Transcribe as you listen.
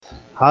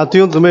弟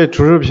兄姊妹，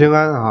主日平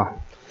安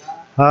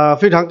啊！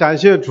非常感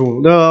谢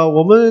主。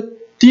我们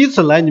第一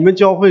次来你们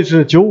教会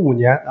是95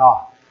年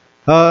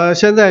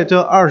现在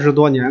这20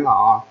多年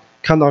了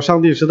看到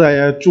上帝时代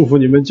也祝福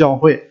你们教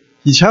会。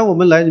以前我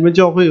们来你们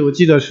教会，我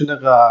记得是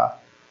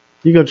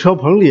一个车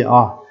棚里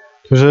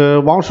就是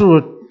王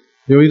叔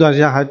有一段时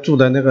间还住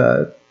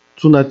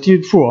那低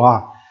处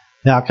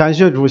感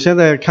谢主，现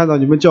在看到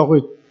你们教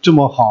会这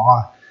么好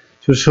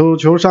就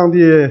求上帝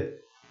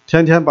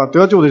天天把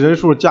得救的人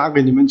数加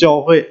给你们教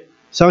会，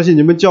相信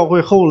你们教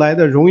会后来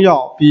的荣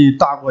耀比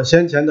大过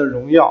先前的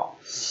荣耀。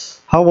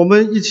好，我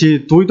们一起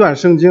读一段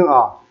圣经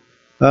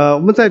我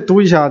们再读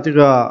一下这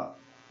个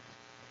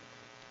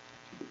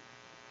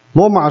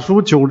罗马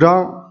书9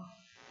章，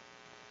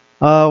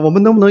我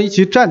们能不能一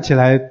起站起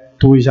来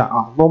读一下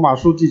罗马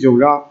书第9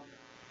章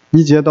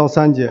1节到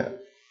3节。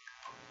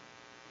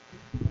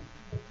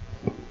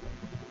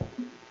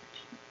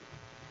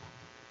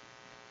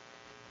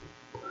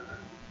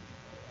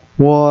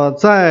我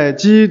在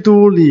基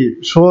督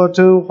里说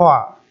真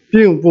话，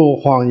并不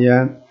谎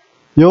言，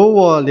有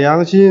我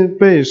良心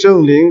被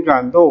圣灵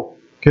感动，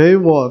给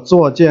我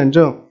做见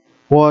证。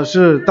我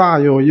是大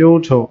有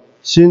忧愁，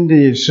心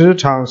里时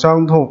常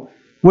伤痛，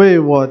为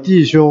我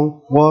弟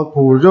兄，我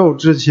骨肉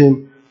之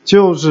亲，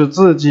就是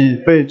自己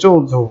被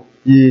咒诅，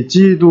以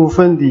基督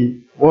分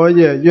离，我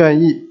也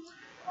愿意。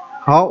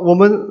好，我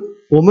们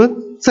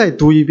再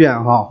读一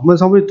遍我们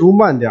稍微读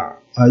慢点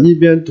一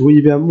边读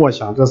一边默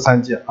想这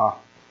3节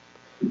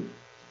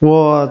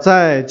我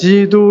在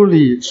基督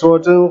里说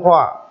真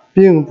话，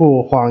并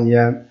不谎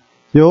言，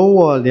有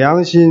我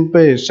良心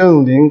被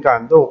圣灵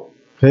感动，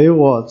给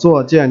我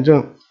做见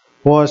证。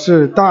我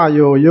是大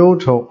有忧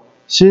愁，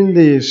心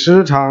里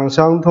时常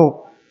伤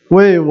痛，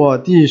为我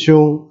弟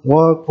兄，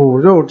我骨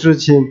肉之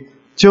亲，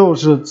就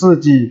是自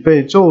己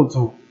被咒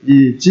诅，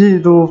以基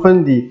督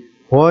分离，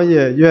我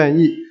也愿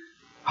意。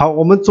好，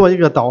我们做一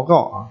个祷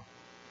告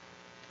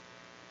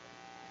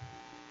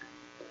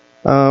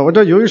我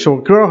这有一首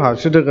歌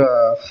是这个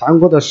韩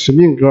国的使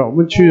命歌，我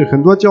们去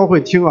很多教会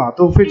听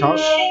都非常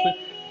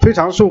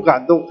受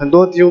感动，很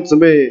多弟兄姊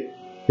妹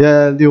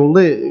也流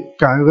泪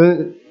感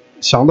恩，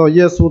想到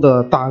耶稣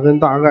的大恩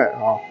大爱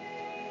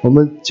我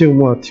们静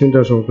默听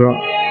这首歌。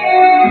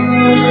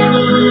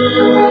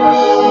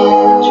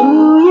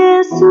主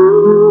耶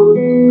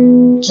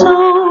稣走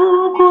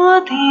过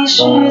的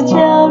十字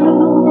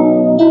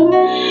路，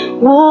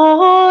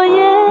我也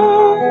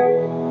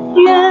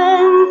愿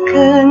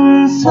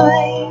跟随，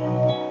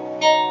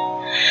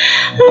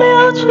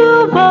流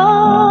出宝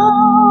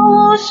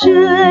血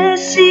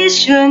牺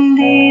牲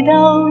的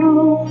道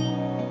路，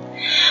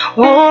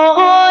我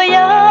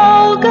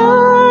要跟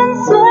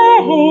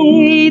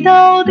随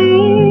到底，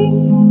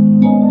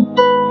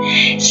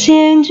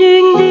险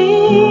峻的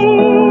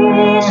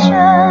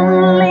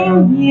山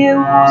岭也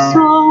无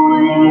所谓，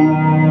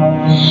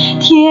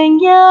天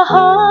涯海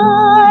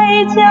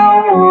角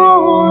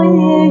我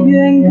也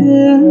愿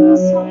跟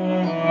随，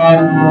为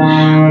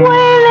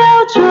了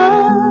拯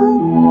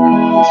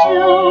救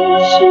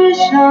世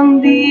上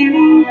的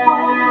灵魂，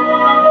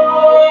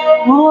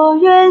我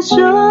愿舍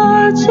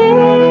弃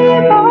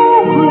宝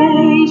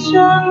贵生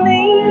命，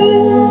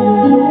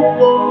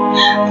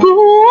父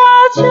啊，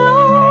求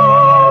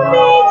你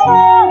再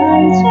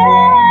见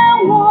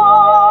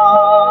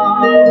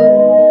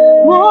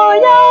我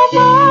要奔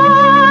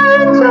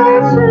走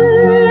十字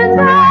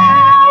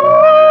路，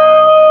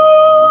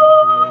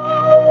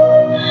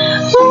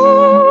不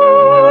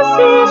惜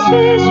牺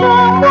牲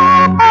我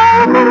宝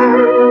贵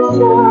生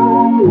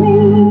命，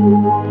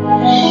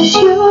求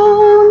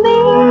你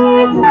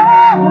再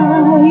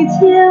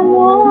见我，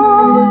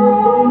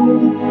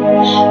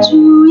主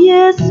耶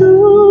稣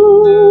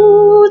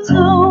走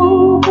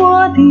过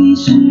的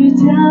十字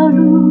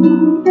路，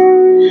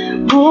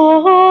我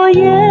也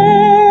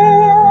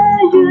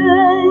愿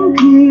跟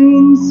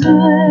随，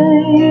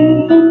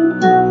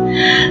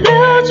流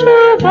出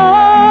宝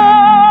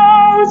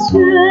血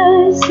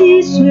牺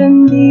牲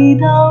的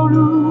道路，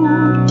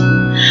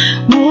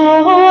我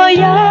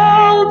要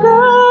跟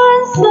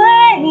随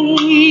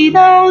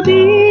到底，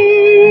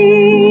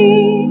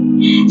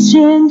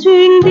险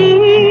峻的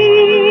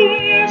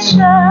山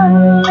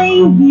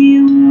岭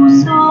也无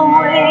所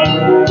谓，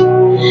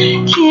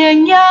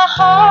天涯海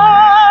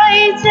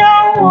角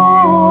我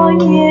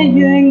也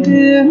愿跟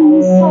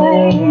随，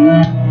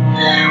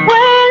为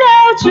了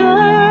拯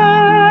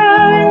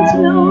救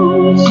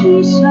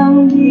世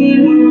上的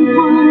灵魂，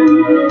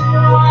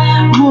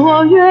我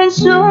愿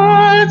舍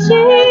弃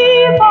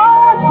宝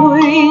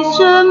贵生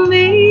命，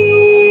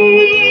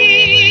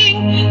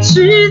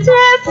世界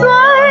最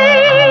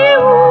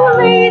无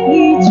力的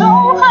痛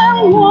恨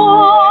我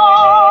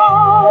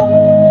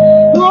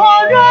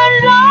仍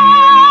然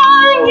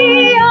以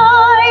爱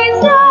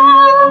相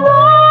待，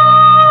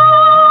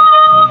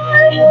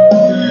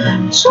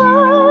拯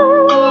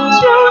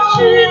救世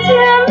界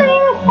灵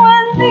魂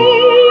的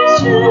十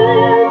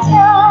架，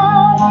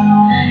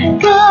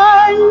甘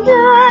愿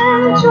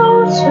走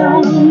上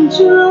这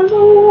路，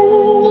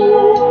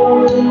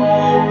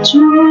主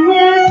耶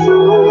稣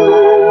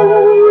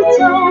走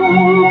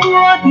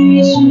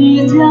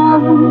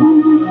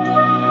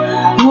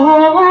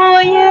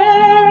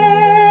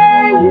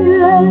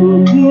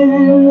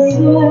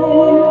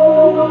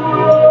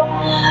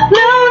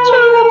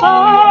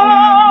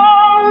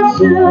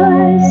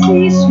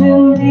牺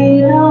牲的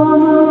道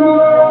路，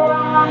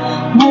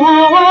我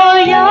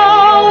要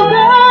跟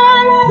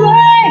随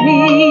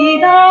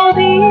到底。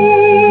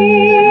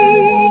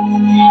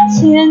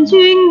千军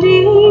的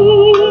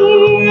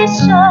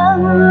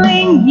生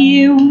灵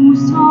也无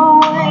所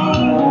谓，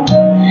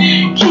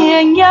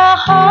天涯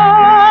海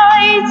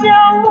角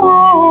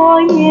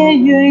我也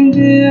愿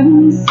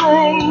跟随。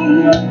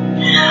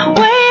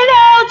为了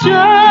拯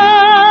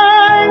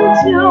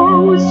救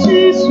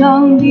世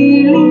上的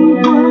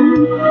灵魂，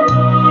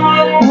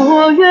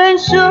我愿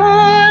舍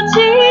弃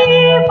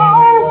宝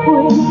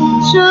贵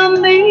生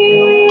命，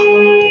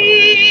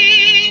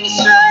甚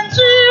至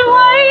为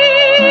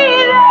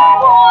了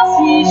我牺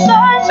牲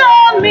生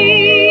命。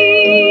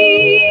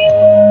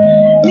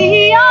你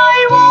爱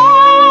我，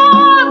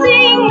敬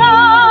爱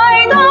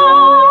到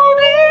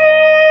底，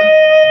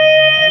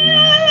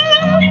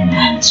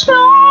求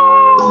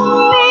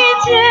你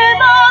接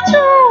纳这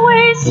微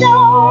笑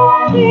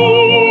的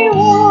我，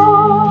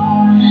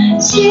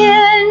献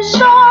上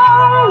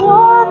我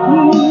的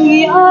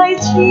爱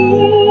情。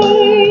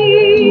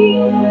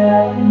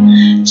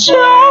求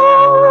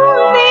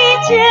你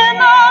接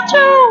纳这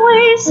微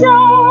笑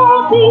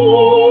的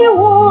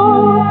我，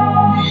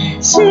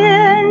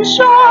献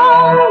上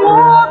我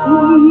的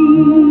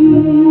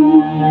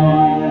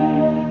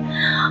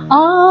爱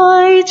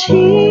情。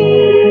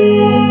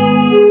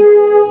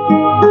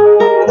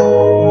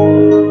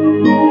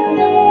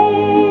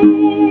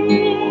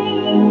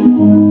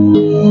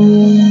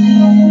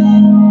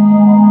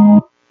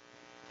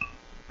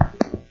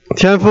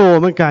天父，我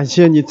们感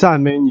谢你，赞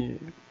美你。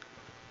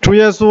主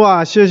耶稣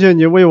啊，谢谢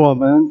你为我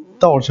们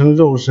道成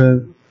肉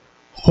身，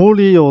湖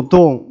里有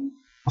洞，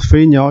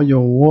飞鸟有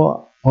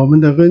窝，我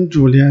们的恩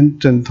主连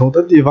枕头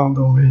的地方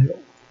都没有。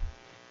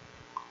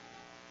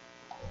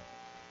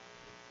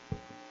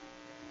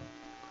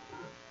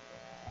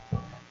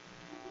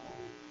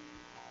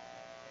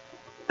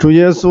主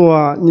耶稣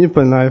啊，你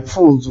本来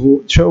富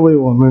足，却为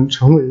我们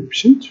成为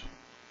贫穷。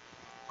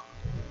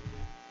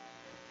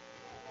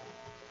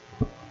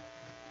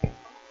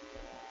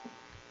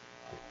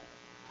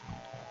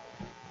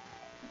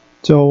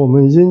叫我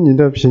们因你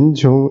的贫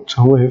穷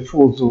成为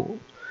富足。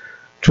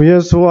主耶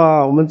稣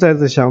啊，我们再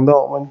次想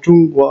到我们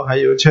中国还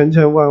有千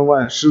千万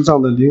万失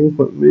丧的灵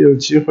魂没有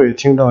机会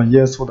听到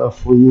耶稣的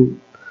福音。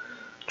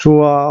主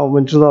啊，我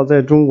们知道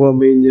在中国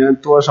每年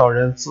多少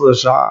人自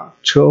杀、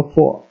车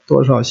祸，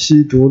多少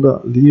吸毒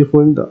的、离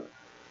婚的，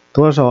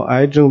多少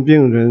癌症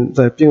病人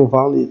在病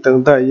房里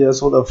等待耶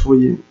稣的福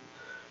音。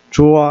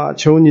主啊，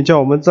求你叫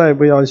我们再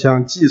不要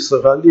像祭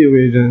司和利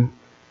未人，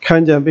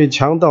看见被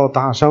强盗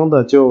打伤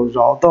的就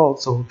绕道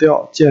走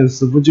掉，见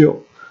死不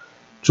救。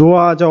主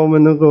啊，叫我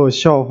们能够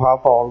效法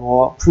保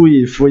罗，不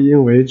以福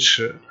音为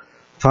耻，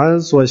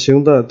凡所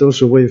行的都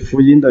是为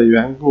福音的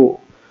缘故，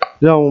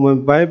让我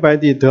们白白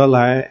地得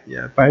来，也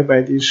白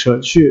白地舍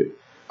去。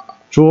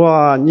主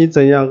啊，你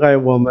怎样爱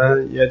我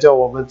们，也叫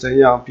我们怎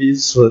样彼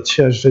此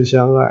切实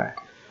相爱。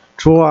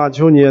主啊，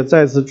求你也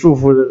再次祝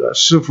福这个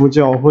师父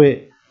教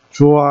会。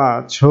主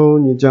啊，求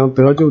你将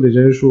得救的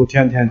人数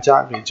天天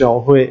加给教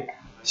会，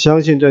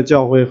相信这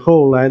教会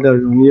后来的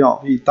荣耀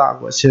必大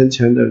过先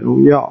前的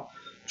荣耀。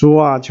主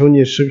啊，求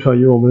你时刻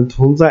与我们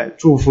同在，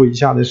祝福以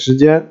下的时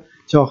间，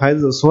叫孩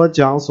子所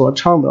讲所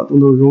唱的都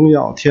能荣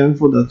耀天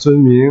父的尊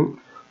名，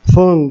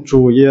奉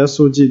主耶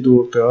稣基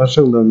督得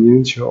胜的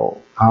名求，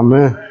阿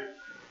们。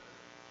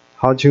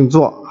好，请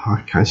坐。好，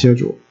感谢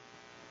主。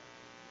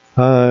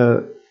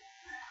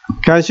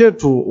感谢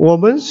主，我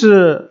们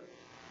是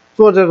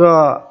做这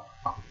个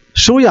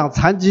收养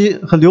残疾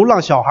和流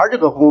浪小孩这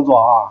个工作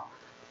啊。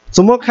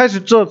怎么开始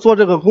做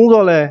这个工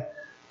作嘞？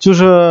就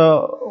是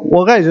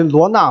我爱人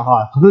罗娜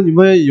哈，可能你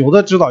们有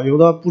的知道，有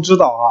的不知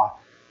道啊。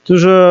就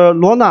是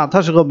罗娜，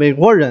她是个美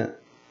国人。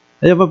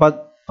要不把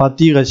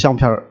第一个相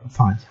片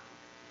放一下。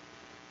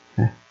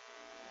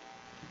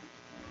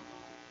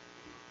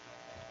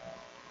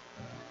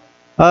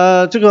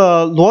这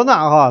个罗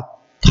娜哈，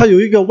她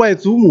有一个外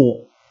祖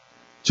母，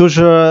就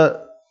是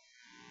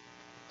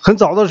很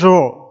早的时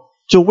候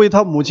就为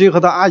她母亲和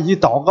她阿姨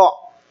祷告，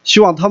希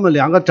望他们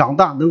两个长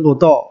大能够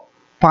到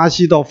巴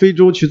西到非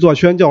洲去做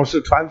宣教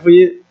士传福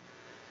音。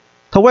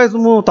他外祖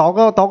母祷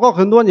告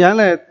很多年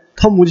来，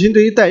他母亲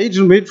这一代一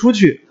直没出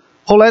去，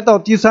后来到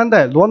第三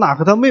代罗娜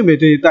和他妹妹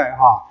这一代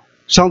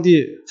上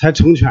帝才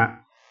成全。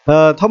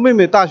他妹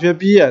妹大学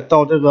毕业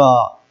到这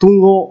个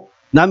东欧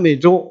南美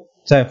洲，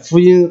在福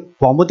音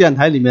广播电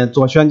台里面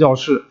做宣教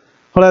士。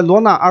后来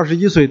罗娜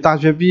21岁大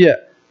学毕业，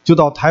就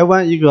到台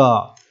湾一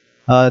个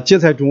芥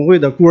菜种会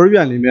的孤儿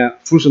院里面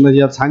服侍那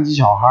些残疾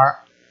小孩。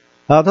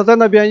他在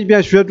那边一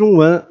边学中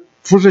文，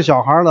服侍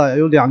小孩了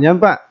有2年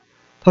半。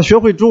他学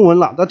会中文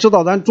了，他知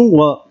道咱中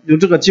国有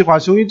这个计划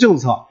生育政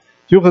策，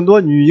有很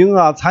多女婴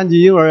啊、残疾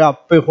婴儿啊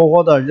被活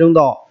活的扔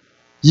到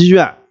医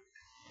院，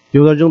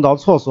有的扔到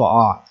厕所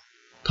啊。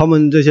他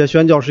们这些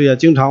宣教士也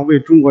经常为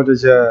中国这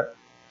些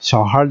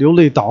小孩流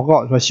泪祷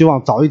告，说希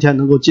望早一天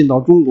能够进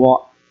到中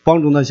国，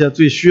帮助那些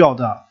最需要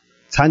的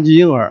残疾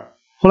婴儿。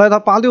后来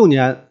他86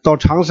年到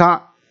长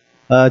沙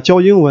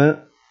教英文，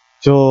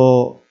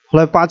就后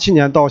来87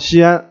年到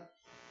西安，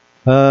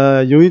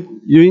有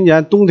一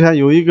年冬天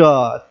有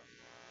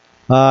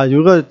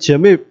个姐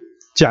妹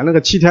捡了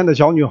个7天的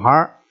小女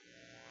孩，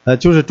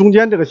就是中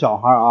间这个小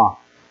孩啊，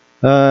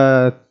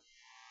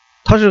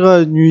她是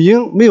个女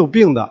婴，没有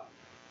病的，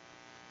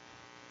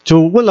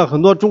就问了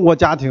很多中国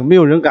家庭，没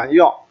有人敢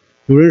要。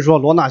有人说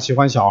罗娜喜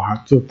欢小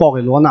孩，就报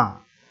给罗娜，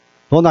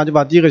罗娜就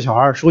把第一个小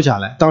孩收下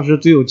来，当时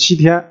只有7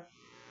天。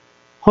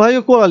后来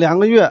又过了2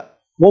个月，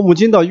我母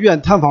亲到医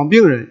院探访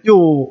病人，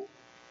又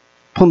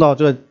碰到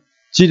这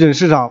急诊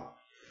室上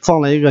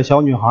放了一个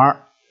小女孩。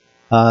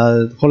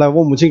后来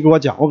我母亲给我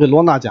讲，我给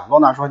罗娜讲，罗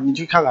娜说你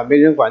去看看，没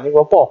人管，你给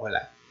我抱回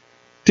来。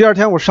第2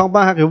天我上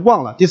班还给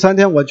忘了，第3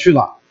天我去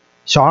了，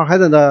小孩还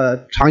在那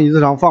长椅子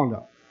上放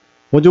着，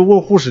我就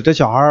问护士这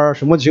小孩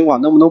什么情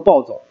况，能不能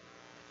抱走？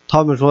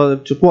他们说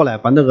就过来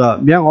把那个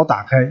棉袄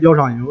打开，腰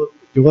上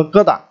有个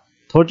疙瘩，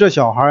他说这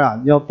小孩啊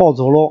你要抱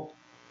走喽，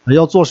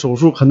要做手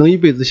术，可能一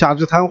辈子下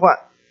肢瘫痪，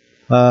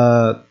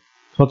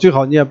说最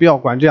好你也不要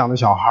管这样的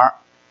小孩。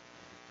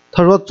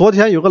他说昨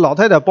天有个老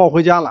太太抱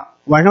回家了，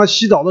晚上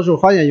洗澡的时候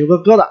发现有个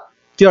疙瘩，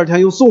第2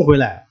天又送回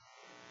来。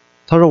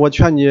他说我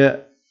劝你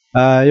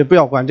也不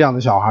要管这样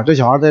的小孩，这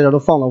小孩在这都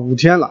放了5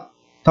天了。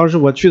当时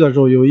我去的时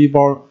候有一包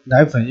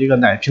奶粉，一个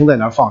奶瓶在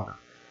那放着，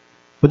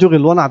我就给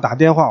罗娜打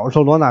电话，我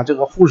说罗娜，这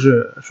个护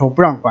士说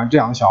不让管这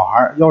样的小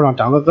孩，腰上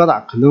长个疙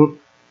瘩，可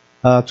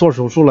能做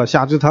手术了，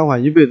下肢瘫痪，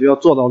一辈子要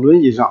坐到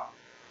轮椅上。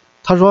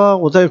他说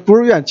我在孤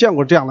儿院见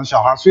过这样的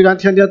小孩，虽然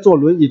天天坐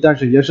轮椅，但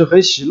是也是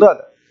很喜乐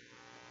的。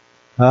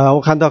我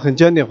看他很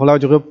坚定，后来我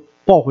就给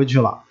抱回去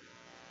了。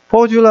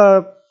抱回去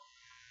了，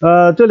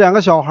这2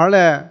个小孩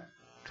呢，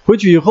回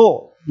去以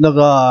后，那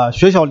个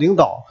学校领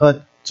导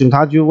和警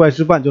察局外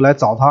事办就来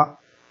找他，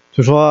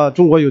就说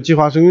中国有计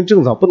划生育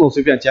政策，不能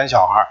随便捡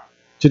小孩，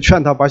就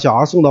劝他把小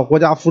孩送到国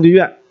家福利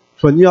院，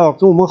说你要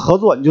跟我们合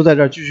作，你就在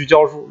这儿继续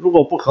教书，如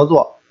果不合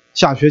作，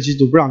下学期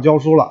就不让教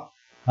书了，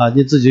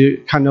你自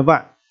己看着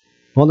办。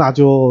罗娜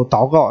就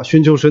祷告，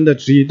寻求神的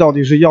旨意，到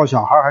底是要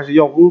小孩还是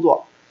要工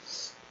作。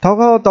祷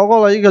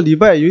告了1个礼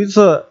拜，有一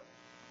次，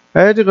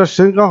这个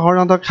神刚好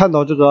让他看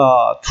到这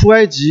个出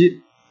埃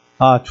及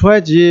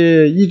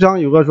1章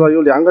有个说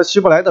有2个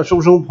希伯来的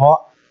收生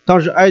婆，当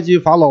时埃及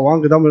法老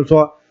王给他们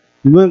说，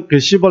你们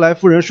给希伯来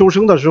妇人收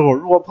生的时候，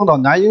如果碰到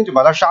男婴就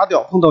把他杀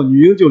掉，碰到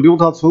女婴就留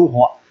他存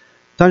活。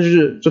但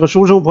是这个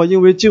收生婆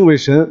因为敬畏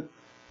神，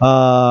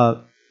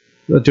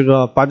这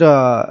个把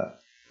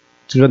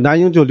这个男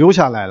婴就留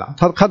下来了。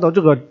他看到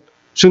这个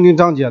圣经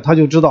章节，他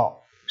就知道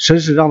神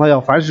是让他要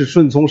凡事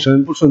顺从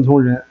神，不顺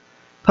从人。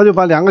他就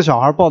把2个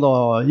小孩抱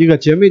到一个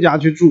姐妹家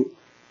去住，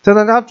在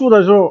他家住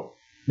的时候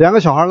，2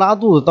个小孩拉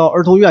肚子，到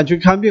儿童院去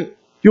看病，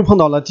又碰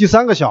到了第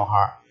3个小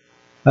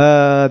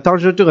孩。当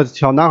时这个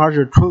小男孩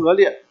是唇腭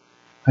裂，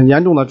很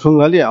严重的唇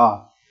腭裂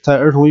啊，在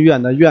儿童医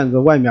院的院子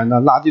外面的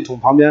垃圾桶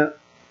旁边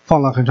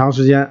放了很长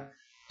时间。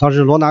当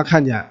时罗娜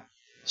看见，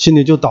心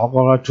里就祷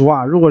告了，主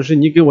啊，如果是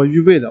你给我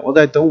预备的，我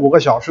再等5个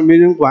小时没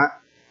人管，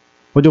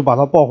我就把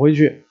他抱回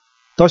去。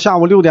到下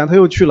午6点他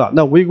又去了，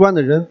那围观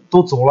的人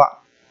都走了，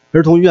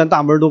儿童医院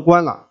大门都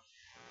关了，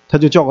他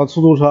就叫个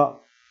出租车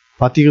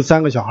把第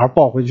3个小孩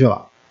抱回去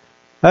了。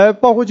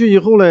抱回去以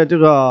后呢，这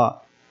个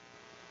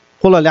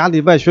过了2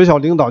礼拜，学校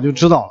领导就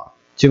知道了，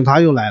警察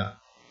又来了，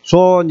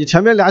说你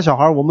前面2小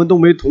孩我们都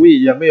没同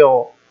意，也没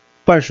有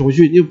办手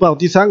续，你抱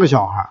第3个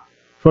小孩，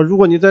说如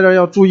果你在这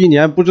要住1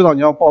年，不知道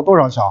你要抱多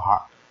少小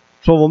孩，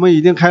说我们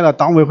已经开了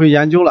党委会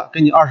研究了，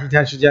给你20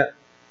天时间，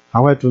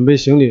赶快准备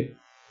行李，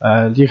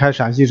离开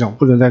陕西省，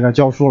不准在这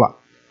教书了。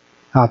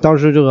当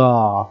时这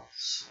个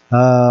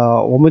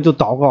我们就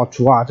祷告，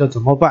主啊，这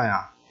怎么办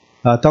呀？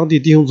当地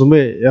弟兄姊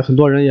妹也很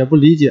多人也不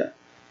理解，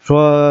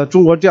说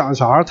中国这样的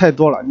小孩太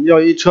多了，你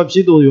要一车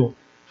皮都有，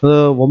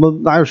说我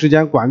们哪有时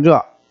间管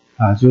这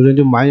有人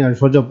就埋怨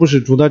说这不是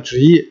主的旨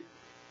意，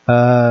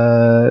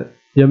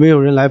也没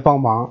有人来帮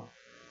忙。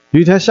有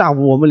一天下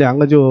午，我们2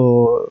个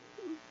就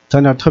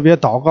在那特别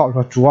祷告，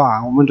说主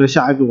啊，我们这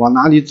下一步往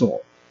哪里走？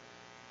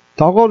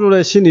祷告出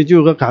来，心里就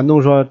有个感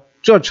动，说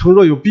这城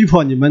若有逼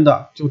迫你们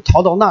的，就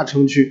逃到那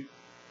城去。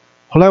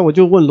后来我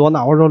就问罗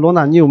娜，我说罗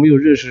娜，你有没有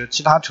认识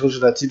其他城市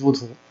的基督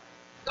徒？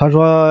他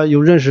说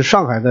有认识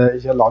上海的一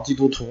些老基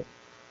督徒。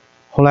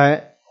后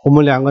来我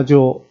们2个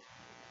就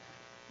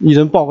一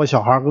人抱个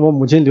小孩，给我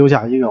母亲留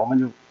下一个，我们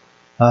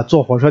就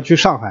坐火车去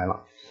上海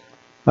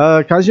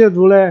了。感谢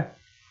主嘞，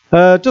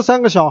这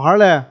3个小孩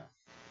嘞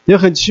也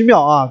很奇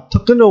妙啊，他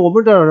跟着我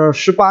们这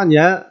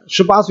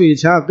18岁以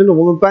前跟着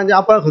我们搬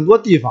家搬很多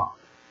地方，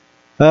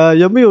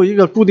也没有一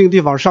个固定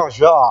地方上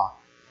学啊。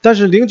但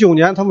是09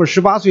年他们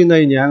18岁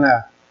那一年呢，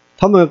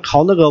他们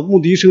考那个穆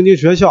迪圣经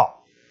学校，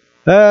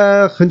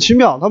很奇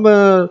妙，他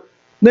们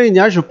那一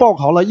年是报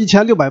考了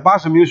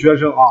1680名学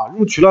生啊，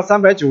录取了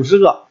390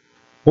个，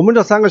我们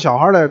这3个小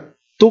孩呢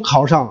都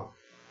考上了。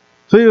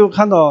所以我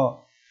看到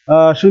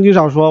圣经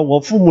上说，我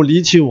父母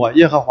离弃我，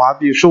耶和华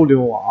必收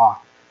留我啊。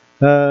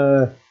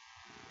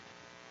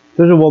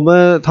这是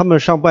他们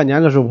上半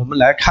年的时候我们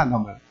来看他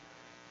们。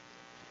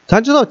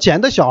咱知道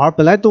捡的小孩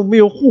本来都没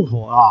有户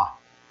口啊，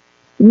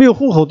没有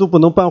户口都不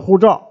能办护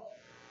照，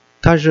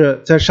但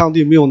是在上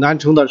帝没有难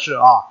成的事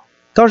啊。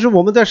当时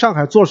我们在上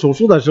海做手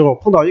术的时候，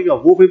碰到一个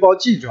文汇报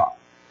记者，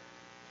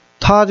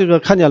他这个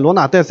看见罗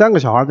娜带3个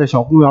小孩在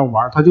小公园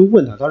玩，他就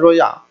问他，他说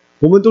呀，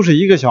我们都是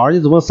1个小孩，你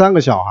怎么3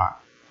个小孩？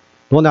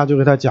罗娜就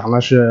给他讲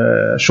了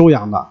是收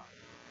养的。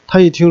他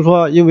一听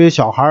说因为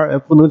小孩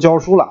不能教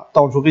书了，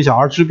到处给小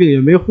孩治病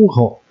也没户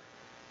口，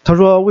他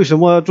说为什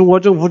么中国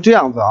政府这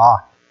样子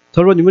啊？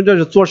他说你们这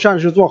是做善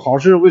事做好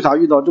事，为啥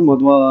遇到这么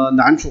多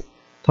难处？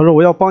他说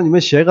我要帮你们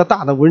写一个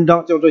大的文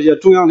章，叫这些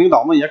中央领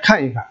导们也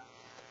看一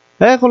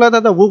看。后来他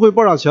在文汇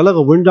报上写了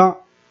个文章，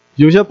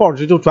有些报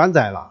纸就转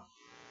载了。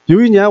有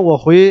一年我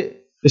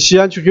回西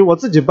安去给我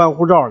自己办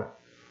护照了，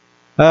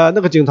那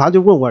个警察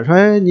就问我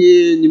说，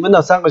你们那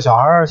3个小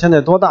孩现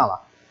在多大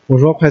了？我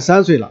说快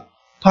3岁了。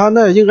他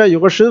那应该有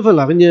个身份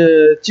了，给你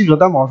记者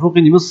担保书，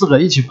给你们4个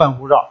一起办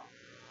护照。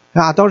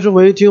当时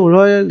我一听，我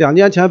说2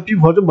年前逼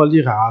迫这么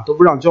厉害啊，都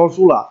不让教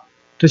书了，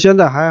这现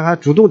在还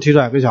主动提出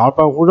来给小孩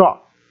办护照，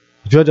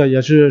我觉得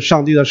也是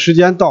上帝的时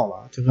间到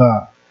了。这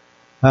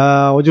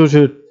个我就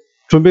是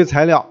准备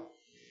材料。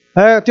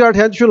第二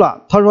天去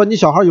了，他说你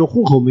小孩有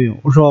户口没有？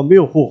我说没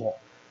有户口。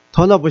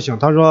他说那不行，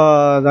他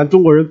说咱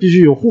中国人必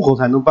须有户口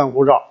才能办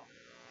护照。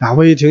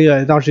我一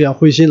听当时也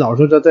灰心了，我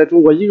说这在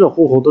中国1个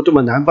户口都这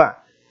么难办，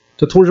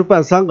这同时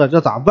办3个，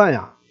这咋办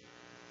呀？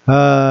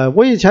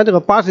我以前这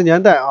个80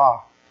年代啊，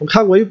我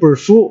看过一本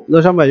书，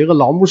那上面有个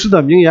老牧师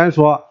的名言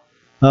说，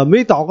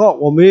没祷告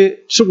我没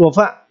吃过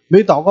饭，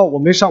没祷告我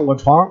没上过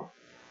床。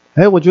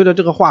我觉得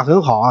这个话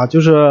很好啊，就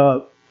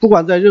是不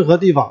管在任何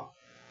地方，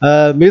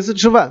每次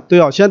吃饭都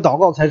要先祷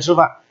告才吃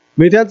饭，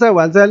每天再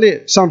晚再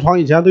累，上床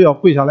以前都要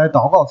跪下来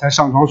祷告才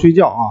上床睡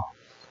觉啊。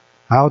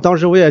然后当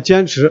时我也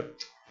坚持，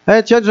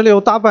坚持了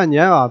有大半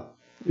年啊。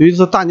有一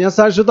次大年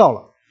30到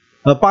了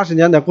，80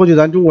年代过去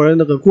咱中国人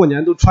那个过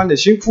年都穿的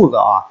新裤子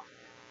啊，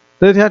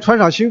那天穿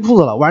上新裤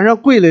子了，晚上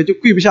跪了就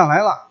跪不下来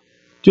了，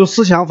就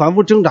思想反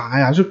复挣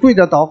扎，是跪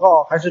着祷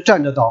告还是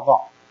站着祷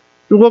告？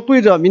如果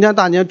跪着，明天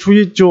大年初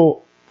1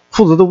就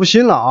裤子都不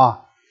新了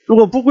啊。如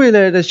果不跪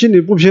呢，这心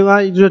里不平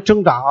安，一直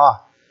挣扎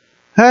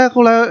啊。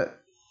后来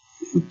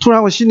突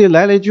然我心里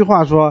来了一句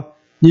话说，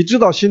你知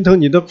道心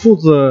疼你的裤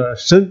子，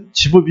神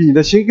岂不比你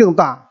的心更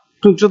大，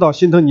更知道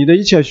心疼你的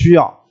一切需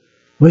要。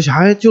我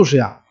想就是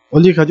呀，我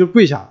立刻就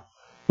跪下了。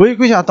我一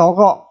跪下祷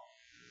告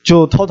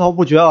就滔滔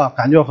不绝啊，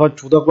感觉和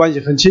主的关系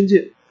很亲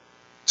近。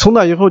从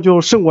那以后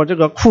就胜过这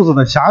个裤子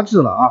的辖制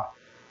了啊。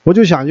我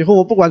就想以后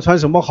我不管穿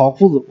什么好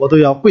裤子，我都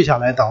要跪下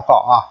来祷告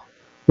啊。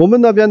我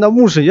们那边的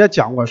牧师也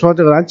讲过，说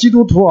这个咱基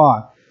督徒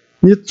啊，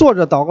你坐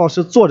着祷告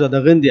是坐着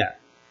的恩典，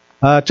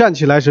站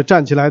起来是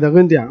站起来的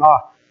恩典啊，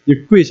你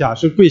跪下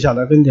是跪下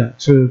的恩典，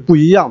是不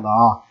一样的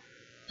啊。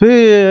所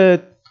以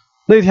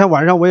那天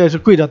晚上我也是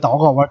跪着祷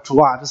告，我说主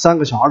啊，这3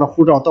个小孩的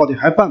护照到底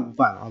还办不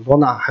办啊？罗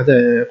娜还在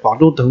广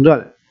州等着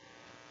呢。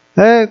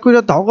跪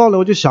着祷告了，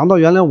我就想到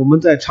原来我们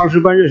在常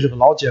识班认识个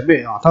老姐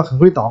妹啊，她很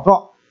会祷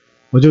告，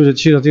我就是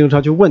骑着自行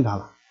车去问她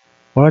了。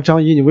我说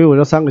张姨，你为我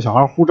这3个小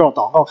孩护照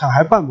祷告看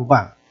还办不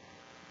办？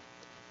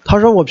他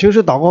说我平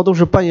时祷告都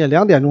是半夜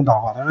2点钟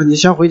祷告，他说你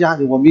先回家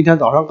去，我明天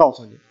早上告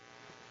诉你。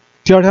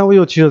第二天我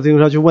又骑着自行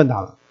车去问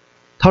他了，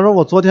他说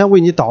我昨天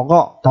为你祷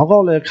告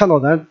了，看到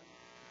咱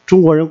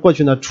中国人过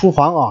去那厨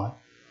房啊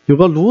有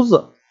个炉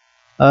子，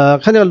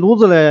看见炉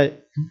子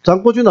嘞，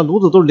咱过去的炉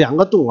子都是2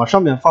个洞啊，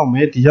上面放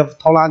煤，底下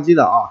掏垃圾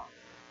的啊。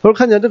他说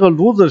看见这个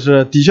炉子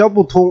是底下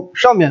不通，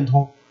上面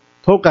通，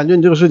他说感觉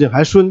你这个事情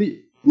还顺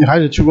利，你还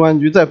是去公安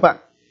局再办。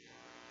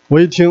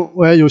我一听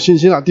我也有信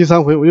心了，第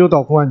3回我又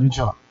到公安局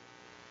去了。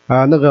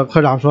那个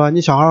科长说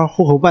你小孩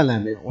户口办来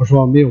没有？我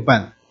说没有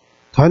办来。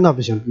他说那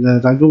不行，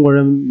咱中国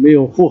人没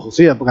有户口，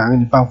谁也不敢给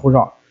你办护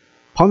照。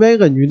旁边一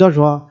个女的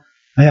说，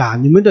哎呀，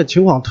你们这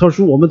情况特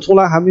殊，我们从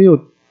来还没有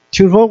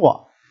听说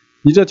过，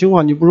你这情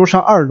况你不如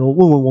上2楼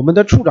问问我们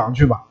的处长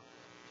去吧。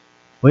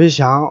我一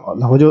想，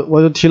那我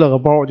就提了个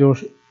包，就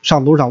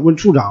上楼上问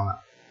处长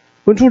了。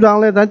问处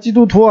长嘞，咱基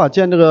督徒啊，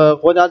见这个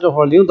国家这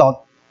会儿领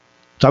导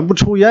咱不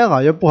抽烟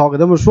啊，也不好跟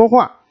他们说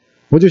话。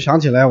我就想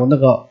起来我那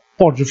个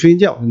报纸复印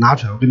件，我就拿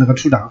出来我给那个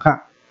处长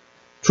看。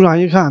处长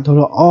一看，他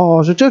说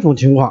哦，是这种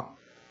情况。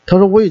他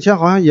说我以前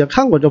好像也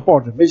看过这报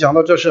纸，没想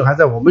到这事还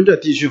在我们这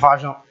地区发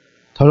生。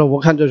他说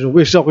我看这是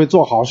为社会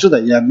做好事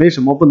的，也没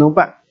什么不能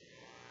办。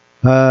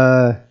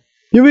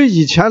因为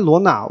以前罗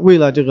娜为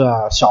了这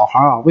个小孩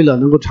啊，为了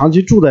能够长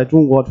期住在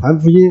中国传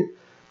福音，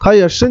他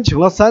也申请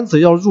了3次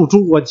要入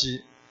中国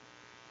籍。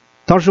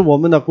当时我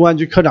们的公安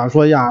局科长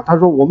说呀，他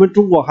说我们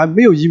中国还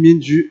没有移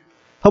民局，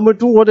他们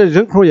中国的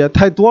人口也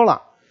太多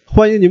了，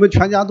欢迎你们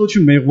全家都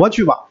去美国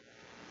去吧。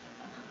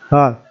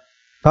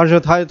当时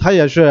他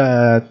也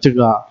是这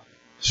个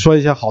说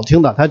一些好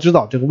听的，他知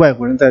道这个外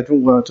国人在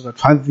中国这个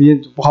传福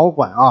音不好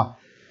管啊。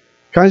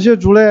感谢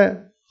主嘞，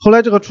后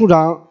来这个处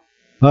长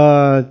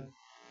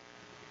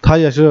他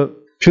也是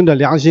凭着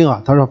良心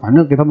啊，他说反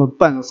正给他们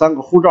办了3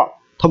个护照，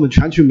他们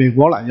全去美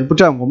国了，也不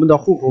占我们的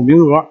户口名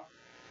额。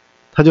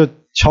他就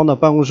敲那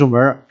办公室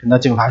门，跟那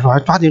警察说，还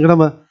抓紧给他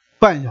们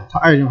办一下，他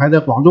爱人还在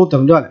广州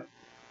等着呢。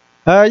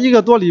1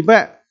个多礼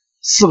拜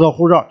，4个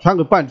护照全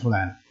给办出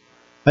来了。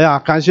哎呀，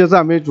感谢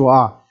赞美主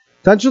啊！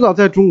咱知道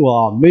在中国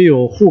啊，没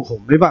有户口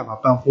没办法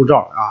办护照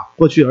啊，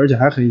过去而且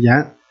还很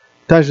严，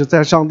但是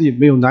在上帝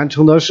没有难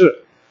成的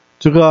事。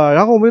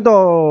然后我们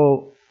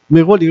到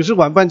美国领事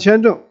馆办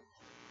签证，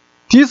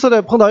第一次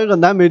呢碰到一个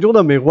南美洲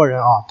的美国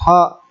人啊，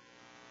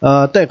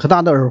他戴可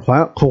大的耳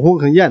环，口红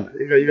很艳的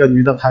一个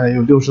女的，看着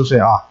有60岁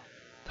啊。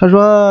他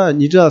说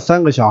你这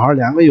3个小孩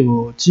2个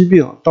有疾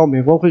病，到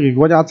美国会给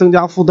国家增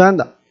加负担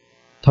的。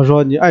他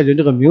说你爱人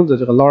这个名字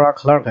这个 Laura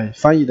Clark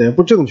翻译的也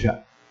不正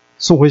确，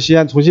送回西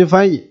安重新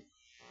翻译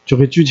就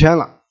给拒签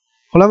了。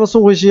后来我们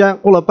送回西安，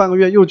过了半个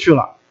月又去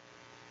了，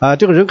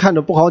这个人看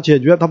着不好解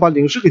决，他把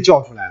领事给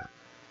叫出来了。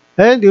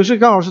领事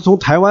刚好是从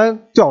台湾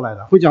调来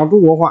的，会讲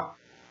中国话。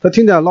他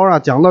听见 Laura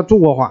讲了中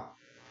国话，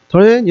他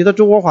说你的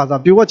中国话咋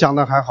比我讲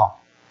的还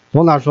好？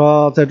罗娜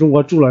说在中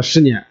国住了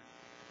10年。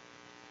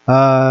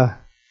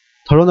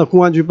他说那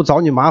公安局不找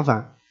你麻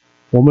烦？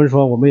我们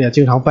说我们也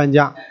经常搬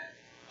家。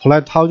后来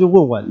他就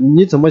问我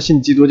你怎么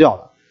信基督教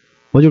的？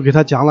我就给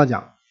他讲了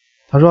讲。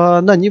他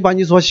说那你把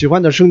你所喜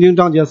欢的圣经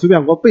章节随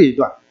便给我背一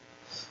段。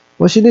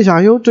我心里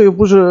想，哟，这又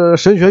不是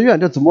神学院，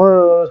这怎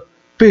么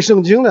背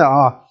圣经了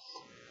啊？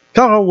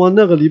刚好我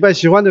那个礼拜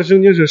喜欢的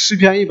圣经是诗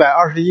篇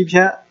121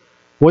篇，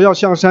我要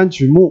向山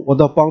举目，我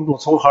的帮助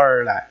从何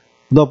而来？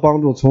我的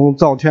帮助从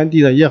造天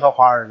地的耶和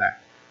华而来。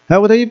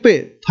我给他一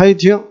背，他一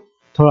听，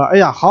他说哎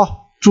呀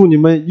好，祝你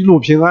们一路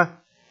平安。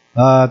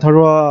他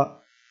说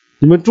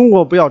你们中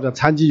国不要这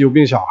残疾有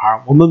病小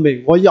孩，我们美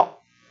国要。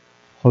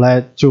后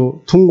来就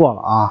通过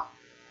了啊。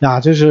呀，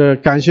真是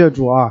感谢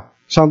主啊，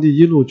上帝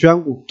一路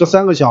眷顾。这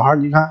3个小孩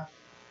你看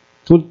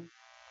从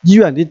医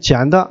院里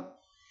捡的，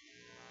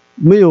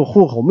没有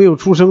户口没有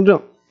出生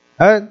证，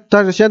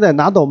但是现在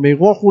拿到美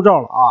国护照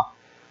了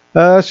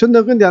啊。神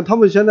的恩典，他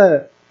们现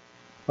在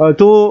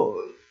都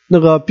那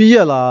个毕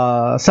业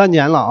了3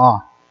年了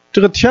啊。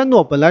这个天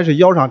诺本来是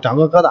腰上长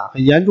个疙瘩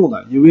很严重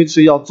的，以为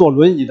是要坐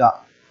轮椅的，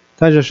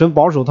但是神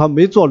保守他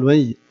没坐轮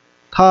椅，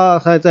他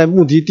还在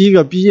穆迪第一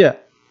个毕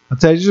业，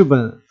在日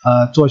本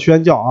做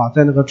宣教啊，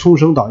在那个冲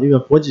绳岛一个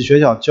国际学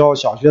校教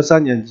小学3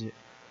年级。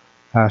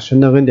神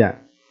的恩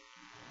典。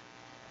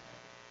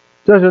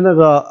这是那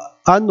个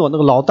安诺那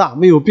个老大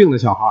没有病的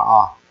小孩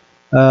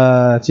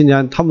啊。今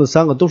年他们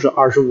3个都是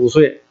25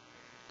岁。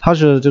他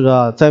是这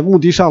个在穆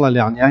迪上了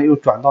2年，又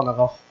转到那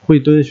个惠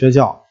敦学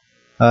校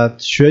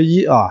学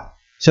医啊，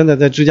现在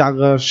在芝加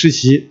哥实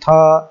习。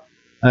他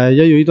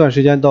也有一段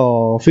时间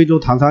到非洲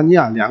坦桑尼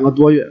亚2个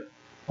多月，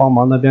帮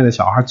忙那边的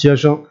小孩接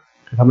生，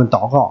给他们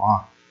祷告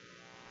啊。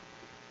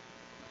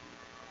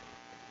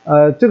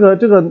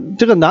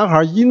这个男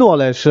孩伊诺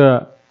呢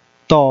是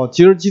到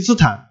吉尔吉斯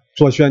坦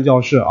做宣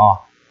教士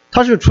啊，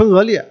他是纯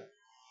俄列，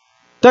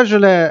但是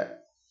呢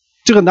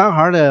这个男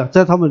孩呢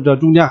在他们这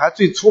中间还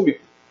最聪明，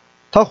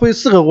他会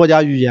4个国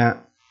家语言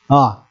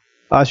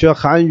学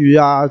韩语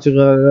啊，这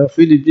个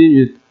菲律宾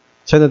语，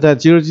现在在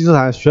吉尔吉斯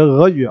坦学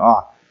俄语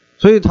啊，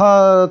所以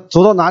他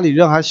走到哪里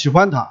人还喜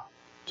欢他。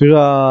这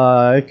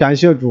个感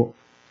谢主，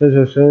这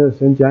是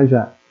神拣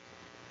选。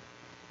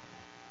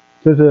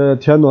这是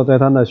田诺在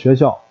他那学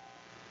校。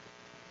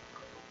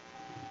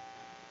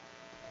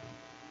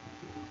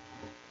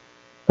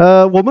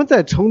我们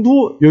在成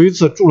都有一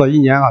次住了1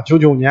年啊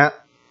，99年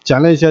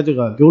捡了一些这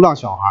个流浪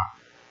小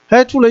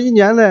孩。住了1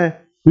年呢，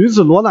有一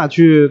次罗娜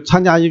去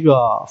参加一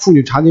个妇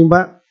女查经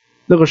班，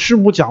那个师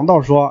母讲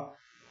到说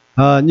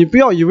你不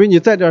要以为你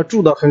在这儿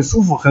住的很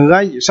舒服很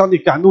安逸，上帝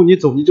感动你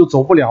走你就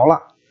走不了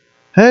了。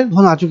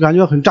罗娜就感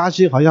觉很扎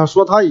心，好像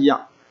说他一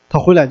样。他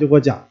回来就给我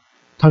讲，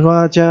他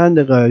说既然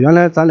这个原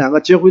来咱2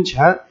个结婚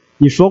前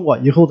你说过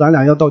以后咱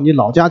俩要到你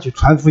老家去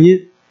传福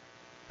音，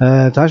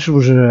咱是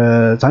不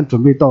是咱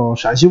准备到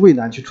陕西渭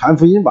南去传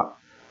福音吧？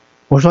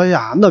我说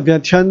呀，那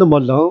边天那么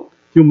冷，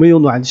又没有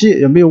暖气，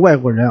也没有外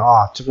国人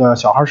啊，这个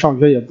小孩上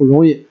学也不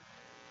容易。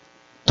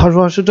他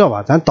说是这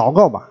吧，咱祷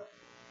告吧，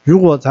如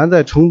果咱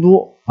在成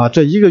都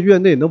这1个月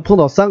内能碰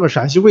到3个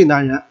陕西渭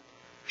南人，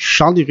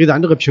上帝给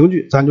咱这个凭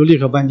据，咱就立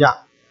刻搬家。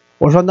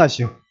我说那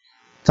行，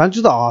咱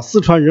知道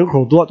四川人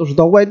口多，都是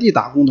到外地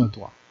打工的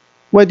多，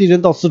外地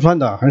人到四川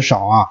的很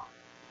少啊。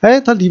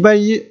他礼拜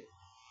1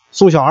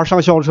送小孩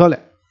上校车来，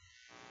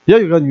也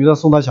有个女的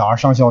送她小孩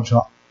上校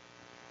车。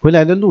回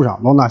来的路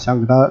上，罗娜想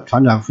给他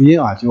传福音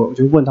啊，就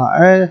问他，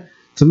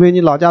姊妹你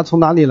老家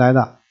从哪里来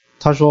的？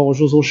他说我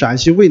是从陕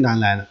西渭南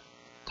来的。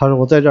他说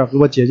我在这儿给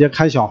我姐姐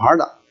看小孩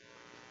的。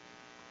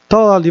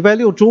到了礼拜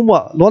6周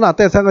末，罗娜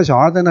带3个小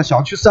孩在那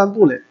小区散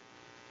步嘞，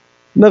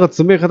那个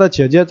姊妹和她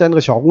姐姐在那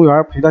个小公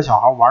园陪她小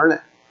孩玩呢，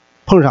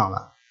碰上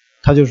了。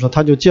他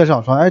就介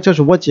绍说，这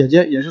是我姐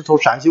姐，也是从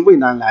陕西渭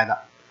南来的。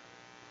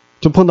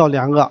就碰到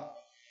2个。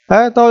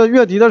到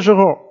月底的时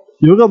候，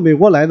有个美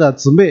国来的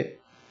姊妹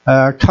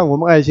看我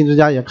们爱心之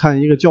家，也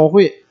看一个教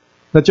会，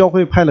那教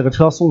会派了个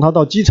车送她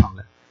到机场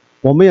来，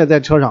我们也在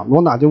车上。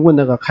罗娜就问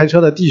那个开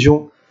车的弟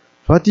兄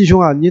说，弟兄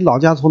啊，你老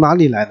家从哪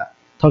里来的？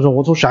他说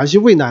我从陕西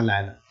渭南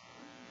来的。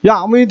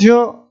呀，我们一听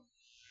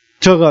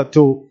这个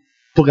就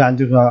不敢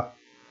这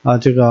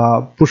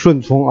个不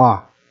顺从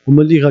啊，我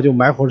们立刻就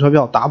买火车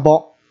票打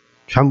包，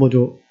全部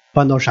就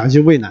搬到陕西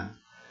渭南。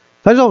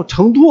但是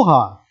成都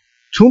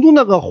成都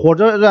那个火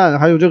车站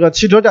还有这个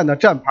汽车站的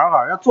站牌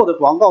啊，人家做的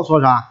广告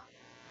说啥？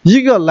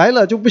一个来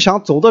了就不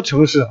想走的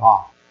城市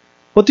啊！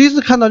我第一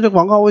次看到这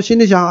广告，我心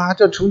里想啊，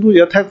这成都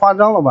也太夸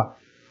张了吧！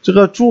这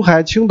个珠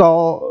海、青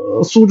岛、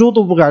苏州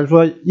都不敢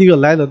说一个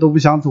来了都不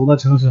想走的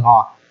城市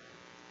啊。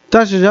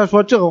但是人家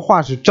说这个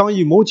话是张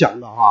艺谋讲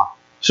的啊，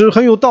是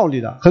很有道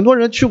理的。很多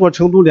人去过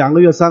成都2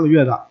个月、3个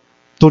月的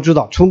都知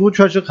道，成都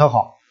确实可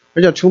好，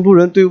而且成都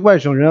人对外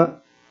省人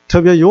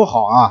特别友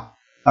好啊，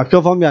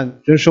各方面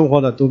人生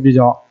活的都比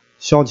较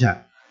消遣。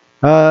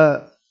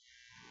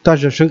但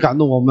是很感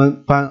动，我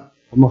们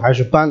还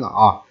是搬了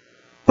啊。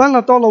搬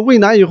了到了渭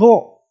南以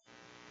后，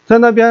在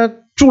那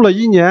边住了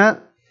1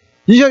年，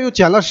一下又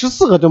捡了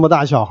14个这么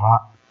大小孩，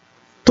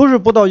都是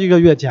不到1个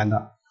月捡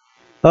的。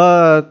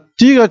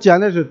第一个捡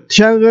的是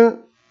天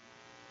恩，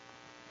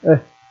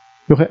哎，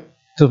哟嘿，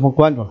这怎么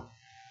关住了？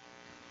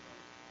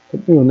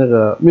没有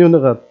那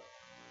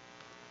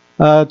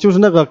个，就是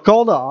那个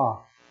高的啊，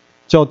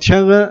叫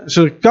天恩，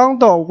是刚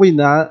到渭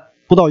南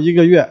不到1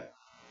个月。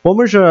我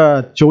们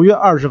是9月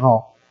20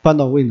号搬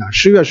到渭南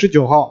，10月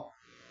19号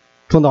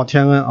碰到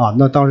天恩啊，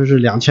那当时是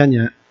2000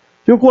年。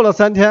又过了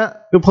3天，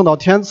又碰到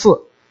天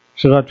赐，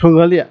是个春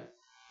鹅烈。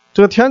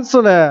这个天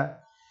赐呢，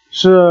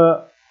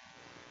是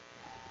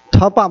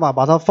他爸爸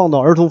把他放到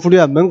儿童福利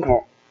院门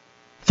口，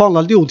放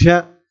了6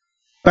天，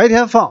白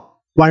天放，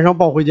晚上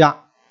抱回家。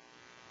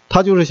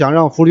他就是想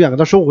让福利院给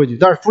他收回去，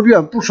但是福利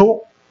院不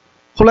收。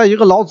后来一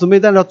个老姊妹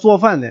在那做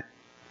饭呢，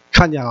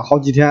看见了好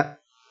几天，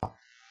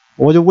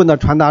我就问他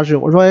传达室，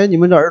我说：“哎，你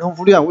们这儿童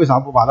福利院为啥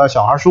不把他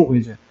小孩收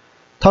回去？”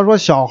他说：“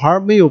小孩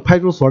没有派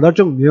出所的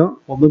证明，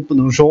我们不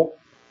能收。”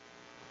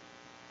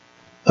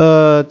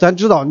咱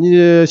知道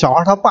你小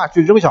孩他爸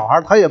去扔小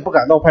孩，他也不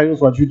敢到派出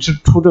所去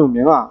出证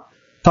明啊。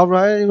他说：“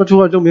哎，出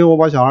个证明，我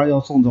把小孩要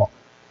送走。”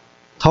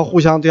他互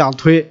相这样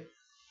推，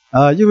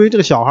因为这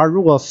个小孩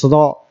如果死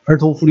到儿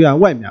童福利院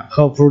外面，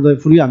和福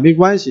利院没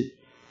关系。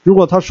如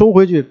果他收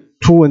回去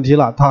出问题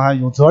了，他还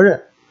有责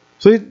任。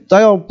所以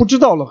咱要不知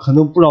道了，可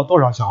能不知道多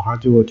少小孩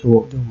就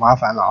麻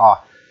烦了啊。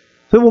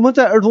所以我们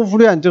在儿童福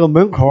利院这个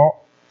门口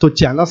都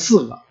捡了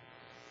4个。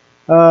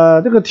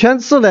这个天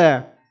赐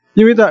呢，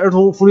因为在儿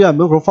童福利院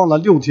门口放了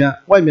6天，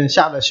外面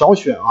下着小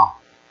雪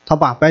啊，他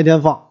爸白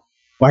天放，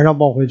晚上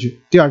抱回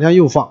去，第2天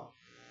又放。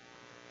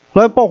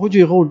后来抱回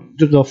去以后，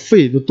这个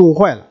肺都冻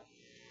坏了。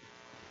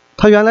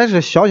他原来是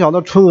小小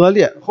的春鹅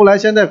烈，后来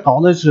现在搞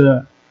的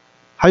是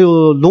还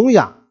有聋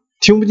哑，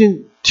听不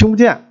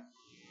见，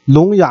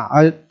聋哑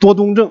多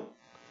动症。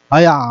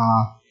哎呀，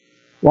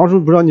王叔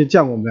不知道你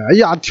见过没？哎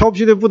呀，调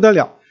皮的不得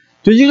了，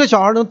就一个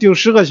小孩能顶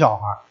10个小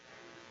孩，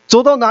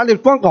走到哪里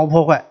光搞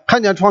破坏，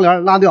看见窗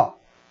帘拉掉。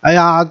哎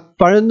呀，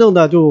把人弄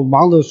得就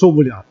忙得受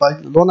不了，把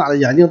罗娜的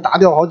眼睛打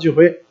掉好几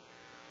回，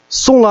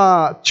送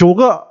了9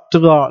个这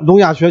个聋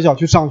哑学校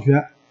去上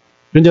学，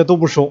人家都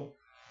不收，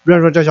人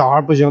家说这小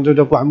孩不行，这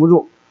管不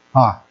住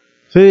啊。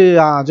所以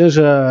呀，真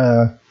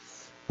是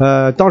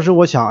当时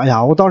我想，哎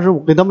呀，我当时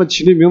给他们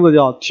起的名字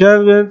叫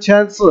天恩、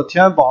天赐、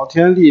天宝、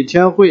天利、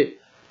天惠、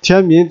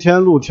天民、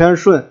天禄、天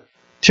顺、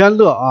天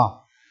乐啊。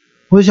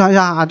我想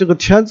呀，这个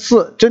天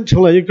赐真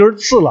成了一根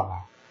刺了，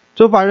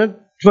这把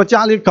人说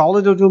家里搞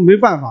的就没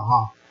办法啊。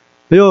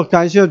哎呦，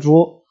感谢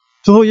主，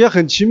最后也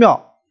很奇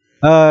妙。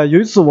有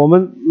一次我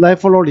们来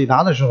佛罗里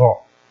达的时候，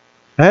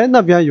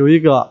那边有一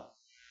个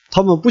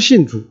他们不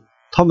信主，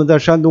他们在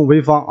山东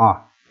潍坊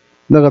啊。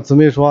那个姊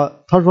妹说，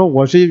她说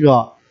我是一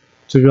个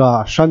这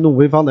个山东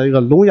潍坊的一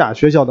个聋哑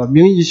学校的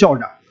名义校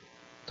长，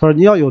他说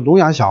你要有聋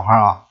哑小孩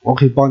啊，我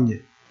可以帮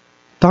你。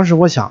当时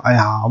我想，哎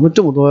呀，我们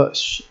这么多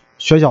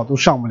学校都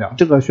上不了，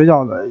这个学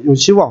校的有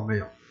希望没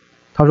有？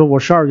他说我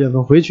12月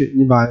份回去，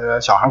你把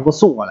小孩给我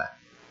送过来。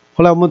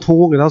后来我们同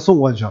工给他送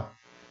过去了，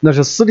那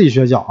是私立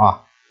学校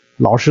啊，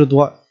老师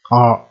多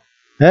啊，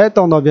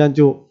到那边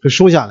就给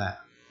收下来，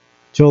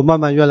就慢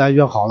慢越来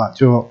越好了，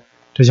就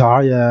这小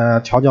孩也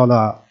调教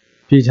的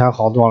比以前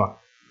好多了。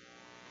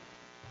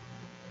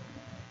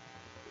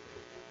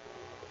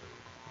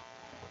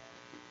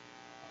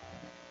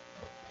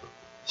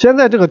现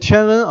在这个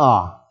天恩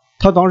啊，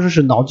他当时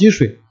是脑积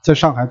水，在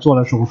上海做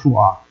了手术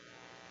啊。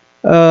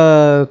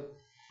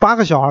8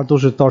个小孩都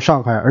是到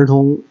上海儿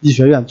童医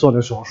学院做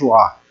的手术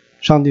啊，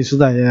上帝实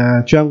在也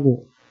眷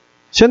顾。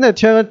现在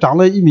天恩长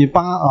了1.8米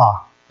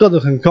啊，个子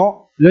很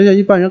高，人家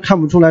一般人看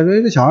不出来，说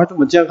这小孩这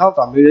么健康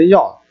咋没人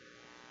要？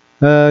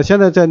现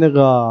在在那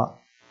个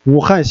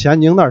武汉咸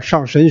宁那儿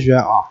上神学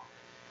啊。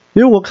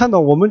因为我看到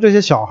我们这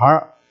些小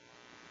孩，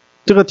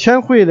这个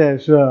天惠呢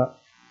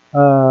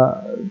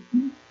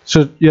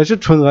也是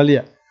春鹅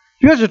烈，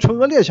越是春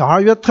鹅烈小孩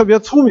越特别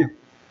聪明，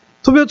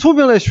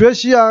的学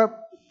习啊，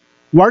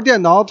玩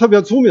电脑特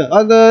别聪明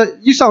啊，那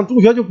一上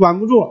中学就管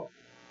不住了，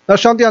那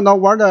上电脑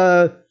玩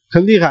的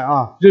很厉害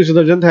啊，认识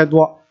的人太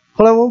多。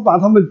后来我们把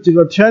他们几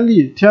个天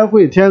利、天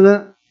惠、天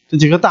恩这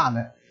几个大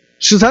的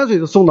13岁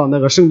就送到那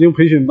个圣经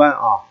培训班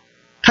啊。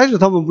开始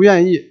他们不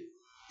愿意，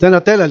在那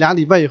待了2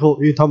礼拜以后，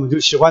他们就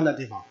喜欢那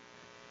地方，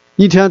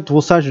一天读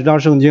30章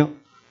圣经，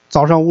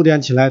早上5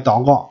点起来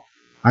祷告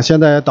啊，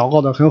现在也祷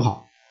告的很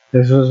好，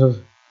也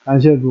是感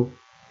谢主。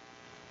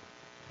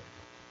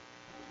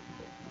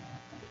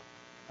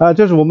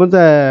这是我们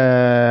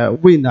在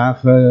渭南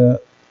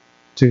和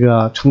这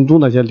个成都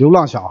那些流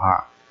浪小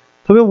孩，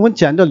特别我们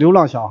捡这流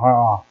浪小孩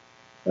啊，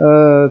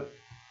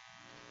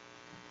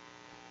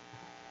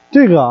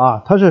这个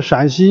啊，他是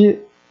陕西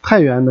太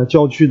原的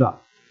郊区的，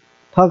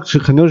他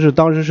肯定是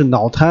当时是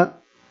脑瘫，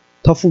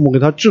他父母给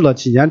他治了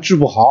几年治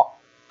不好，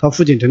他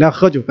父亲整天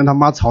喝酒跟他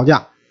妈吵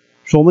架，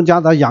说我们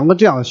家咋养个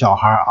这样的小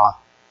孩啊，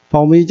把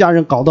我们一家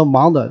人搞得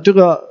忙的。这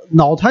个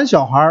脑瘫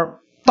小孩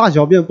大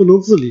小便不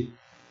能自理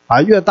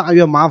啊，越大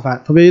越麻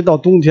烦，特别一到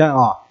冬天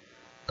啊，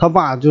他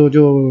爸就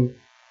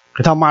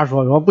给他妈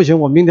说不行，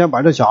我明天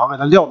把这小孩给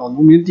他撂到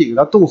农民地，给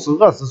他冻死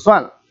饿死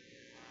算了。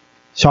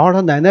小孩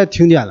他奶奶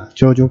听见了，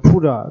就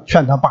哭着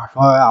劝他爸说：“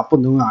哎呀，不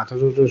能啊！他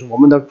说这是我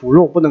们的骨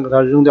肉，不能给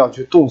他扔掉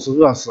去冻死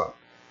饿死。”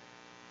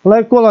后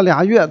来过了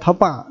2月，他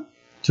爸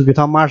就给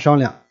他妈商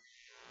量，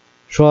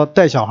说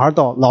带小孩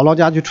到姥姥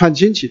家去串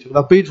亲戚，就给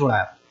他背出来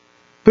了，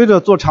背着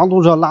坐长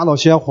途车拉到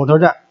西安火车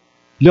站，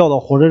撂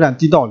到火车站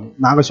地道里，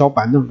拿个小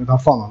板凳给他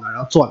放到那儿，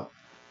然后坐着，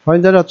说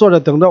你在这坐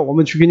着等着，我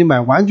们去给你买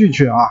玩具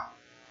去啊，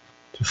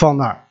就放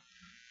那儿，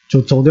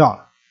就走掉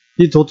了。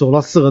一走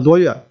了4个多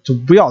月，就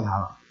不要他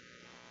了。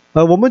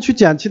我们去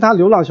捡其他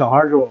流浪小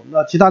孩的时候，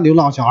那其他流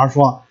浪小孩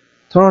说，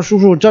他说叔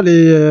叔这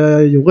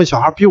里有个小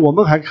孩比我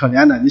们还可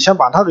怜的，你先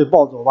把他给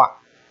抱走吧。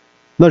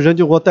那人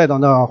就给我带到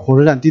那火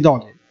车站地道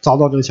里，找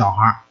到这个小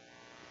孩，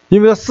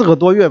因为4个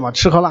多月嘛，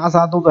吃喝拉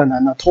撒都在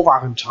那头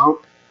发很长，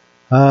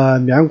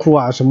棉裤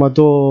啊什么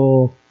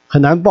都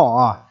很难抱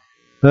啊。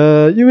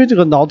因为这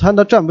个脑瘫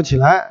他站不起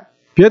来，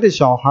别的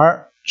小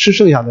孩吃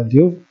剩下的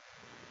零，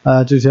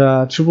这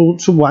些吃不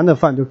完的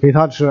饭就给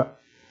他吃，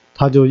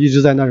他就一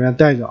直在那边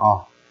待着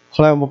啊。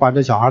后来我们把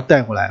这小孩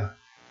带回来了，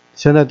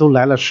现在都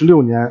来了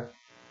16年。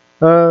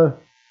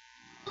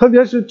特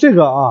别是这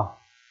个啊，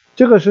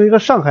这个是一个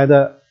上海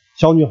的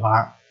小女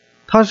孩，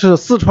她是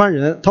四川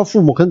人，她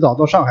父母很早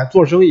到上海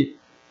做生意，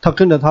她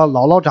跟着她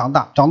姥姥长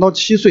大，长到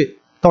7岁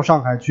到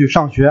上海去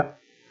上学，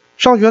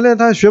上学呢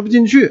她学不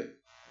进去，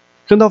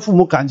跟她父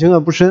母感情也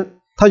不深。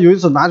她有一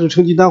次拿着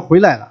成绩单回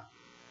来了，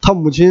她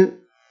母亲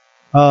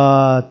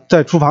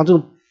在厨房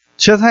正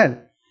切菜呢，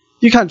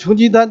一看成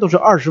绩单都是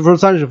20分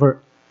30分，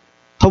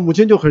他母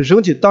亲就很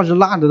生气，当时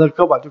拉着他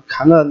胳膊就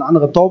砍了，拿那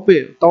个刀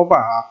把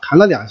啊砍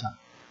了2下，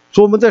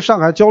说我们在上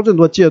海交这么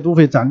多借读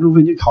费赞助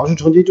费，你考试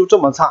成绩就这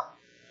么差，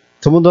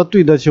怎么能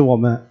对得起我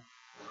们？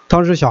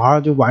当时小孩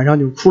就晚上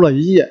就哭了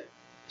一夜，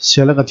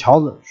写了个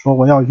条子，说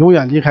我要永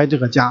远离开这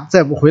个家，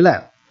再不回来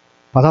了，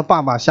把他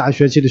爸爸下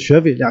学期的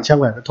学费2000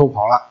块给偷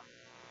跑了，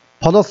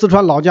跑到四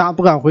川老家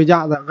不敢回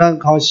家，在安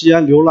康西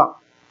安流浪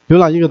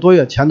1个多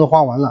月，钱都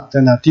花完了，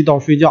在那地道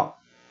睡觉，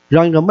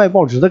让一个卖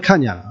报纸的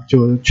看见了，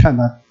就劝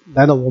他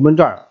来到我们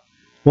这儿了。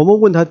我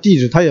们问他地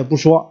址，他也不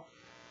说。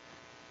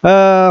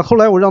后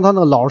来我让他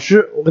那个老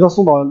师，我给他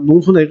送到农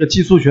村的一个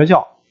寄宿学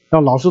校，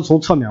让老师从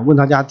侧面问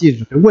他家地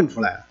址，给问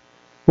出来了。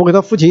我给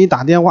他父亲一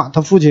打电话，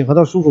他父亲和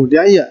他叔叔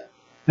连夜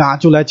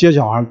就来接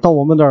小孩，到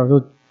我们这儿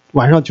都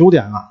晚上9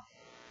点了。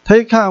他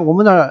一看我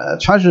们那儿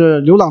全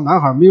是流浪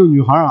男孩，没有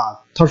女孩啊，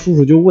他叔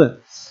叔就问，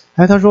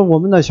他说我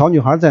们的小女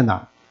孩在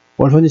哪？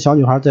我说你小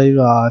女孩在一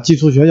个寄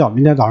宿学校，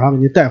明天早上给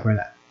你带回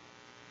来。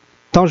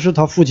当时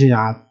他父亲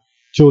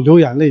就流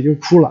眼泪就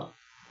哭了，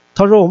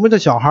他说我们这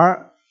小孩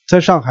在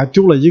上海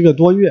丢了1个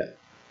多月，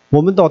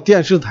我们到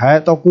电视台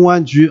到公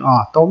安局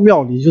到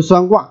庙里去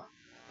算卦，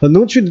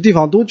能去的地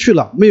方都去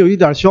了，没有一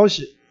点消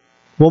息，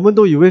我们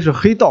都以为是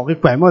黑道给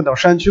拐卖到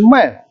山区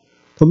卖了，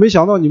可没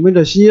想到你们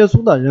这信耶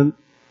稣的人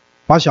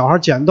把小孩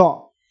捡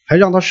到，还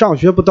让他上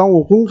学不耽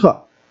误功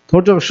课，他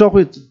说这个社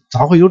会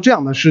咋会有这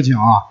样的事情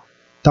啊？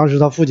当时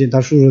他父亲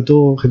他叔叔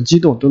都很激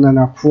动，都在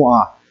那哭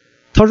啊。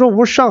他说我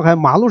们上海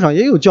马路上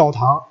也有教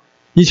堂，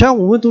以前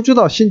我们都知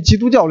道信基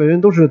督教的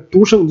人都是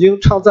读圣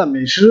经唱赞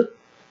美诗，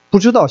不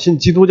知道信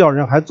基督教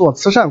人还做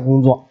慈善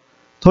工作。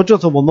他说这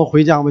次我们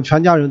回家，我们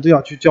全家人都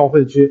要去教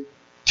会去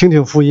听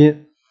听福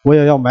音，我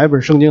也要买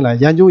本圣经来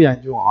研究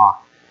研究啊。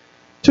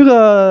这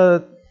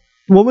个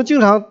我们经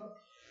常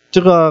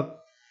这个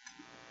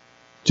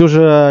就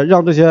是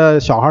让这些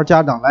小孩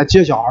家长来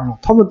接小孩，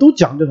他们都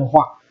讲这个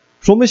话，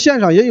说我们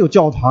县上也有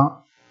教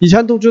堂，以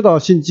前都知道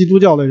信基督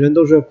教的人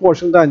都是过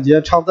圣诞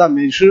节唱赞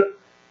美诗，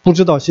不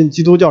知道信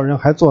基督教人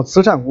还做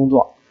慈善工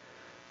作。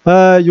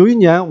有一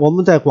年我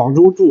们在广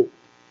州住，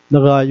那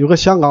个有个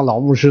香港老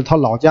牧师，他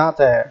老家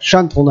在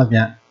山头那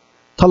边，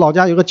他老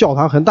家有个教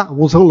堂很大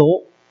，5层楼，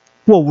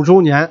过5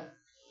周年，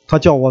他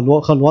叫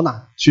我和罗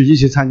娜去一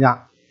起参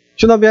加，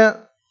去那边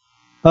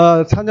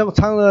参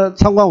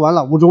观完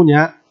了5周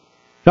年，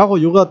然后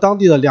有个当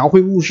地的两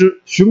会牧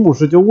师徐牧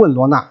师就问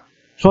罗娜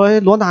说，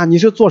罗娜你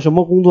是做什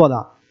么工作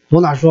的？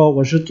罗娜说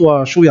我是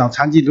做收养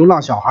残疾流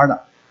浪小孩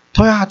的。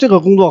他说这个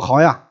工作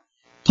好呀，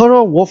他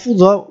说我负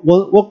责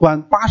我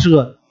管80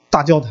个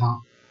大教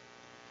堂，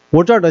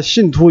我这儿的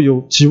信徒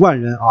有几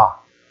万人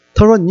啊。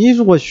他说你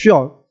如果需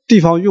要地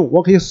方用，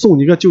我可以送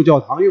你个旧教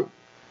堂用。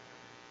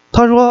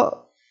他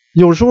说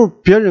有时候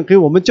别人给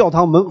我们教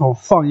堂门口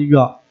放一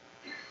个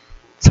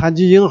残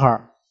疾婴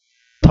孩，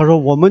他说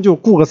我们就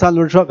雇个3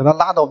轮车给他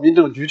拉到民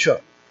政局去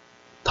了。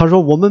他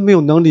说我们没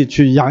有能力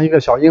去养一个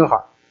小婴孩，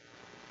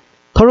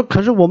他说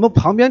可是我们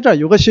旁边这儿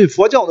有个信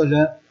佛教的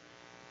人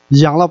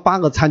养了8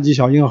个残疾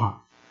小婴孩。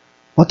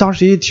我当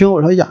时一听，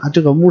我说呀，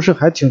这个牧师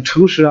还挺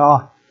诚实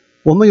啊，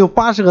我们有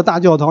80个大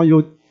教堂，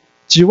有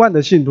几万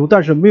的信徒，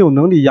但是没有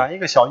能力养一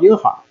个小婴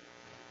孩，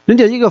人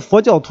家一个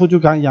佛教徒就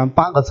敢养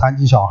8个残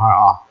疾小孩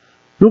啊！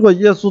如果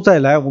耶稣再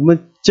来，我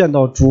们见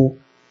到主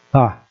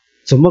啊，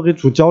怎么给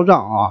主交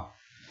账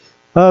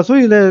啊？所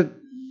以呢，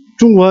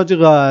中国这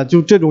个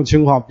就这种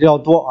情况比较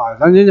多啊。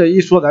咱人家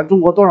一说咱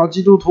中国多少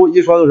基督徒，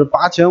一说都是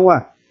8000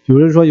万，有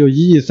人说有1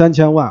亿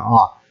3000万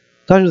啊。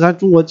但是咱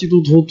中国基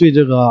督徒对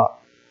这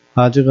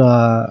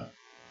个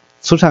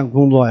慈善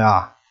工作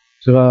呀，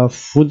这个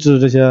扶持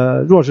这些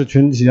弱势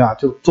群体啊，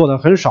就做的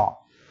很少。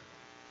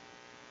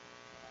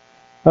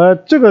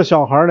这个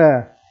小孩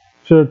呢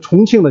是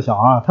重庆的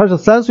小孩，他是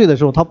3岁的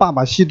时候，他爸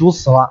爸吸毒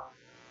死了，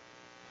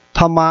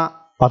他妈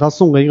把他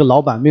送给一个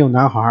老板，没有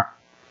男孩。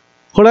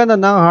后来呢，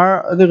男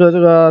孩这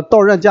个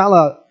到人家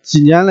了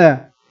几年呢，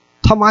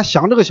他妈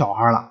想这个小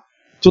孩了，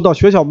就到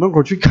学校门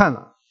口去看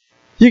了，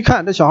一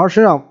看这小孩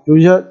身上有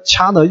一些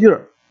掐的印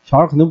儿，小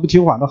孩可能不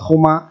听话，他后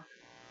妈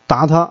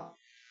打他，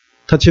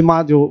他亲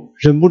妈就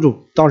忍不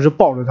住，当时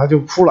抱着他就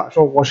哭了，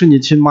说我是你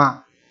亲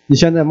妈，你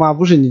现在妈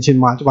不是你亲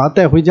妈，就把他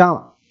带回家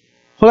了。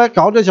后来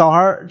搞这小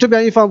孩这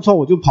边一犯错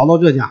误就跑到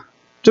这家，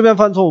这边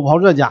犯错误跑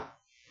这家，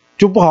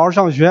就不好好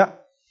上学，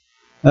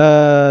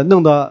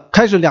弄得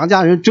开始2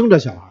家人争着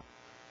小孩。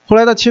后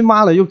来他亲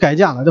妈了又改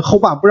嫁了，这后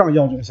爸不让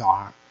要这个小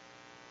孩，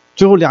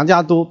最后2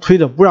家都推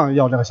着不让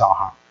要这个小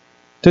孩。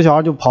这小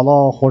孩就跑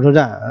到火车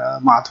站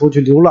码头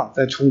去流浪，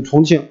在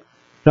重庆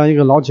让一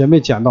个老姐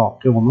妹捡到，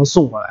给我们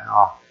送过来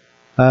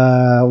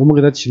啊。我们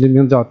给他起的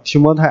名字叫提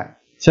摩太，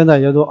现在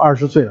也都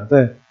20岁了，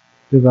在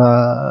这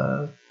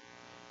个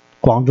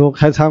广州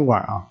开餐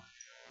馆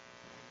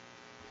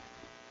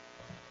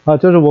啊。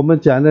这是我们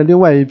捡的另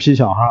外一批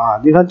小孩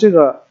啊。你看这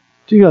个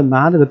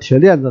拿这个铁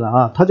链子的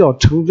啊，他叫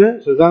程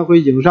真，是安徽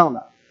颍上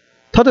的。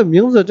他的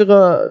名字这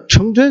个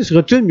程真是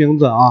个真名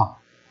字啊。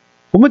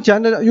我们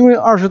捡的因为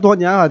20多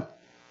年啊，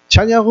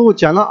前前后后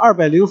捡了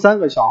203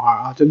个小孩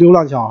啊，这流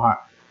浪小孩，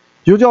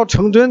有叫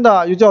程真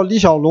的，有叫李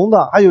小龙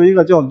的，还有一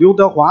个叫刘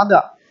德华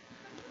的。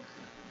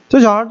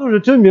这小孩都是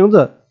真名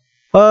字。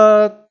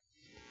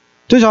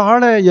这小孩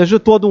呢也是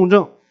多动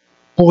症，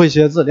不会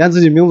写字，连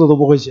自己名字都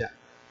不会写。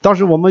当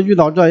时我们遇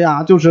到这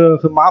样就是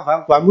很麻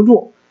烦，管不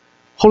住。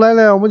后来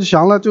呢我们就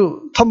想了，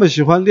就他们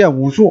喜欢练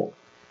武术，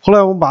后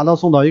来我们把他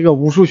送到一个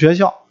武术学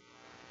校，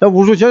那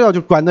武术学校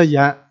就管得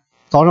严，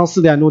早上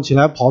4点钟起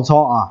来跑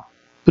操啊，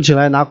不起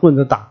来拿棍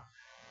子打，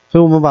所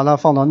以我们把他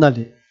放到那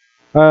里。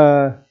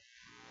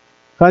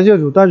感谢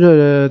主，但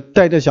是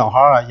带这小孩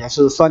啊也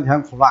是酸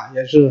甜苦辣，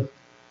也是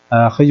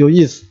很有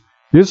意思。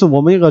有一次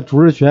我们一个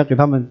主日学给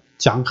他们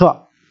讲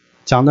课，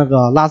讲那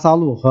个拉撒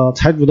路和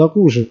财主的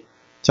故事，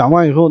讲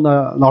完以后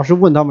呢，老师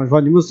问他们说，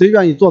你们谁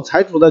愿意做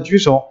财主的举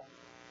手。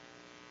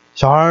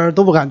小孩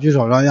都不敢举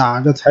手，说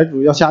呀这财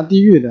主要下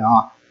地狱的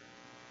啊。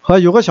后来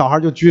有个小孩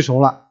就举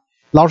手了，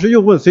老师又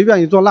问谁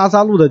愿意做拉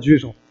撒路的举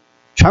手，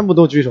全部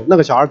都举手。那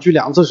个小孩举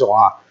2次手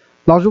啊，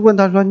老师问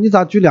他说你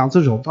咋举2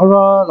次手，他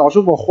说老师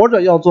我活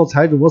着要做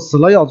财主，我死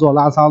了要做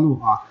拉撒路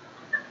啊。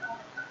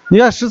你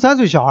看13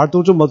岁小孩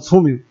都这么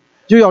聪明，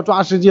又要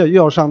抓世界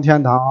又要上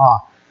天堂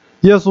啊。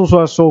耶稣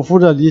说手扶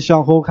着犁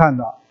向后看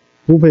的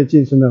不配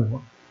进神的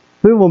国。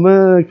所以我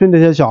们跟这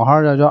些小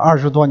孩的这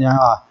20多年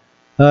啊，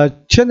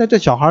现在这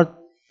小孩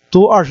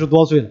都20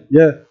多岁了，也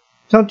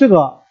像这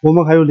个我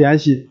们还有联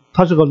系，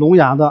他是个聋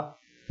哑的，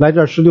来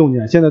这16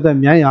年，现在在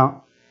绵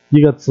阳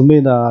一个姊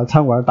妹的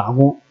餐馆打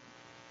工。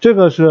这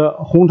个是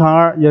红长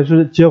儿，也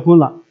是结婚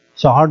了，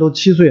小孩都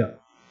7岁了，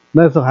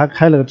那次还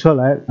开了个车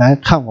来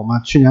看我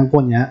们，去年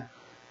过年，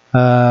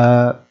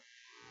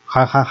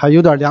还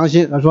有点良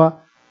心，他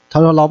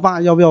说老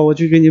爸要不要我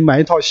去给你买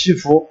一套西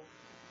服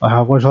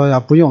啊？我说呀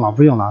不用了。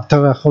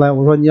后来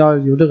我说你要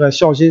有这个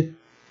孝心，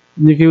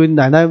你给我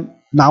奶奶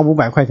拿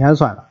500块钱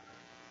算了，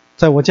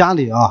在我家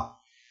里啊。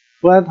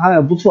后来他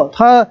也不错，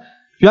他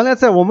原来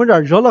在我们这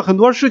儿惹了很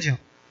多事情，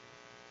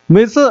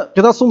每次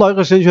给他送到一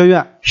个神学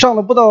院，上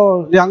了不到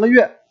2个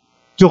月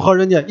就和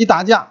人家一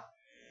打架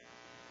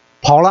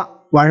跑了，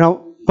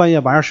半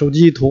夜把人手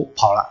机一偷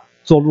跑了，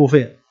做路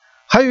费。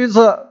还有一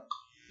次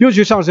又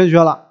去上神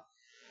学了，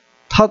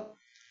他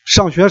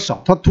上学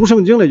少，他读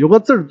圣经了，有个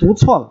字读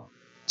错了，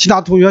其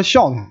他同学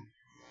笑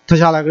他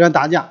下来跟人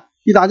打架，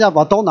一打架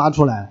把刀拿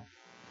出来，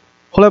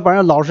后来把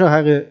人老师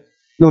还给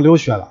弄流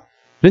血了，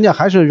人家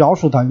还是饶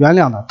恕他原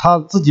谅他，他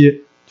自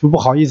己就不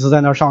好意思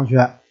在那上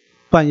学，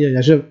半夜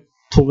也是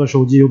偷个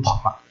手机又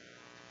跑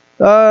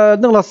了，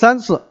弄了3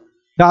次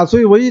啊。所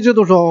以我一直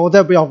都说我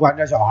再不要管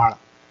这小孩了。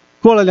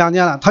过了2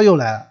年了，他又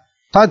来了，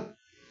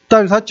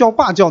但是他叫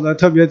爸叫的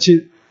特别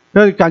亲，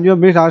感觉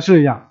没啥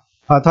事一样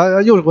啊。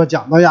他又给我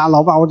讲，哎呀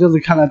老爸，我这次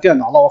看了电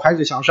脑了，我还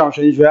是想上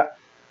神学。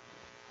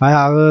哎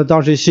呀，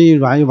当时心一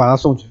软又把他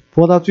送去，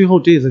不过他最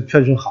后这一次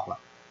确实好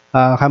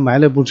了，还买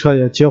了部车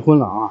也结婚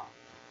了啊。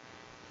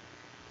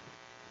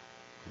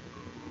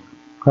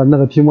和那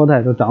个提摩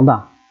太都长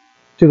大，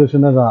这个是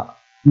那个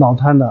脑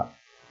瘫的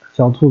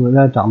小兔子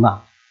在长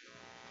大。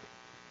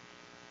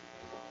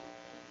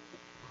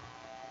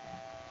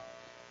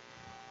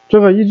这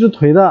个一只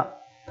腿的，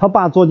他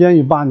爸坐监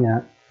狱8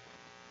年，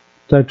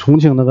在重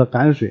庆那个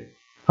甘水，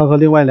他和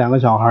另外2个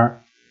小孩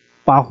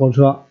扒火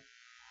车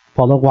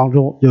跑到广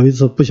州，有一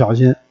次不小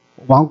心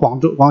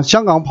往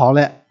香港跑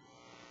来，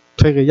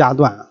腿给压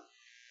断了。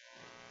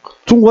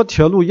中国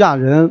铁路压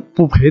人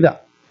不赔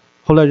的，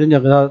后来人家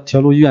给他铁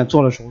路医院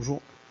做了手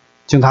术。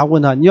警察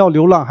问他，你要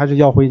流浪还是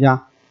要回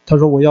家？他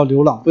说我要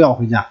流浪，不要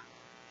回家。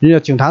人家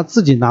警察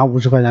自己拿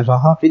50块钱说，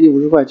好，给你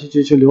50块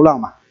去流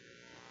浪吧，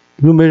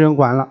又没人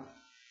管了。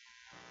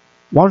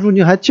王叔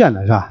你还见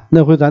了是吧？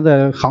那回咱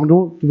在杭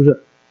州，是不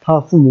是他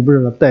父母不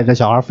是带着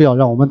小孩非要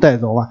让我们带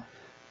走吧？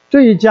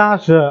这一家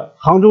是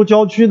杭州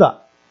郊区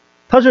的，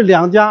他是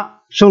2家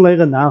生了一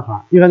个男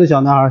孩，你看这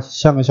小男孩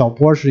像个小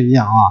博士一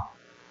样啊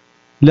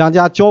，2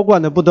家娇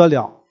惯的不得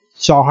了，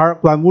小孩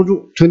管不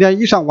住，成天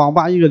一上网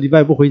吧1个礼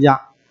拜不回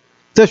家，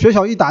在学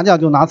校一打架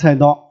就拿菜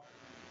刀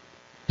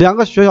，2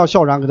个学校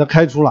校长给他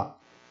开除了。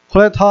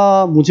后来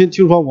他母亲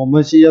听说我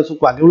们信耶稣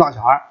管流浪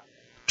小孩，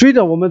追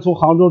着我们从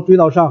杭州追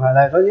到上海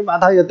来，说你把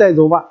他也带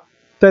走吧，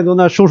带走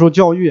那受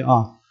教育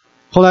啊。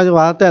后来就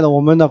把他带到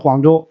我们的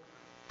广州，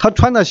他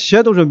穿的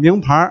鞋都是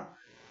名牌，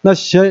那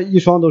鞋一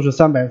双都是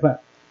300块。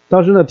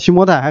当时呢，提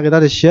摩太还给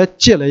他的鞋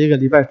借了1个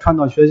礼拜穿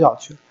到学校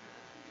去。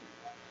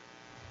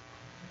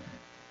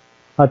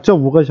这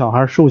5个小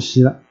孩受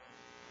洗了。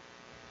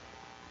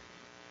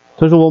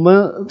这是我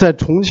们在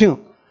重庆，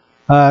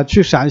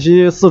去陕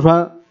西、四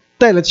川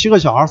带了7个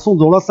小孩，送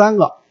走了3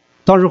个。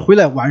当时回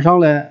来晚上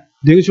来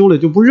灵修了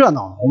就不热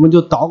闹了，我们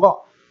就祷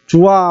告，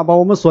主啊，把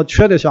我们所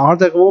缺的小孩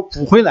再给我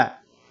补回来。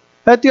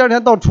第二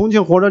天到重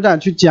庆火车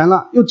站去捡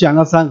了，又捡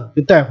了3个，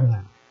给带回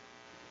来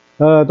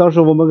了。当时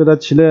我们给他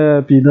起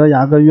了彼得、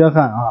雅各、约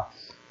翰啊，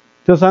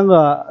这3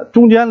个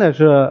中间呢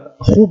是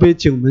湖北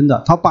荆门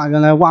的，他爸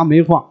原来挖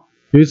煤矿，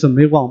有一次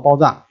煤矿爆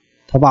炸，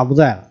他爸不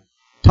在了，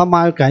他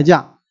妈改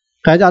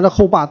嫁的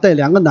后爸带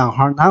2个男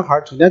孩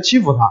整天欺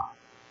负他，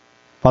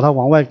把他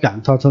往外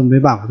赶，他没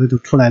办法，他就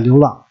出来流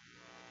浪。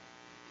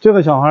这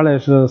个小孩呢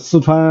是四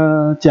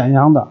川简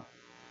阳的，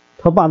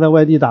他爸在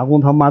外地打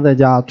工，他妈在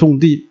家种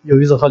地，有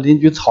一次和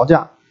邻居吵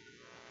架，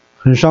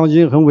很伤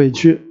心很委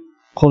屈，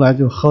后来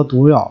就喝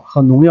毒药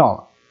喝农药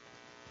了，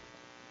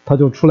他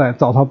就出来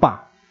找他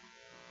爸。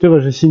这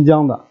个是新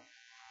疆的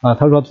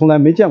他说从来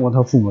没见过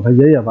他父母，他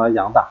爷爷把他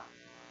养大。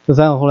这3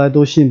个后来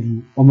都信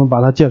主，我们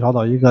把他介绍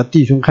到一个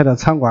弟兄开的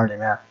餐馆里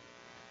面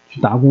去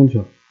打工去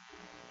了。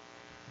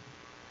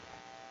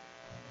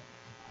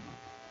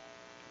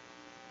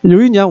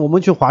有一年我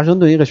们去华盛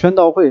顿一个宣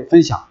道会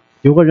分享，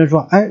有个人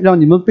说，让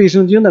你们背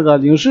圣经那个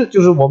领事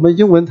就是我们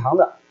英文堂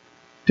的。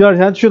第二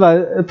天去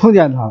了碰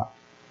见他了，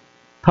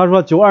他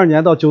说92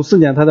年到94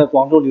年他在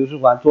广州领事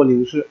馆做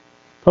领事，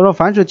他说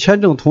凡是签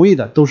证同意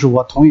的都是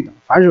我同意的，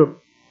凡是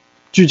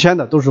拒签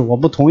的都是我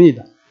不同意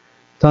的。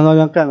他那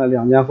边干了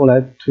2年，后来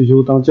退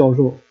休当教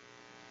授。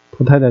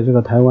他太太是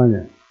个台湾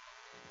人。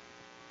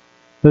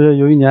就是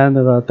有一年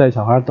那个带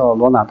小孩到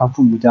罗娜他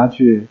父母家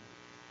去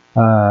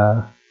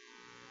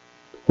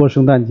过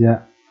圣诞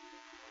节。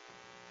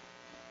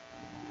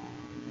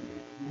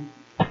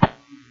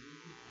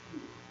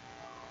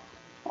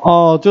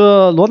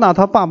这罗娜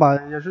他爸爸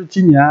也是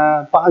今年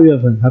8月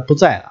份还不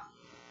在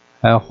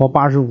了，活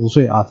85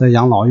岁啊，在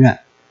养老院。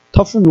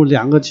他父母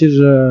2个其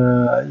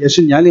实也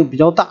是年龄比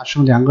较大，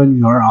生2个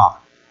女儿啊，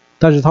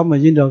但是他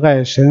们因着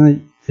爱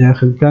神也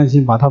很甘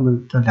心把他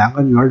们这2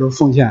个女儿都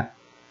奉献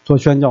做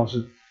宣教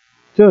士。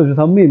这个是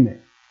他妹妹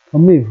他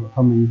妹夫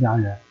他们一家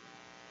人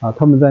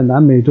他们在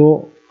南美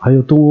洲还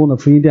有东欧的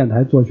福音电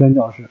台做宣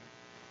教士。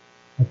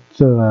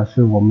这个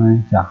是我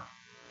们家，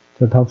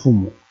这是他父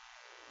母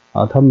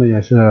他们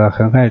也是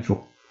很爱主。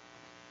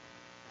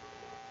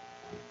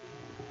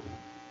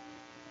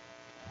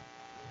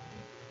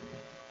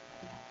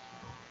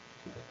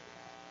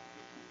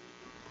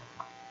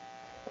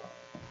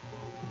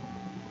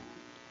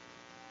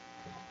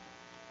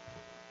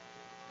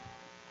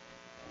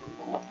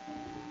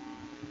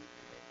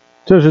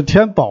这是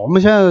天宝，我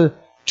们现在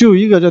只有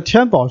一个，这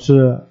天宝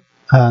是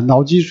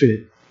脑积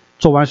水，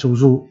做完手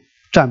术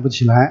站不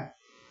起来，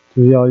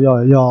就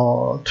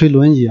要推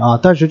轮椅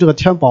但是这个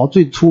天宝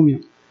最聪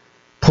明，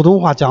普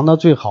通话讲得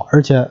最好，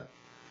而且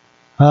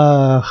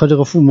和这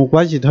个父母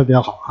关系特别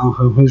好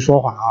很会说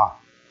话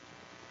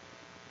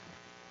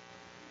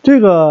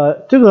这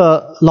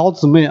个老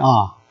姊妹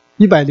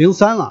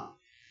103了，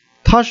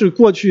她是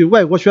过去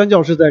外国宣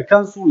教士在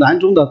甘肃兰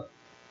州的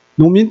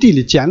农民地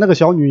里捡了个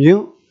小女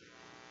婴，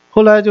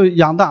后来就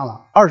养大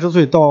了，20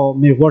岁到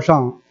美国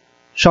上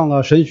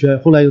了神学，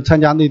后来又参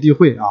加内地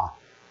会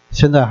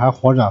现在还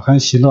活着，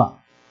很喜乐。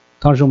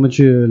当时我们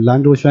去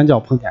兰州宣教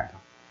碰见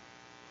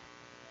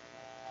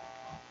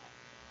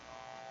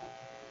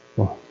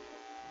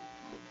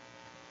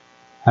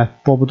他，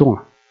播不动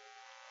了。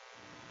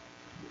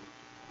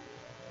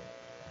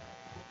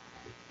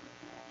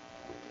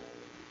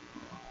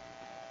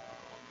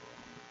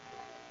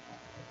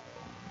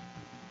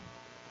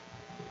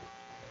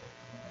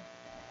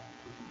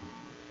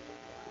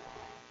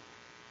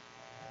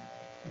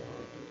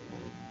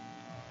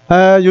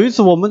有一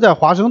次我们在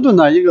华盛顿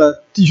的一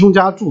个弟兄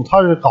家住，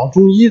他是搞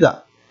中医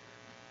的，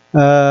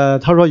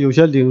他说有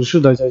些领事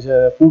的这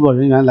些工作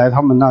人员来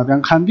他们那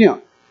边看病，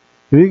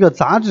有一个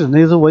杂志，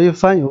那次我一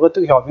翻有个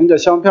邓小平的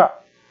相片，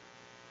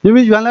因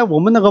为原来我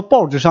们那个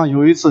报纸上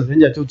有一次人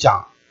家就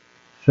讲，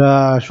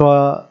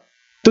说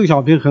邓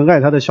小平很爱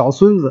他的小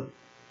孙子，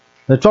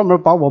专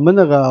门把我们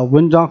那个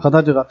文章和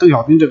他这个邓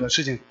小平这个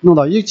事情弄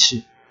到一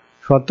起，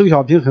说邓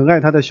小平很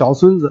爱他的小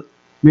孙子，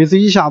每次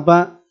一下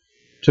班，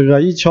这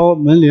个一敲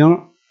门铃，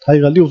他一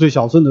个6岁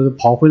小孙子就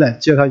跑回来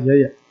接他爷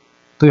爷，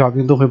邓小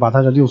平都会把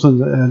他这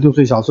6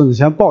岁小孙子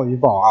先抱一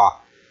抱啊。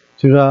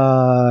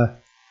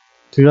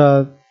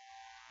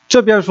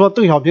这边说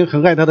邓小平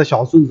很爱他的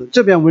小孙子，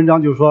这边文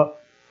章就说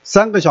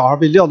3个小孩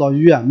被撂到医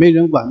院，没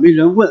人管没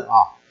人问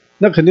啊，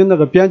那肯定那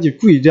个编辑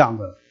故意这样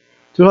的，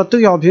就说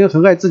邓小平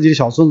很爱自己的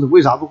小孙子，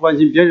为啥不关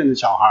心别人的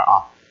小孩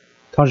啊？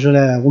当时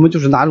呢，我们就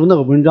是拿出那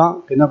个文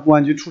章给那公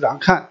安局处长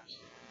看，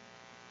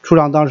处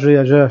长当时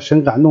也是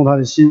深感动他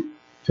的心，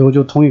最后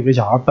就同意给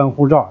小孩办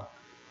护照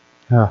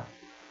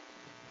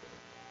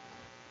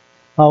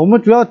我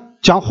们主要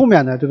讲后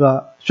面的这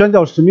个宣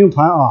教使命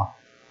团啊。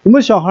我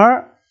们小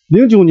孩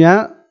09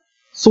年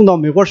送到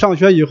美国上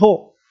学以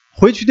后，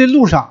回去的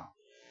路上，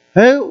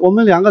我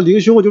们2个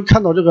灵修就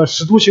看到这个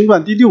使徒行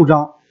传第6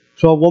章，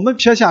说我们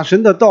撇下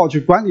神的道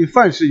去管理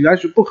范事原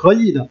是不可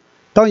以的，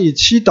当以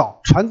祈祷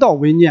传道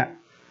为念。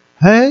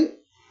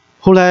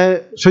后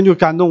来神就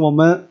感动我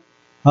们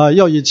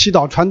要以祈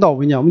祷传道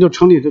为念，我们就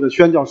成立这个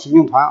宣教使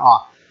命团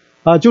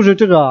就是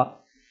这个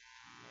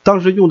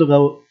当时用这个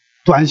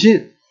短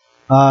信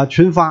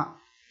群发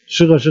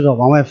10个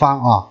往外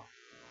发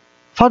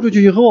发出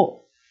去以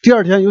后，第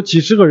2天有几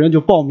十个人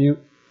就报名，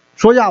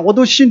说呀我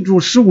都信主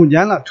15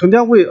年了，成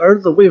天为儿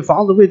子为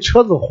房子为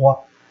车子活，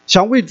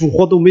想为主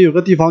活都没有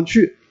个地方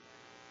去，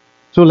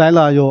就来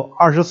了有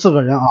24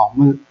个人我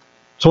们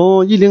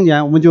从10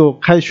年我们就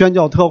开宣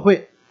教特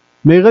会，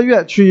每个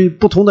月去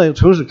不同的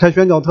城市开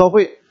宣教特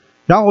会，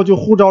然后就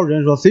呼召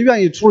人说谁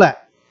愿意出来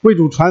为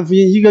主传福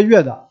音1个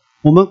月的，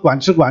我们管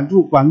吃管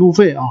住管路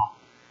费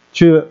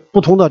去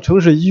不同的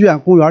城市医院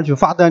公园去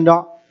发单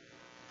张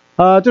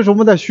这是我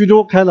们在徐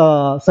州开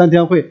了3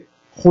天会，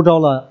呼召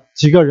了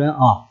几个人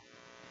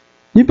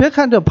你别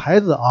看这牌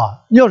子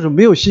要是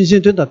没有信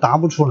心真的答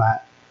不出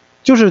来，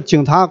就是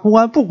警察公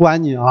安不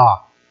管你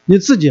你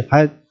自己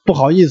还不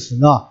好意思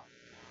呢。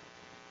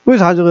为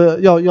啥这个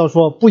要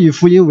说不以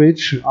福音为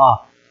耻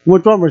我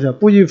专门写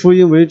不以福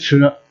音为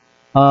耻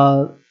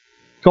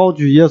高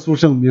举耶稣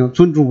圣名，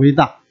尊主为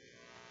大。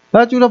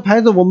就这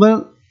牌子，我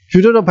们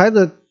举着这牌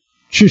子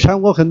去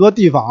全国很多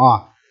地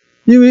方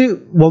因为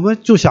我们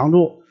就想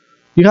着，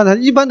你看他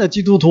一般的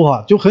基督徒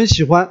就很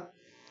喜欢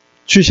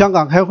去香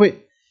港开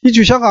会，一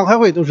去香港开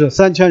会都是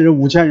3000人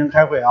5000人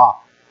开会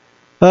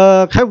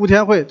开5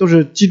天会都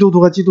是基督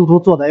徒和基督徒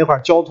坐在一块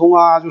交通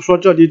就说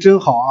这里真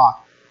好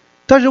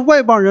但是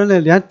外邦人呢，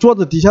连桌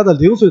子底下的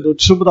零碎都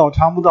吃不到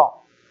尝不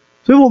到。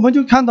所以我们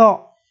就看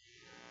到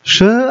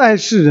神爱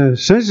世人，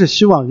神是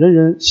希望人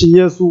人信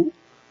耶稣，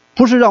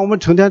不是让我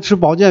们成天吃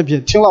保健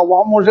品，听了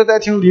王牧师再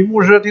听李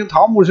牧师听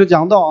唐牧师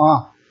讲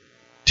道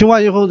听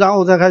完以后然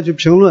后再开始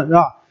评论是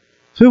吧？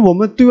所以我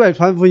们对外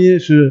传福音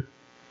是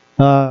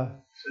神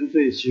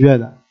最喜悦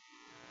的。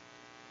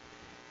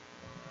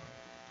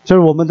这是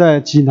我们在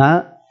济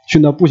南去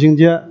那步行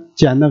街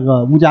捡那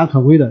个无家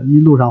可归的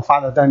一路上发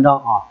的单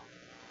张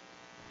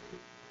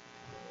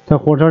在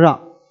火车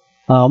上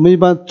我们一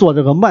般坐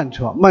这个慢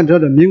车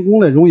的民工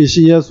呢容易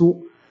信耶稣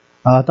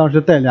当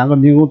时带2个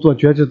民工做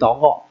决志祷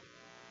告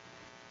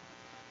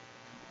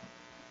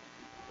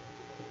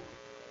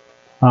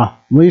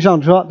我们一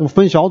上车都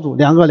分小组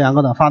2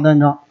个的发单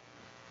张。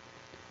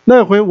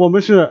那回我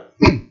们是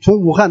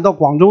从武汉到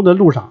广州的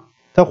路上，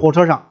在火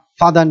车上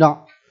发单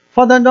张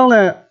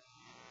呢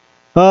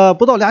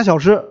不到2小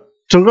时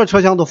整个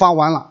车厢都发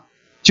完了，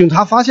警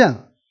察发现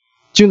了，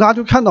警察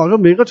就看到说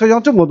每个车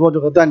厢这么多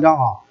这个单张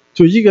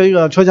就一个一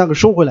个车厢给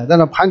收回来，在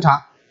那盘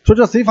查，说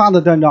这谁发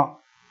的单张，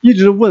一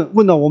直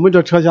问到我们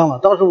这车厢了。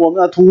当时我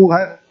们的同工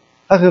还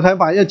很害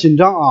怕也紧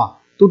张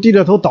都低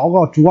着头祷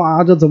告，主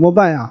这怎么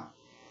办呀？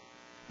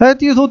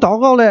低着头祷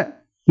告嘞，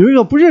有一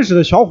个不认识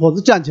的小伙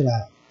子站起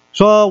来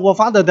说我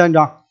发的单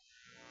张。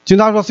警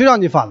察说谁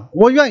让你发的？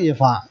我愿意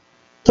发。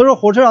他说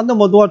火车上那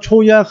么多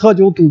抽烟喝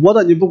酒赌博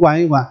的你不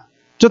管一管，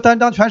这单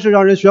张全是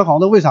让人学好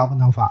的，为啥不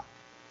能发？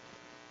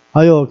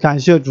感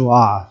谢主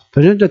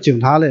本身这警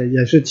察嘞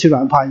也是欺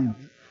软怕硬，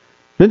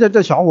人家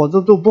这小伙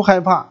子都不害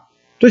怕，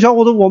这小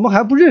伙子我们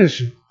还不认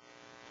识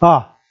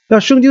那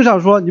圣经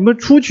上说你们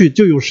出去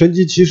就有神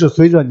迹奇事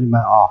随着你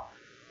们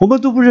我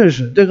们都不认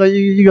识，这个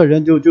一个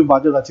人就把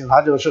这个警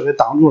察这个事给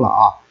挡住了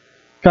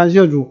感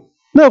谢主。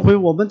那回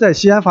我们在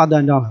西安发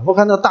单张了，我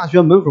看到大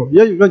学门口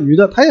也有个女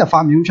的，她也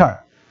发名片，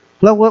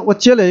后来我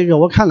接了一个，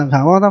我看了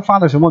看，我看她发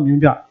的什么名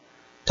片，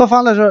她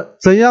发的是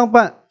怎样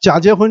办假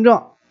结婚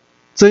证，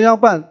怎样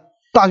办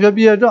大学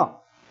毕业证。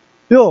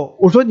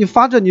我说你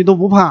发这你都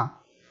不怕？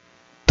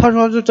她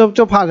说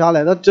这怕啥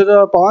来？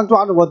这保安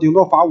抓着我顶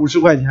多罚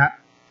50块钱。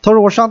她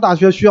说我上大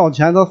学需要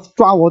钱，他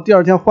抓我第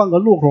2天换个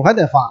路口还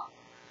得罚。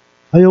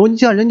你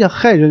像人家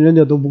害人，人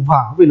家都不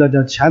怕，为了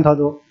点钱他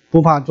都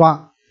不怕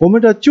抓我们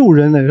这救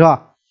人的是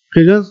吧？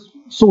给人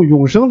送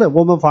永生的，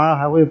我们反而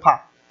还会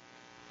怕。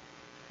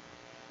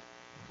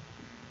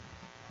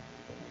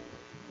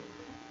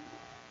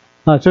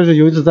这是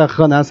有一次在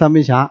河南三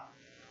门峡，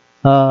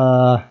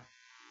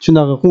去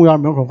那个公园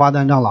门口发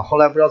单张了，后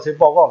来不知道谁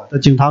报告了，这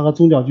警察和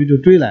宗教局就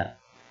追来，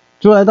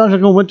当时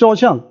给我们照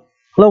相，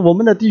后来我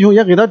们的弟兄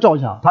也给他照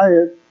相，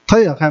他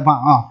也害怕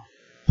啊。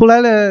后来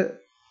呢，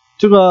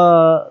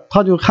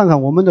他就看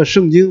看我们的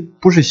圣经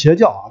不是邪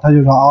教，他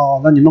就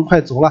说那你们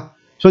快走了，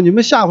说你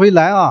们下回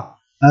来啊，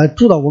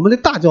住到我们的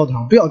大教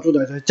堂，不要住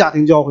在这家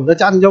庭教会，这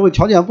家庭教会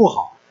条件不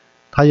好，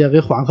他也给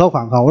缓和。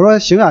我说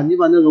行啊，你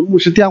把那个牧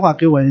师电话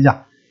给我一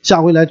下，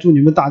下回来住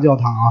你们大教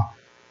堂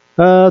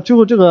啊。最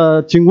后这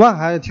个警官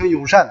还挺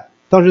友善的，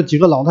当时几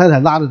个老太太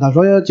拉着他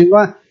说，警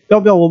官要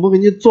不要我们给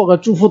你做个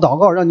祝福祷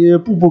告，让你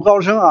步步高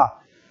升啊？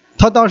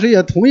他当时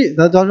也同意，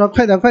他说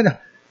快点，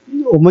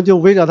我们就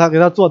围着他给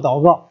他做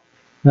祷告。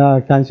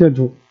感谢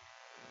主。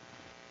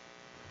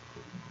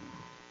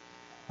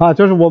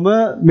这是我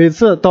们每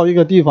次到一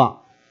个地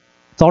方，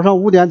早上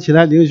5点起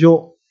来灵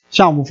修，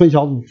下午分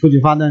小组出去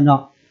发单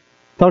张。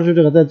当时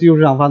在自由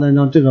市场发单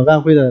张，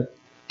安徽的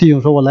弟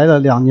兄说，我来了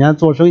2年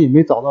做生意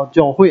没找到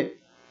教会，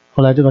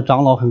后来这个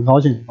长老很高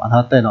兴，把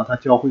他带到他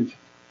教会去。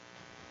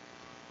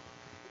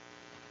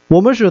我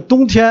们是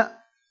冬天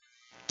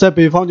在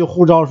北方就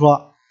呼召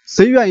说，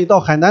谁愿意到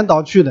海南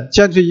岛去的，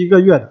坚持1个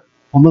月的，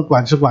我们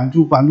管吃管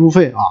住管路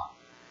费啊。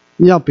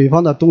你像北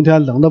方的冬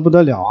天冷得不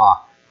得了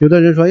啊，有的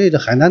人说这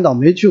海南岛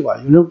没去过，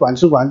有人管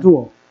吃管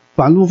住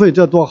管路费，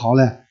这多好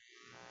嘞。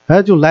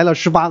就来了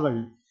18个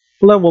人。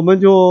后来我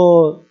们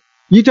就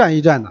一站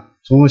一站的，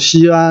从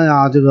西安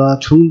啊，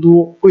成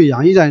都、贵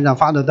阳一站一站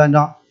发的单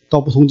张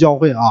到不同教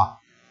会啊，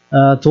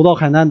走到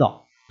海南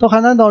岛。到海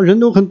南岛人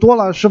都很多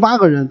了，18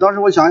个人。当时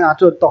我想呀，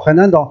这到海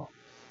南岛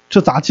这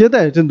咋接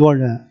待这么多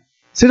人？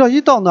谁知道一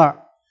到那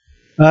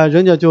儿，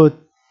人家就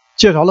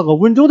介绍了个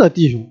温州的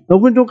弟兄，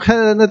温州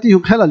那弟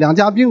兄开了2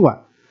家宾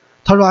馆。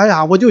他说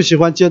我就喜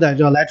欢接待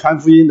这来传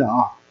福音的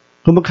啊，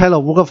我们开了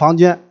5个房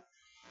间，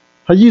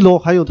他1楼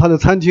还有他的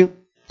餐厅。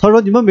他说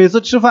你们每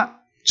次吃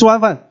完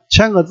饭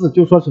签个字，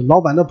就说是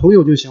老板的朋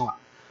友就行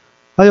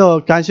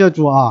了。感谢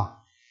主啊，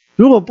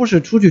如果不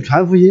是出去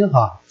传福音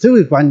谁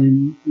会管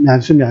你免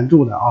吃免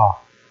住的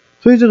啊？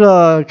所以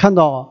看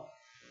到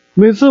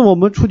每次我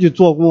们出去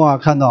做工啊，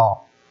看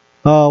到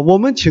我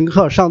们请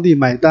客，上帝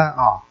买单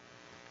啊，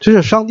这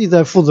是上帝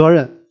在负责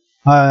任。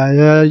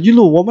一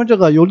路我们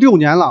有6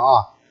年了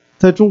啊，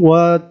在中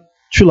国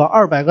去了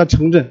200个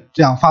城镇，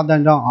这样发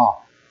单张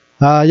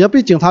啊，也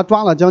被警察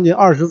抓了将近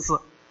20次，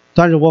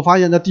但是我发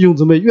现那弟兄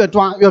姊妹越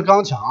抓越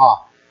刚强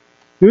啊。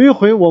有一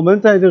回我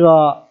们在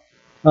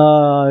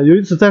有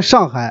一次在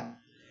上海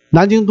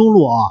南京东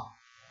路啊，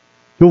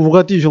有5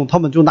个弟兄，他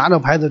们就拿着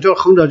牌子就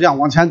横着这样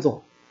往前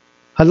走，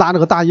还拉着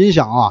个大音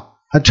响啊，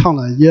还唱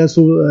了耶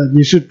稣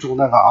你是主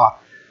啊。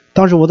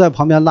当时我在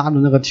旁边拉着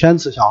那个天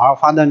赐小孩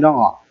发单张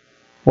啊，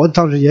我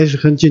当时也是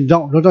很紧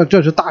张，我说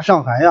这是大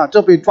上海呀，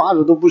这被抓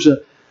着都不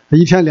是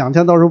1天2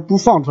天，到时候不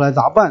放出来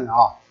咋办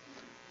啊？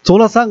走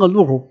了3个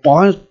路口，保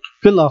安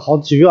跟了好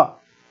几个，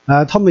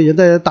他们也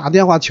在打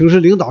电话请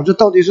示领导，这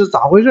到底是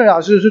咋回事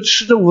啊？是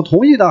市政府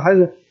同意的还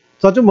是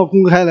咋这么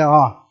公开的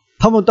啊？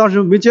他们当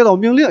时没接到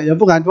命令，也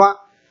不敢抓。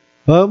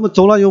我们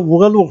走了有5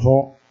个路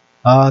口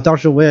当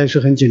时我也是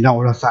很紧张，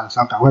我说算了，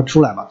赶快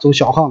出来吧，走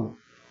小巷子。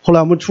后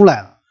来我们出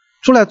来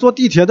坐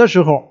地铁的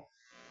时候，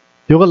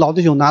有个老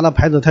弟兄拿的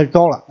牌子太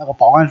高了，那个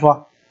保安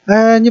说，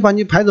你把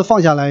你牌子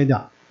放下来一点。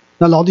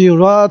那老弟兄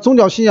说，宗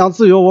教信仰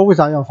自由，我为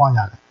啥要放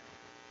下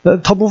来？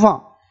他不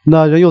放，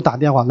那人又打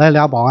电话来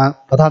，2保安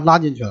把他拉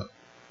进去了。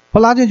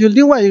拉进去，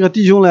另外一个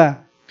弟兄呢，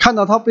看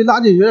到他被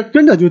拉进去，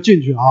跟着就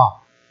进去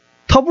啊，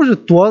他不是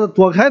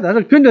躲开的，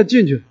是跟着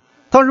进去。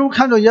当时我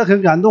看着也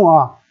很感动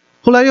啊。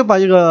后来又把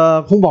一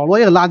个孔保罗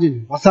也拉进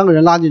去，把3个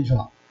人拉进去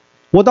了。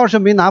我当时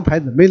没拿牌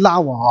子，没拉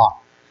我啊。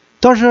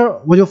当时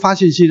我就发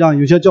信息让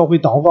有些教会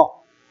祷告，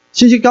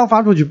信息刚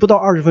发出去不到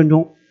20分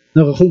钟，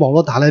那个孔保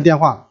罗打来电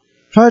话了，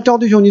说赵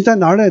弟兄你在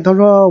哪儿呢？他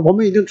说我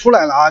们已经出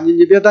来了啊，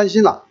你别担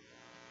心了。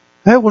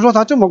我说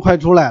他这么快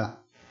出来了？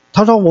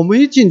他说我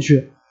们一进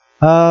去，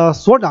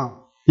所长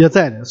也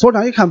在的。所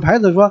长一看牌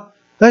子说，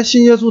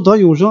信耶稣得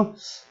永生。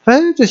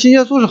这信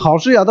耶稣是好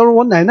事呀。他说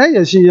我奶奶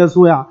也信耶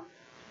稣呀。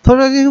他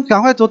说你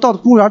赶快走到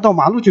公园到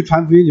马路去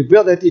传福音，你不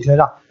要在地铁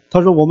上。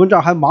他说我们这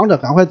儿还忙着，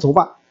赶快走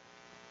吧。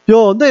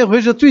那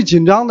回是最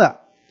紧张的，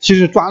其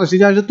实抓的时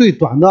间是最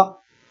短的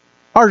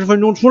，20分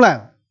钟出来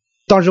了。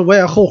当时我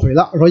也后悔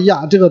了，说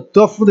呀，这个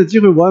得福的机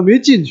会我也没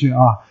进去啊，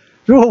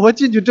如果我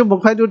进去这么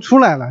快就出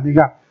来了，你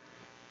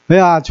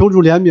看，求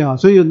主怜悯啊。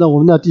所以呢，我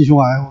们的弟兄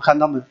啊，我看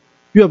他们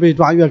越被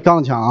抓越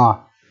刚强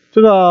啊。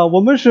我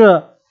们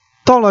是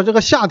到了这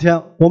个夏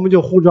天，我们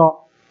就呼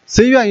召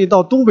谁愿意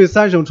到东北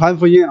3省传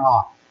福音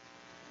啊，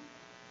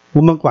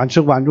我们管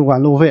吃管住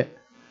管路费。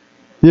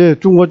因为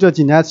中国这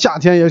几年夏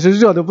天也是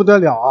热得不得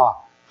了啊，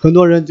很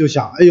多人就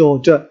想，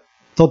这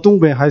到东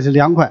北还是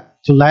凉快，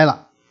就来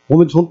了。我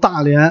们从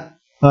大连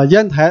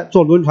烟台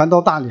坐轮船到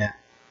大连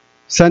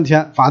，3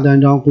天发单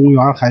张，公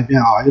园海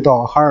边啊，又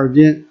到哈尔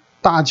滨、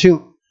大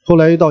庆、后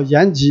来又到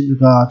延吉那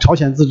个朝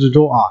鲜自治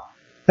州啊，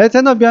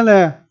在那边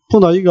呢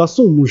碰到一个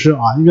宋牧师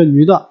啊，一个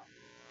女的，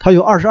她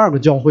有22个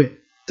教会，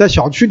在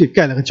小区里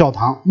盖了个教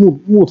堂，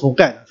木头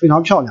盖的非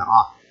常漂亮啊。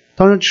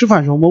当时吃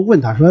饭时候我们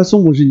问她说，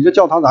宋牧师，你这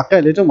教堂咋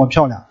盖的这么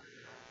漂亮？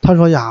她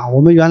说呀，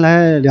我们原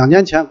来2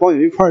年前光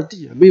有一块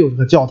地，没有这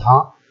个教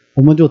堂，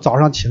我们就早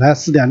上起来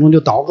4点钟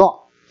就祷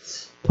告。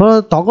她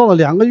说祷告了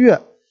2个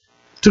月，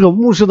这个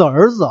牧师的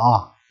儿子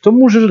啊，这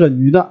牧师是个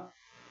女的，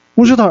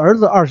牧师他儿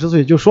子20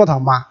岁就说他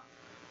妈，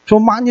说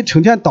妈你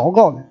成天祷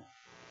告呢，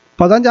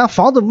把咱家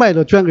房子卖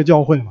了捐给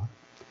教会嘛。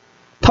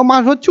他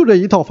妈说就这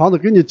一套房子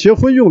给你结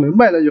婚用的，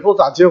卖了以后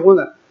咋结婚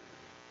呢？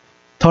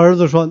他儿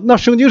子说那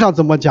圣经上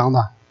怎么讲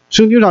的？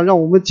圣经上让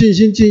我们尽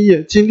心尽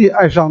意尽力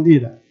爱上帝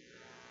的。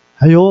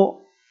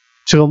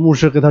这个牧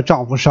师跟她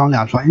丈夫商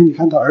量说，你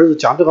看他儿子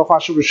讲这个话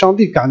是不是上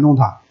帝感动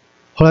他？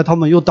后来他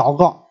们又祷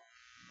告，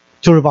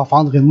就是把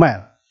房子给卖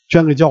了，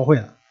捐给教会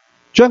了。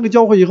捐给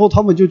教会以后，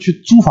他们就去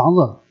租房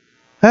子了。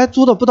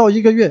租了不到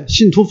1个月，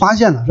信徒发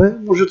现了，说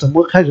牧师怎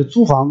么开始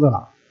租房子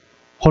了？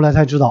后来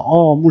才知道，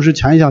牧师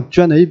前一项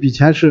捐的一笔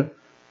钱是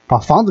把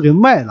房子给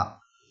卖了。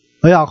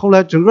后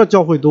来整个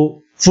教会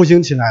都复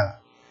兴起来了。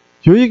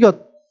有一个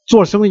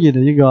做生意的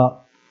一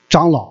个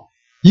长老，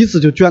一次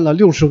就捐了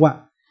60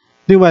万，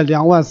另外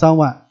2万3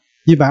万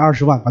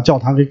120万把教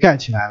堂给盖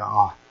起来了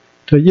啊。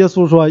这耶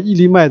稣说，一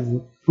粒麦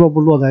子若不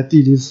落在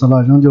地里死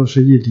了，仍旧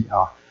是一粒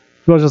啊，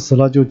若是死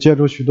了就结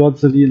出许多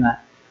子粒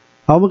来。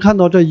我们看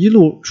到这一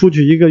路出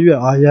去1个月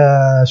啊，也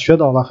学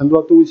到了很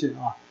多东西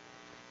啊。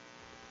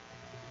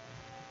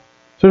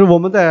就是我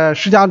们在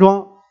石家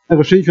庄那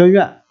个神学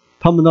院，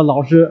他们的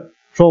老师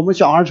说，我们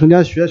小孩成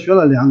天学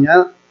了2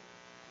年，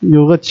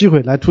有个机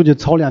会来出去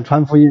操练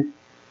传福音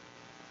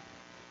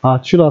啊，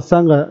去了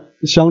3个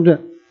乡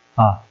镇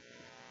啊，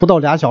不到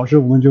2小时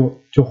我们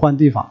就换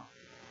地方。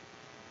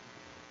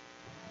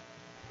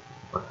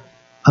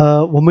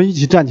我们一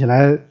起站起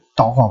来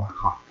祷告吧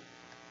哈。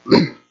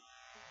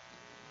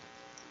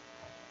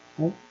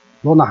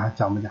罗娜还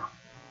讲不讲？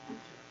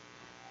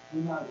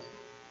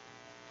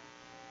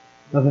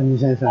那个你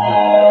先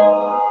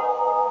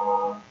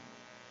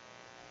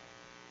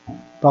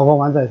祷告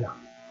完再讲。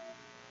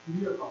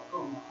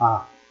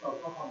啊，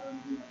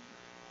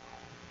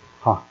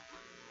好。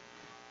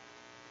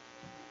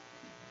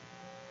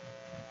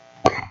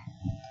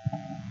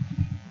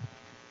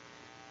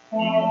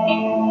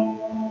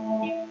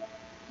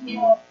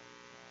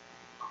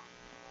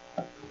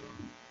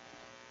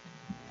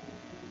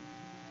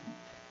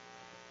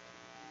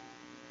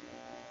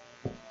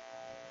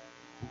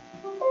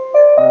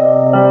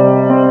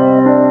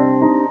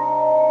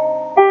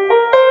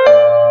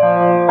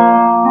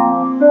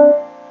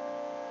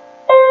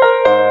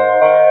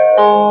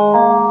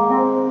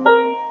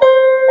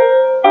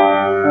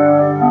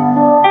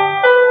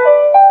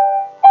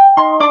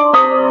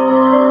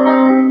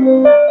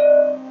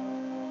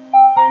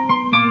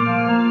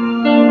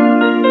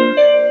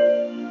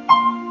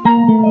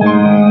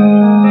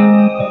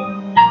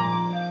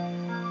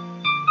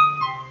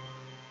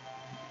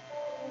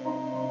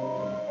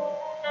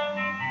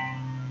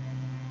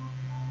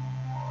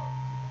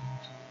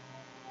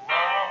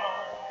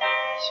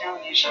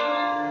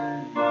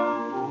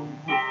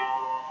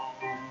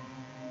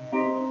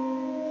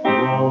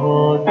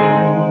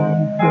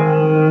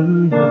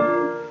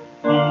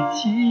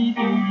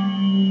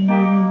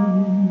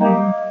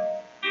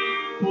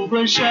不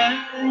管山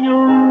有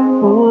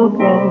多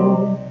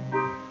高，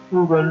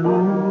不管路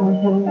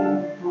有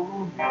多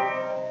远，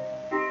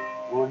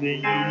我愿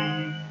意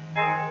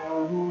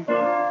努力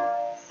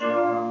向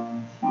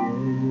前。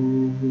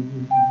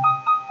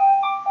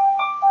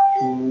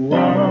主啊，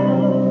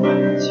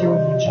求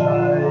你拆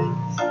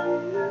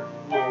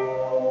解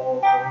我，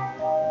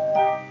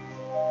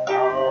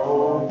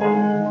到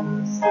你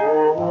所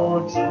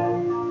指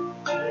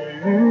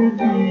的。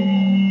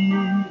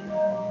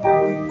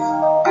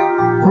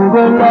不管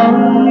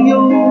浪有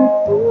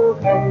多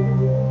高，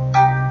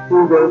不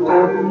管风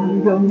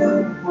有多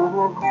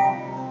狂，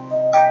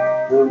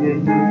我愿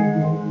意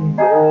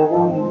勇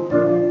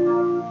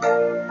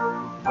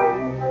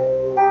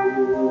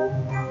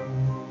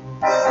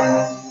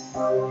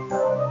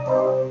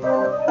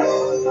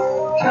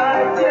拆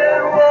解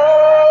我，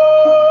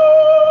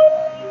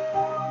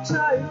拆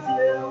解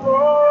我，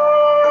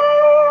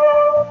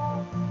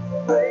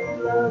为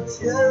了千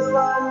万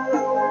人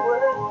为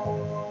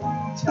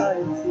拆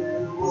解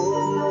我，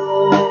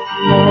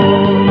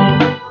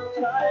拆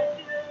解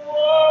我，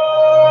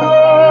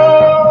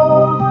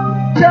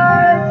拆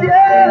解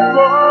我，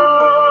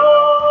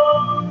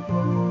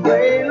为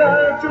了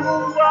主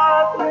啊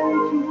退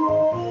出，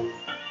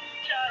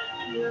拆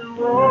解我。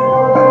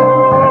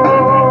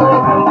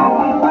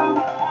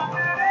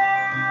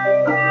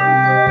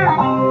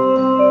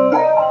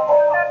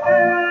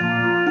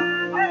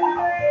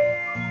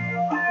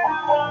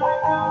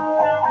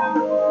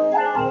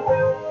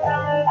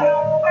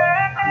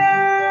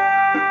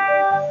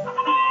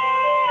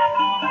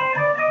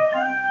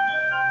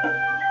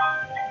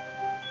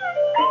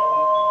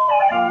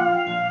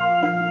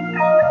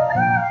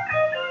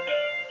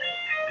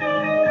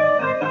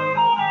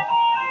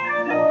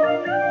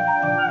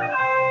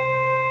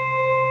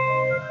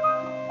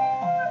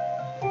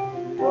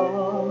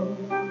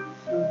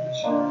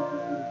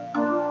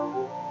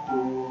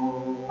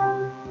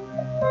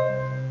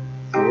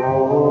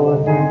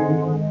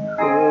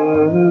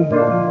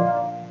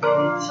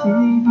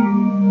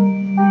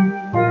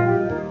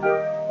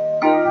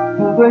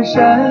管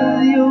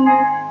山有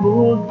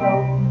多高，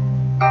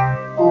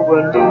不管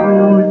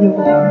路有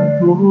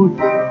多远，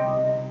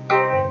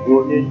我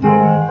愿意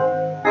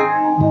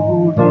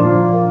努力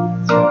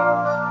向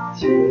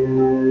前。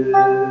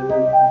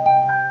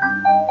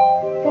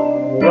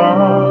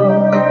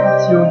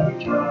求你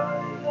拆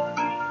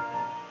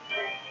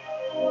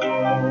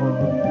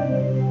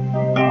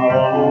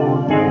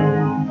到你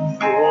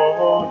所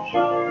指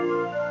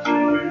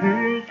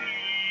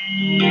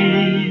的，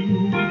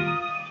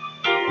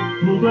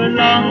不管浪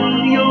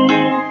有多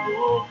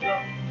高，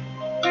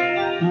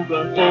不管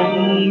风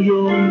有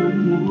多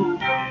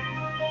高，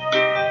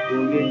我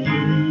愿意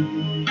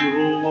勇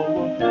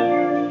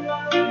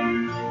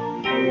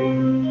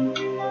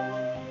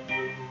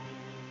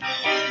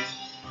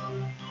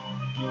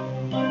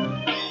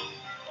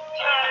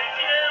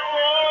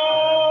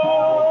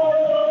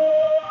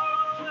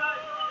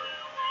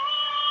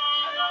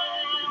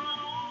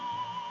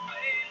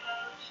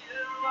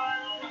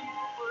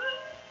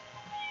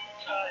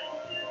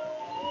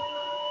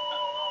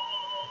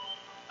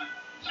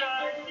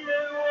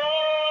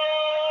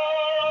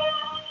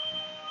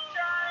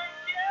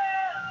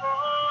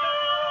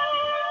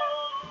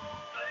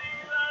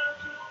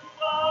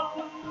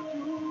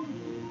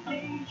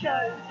拆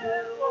解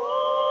我。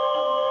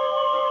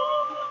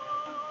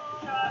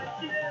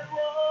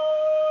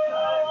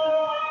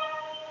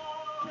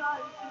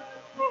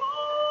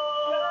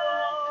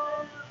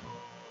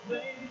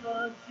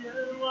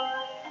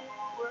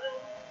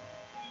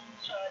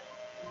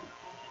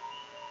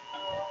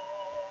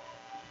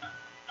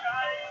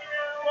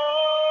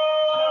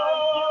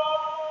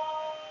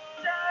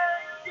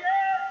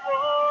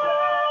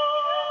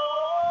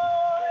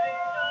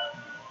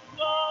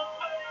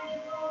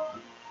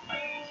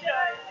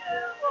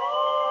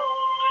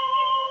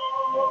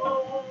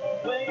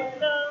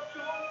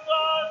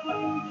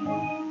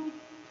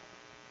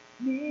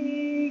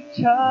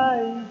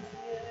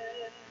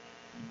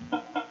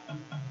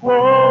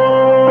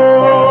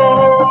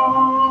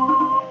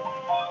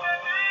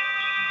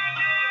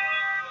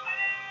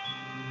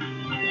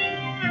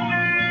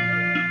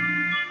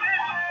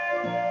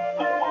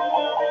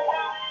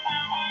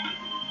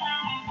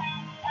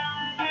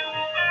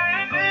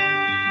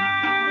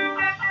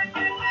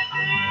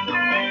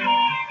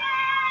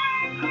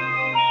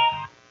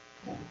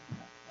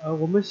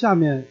我们下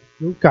面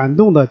有感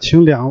动的，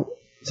请3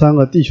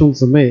个弟兄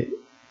姊妹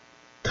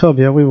特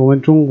别为我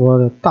们中国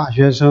的大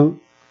学生、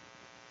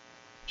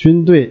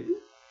军队、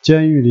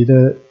监狱里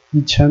的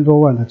1000多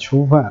万的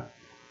囚犯、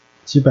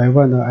几百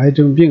万的癌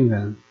症病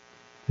人、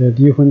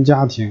离婚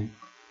家庭，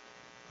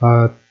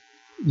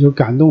有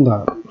感动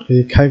的可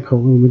以开口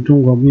为我们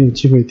中国没有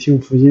机会听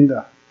福音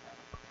的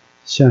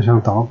献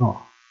上祷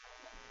告。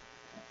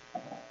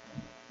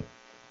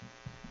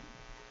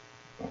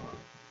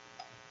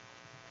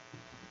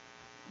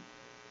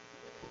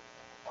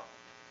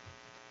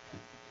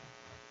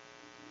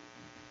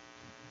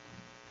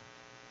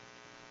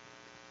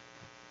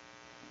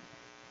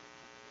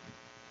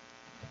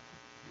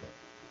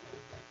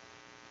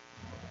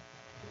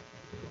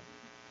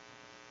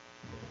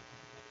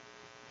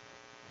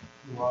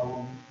主啊，我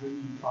们可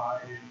以把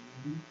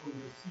灵魂的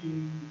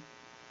心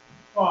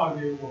放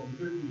在我们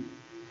的里面。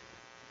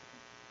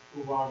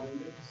主啊，人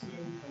的生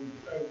存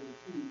在我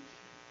肚脐。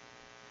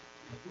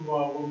主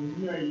啊，我们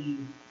愿意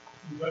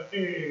主的爱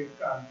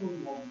感动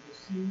我们的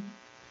心，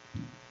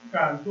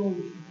感动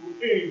许多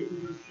爱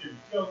主的选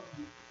教子。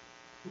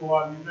主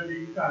啊，你的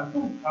灵感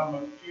动他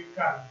们，也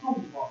感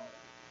动我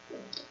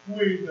们。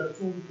为了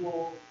中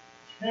国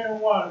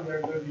千万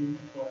人的灵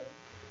魂，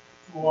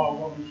主啊，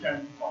我们向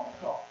你祷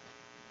告。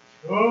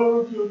求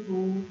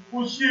主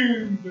复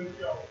兴的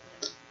教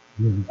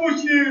会，复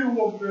兴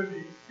我们的灵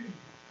性。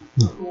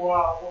主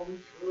啊，我们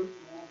求主，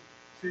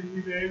在你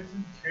来之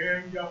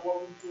前，让我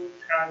们做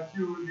抢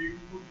救灵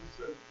魂的神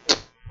父。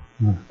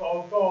祷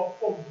告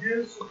奉耶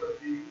稣的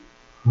名。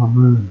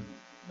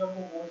那么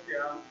我想，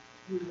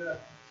为了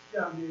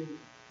下面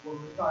我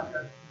们大家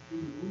提供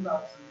容纳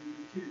之灵的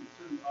见证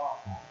啊，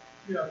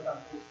这样当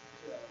做是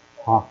这样。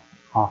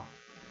好。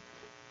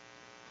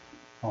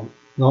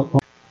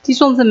弟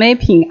兄姊妹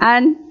平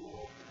安，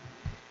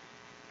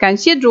感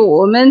谢主，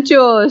我们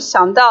就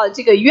想到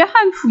这个约翰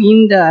福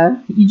音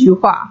的一句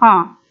话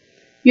哈，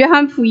约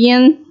翰福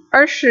音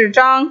20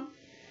章，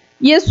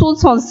耶稣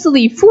从死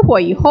里复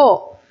活以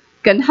后，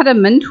跟他的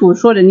门徒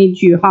说的那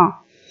句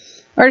哈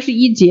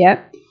，21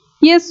节，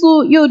耶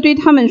稣又对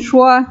他们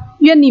说：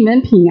愿你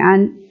们平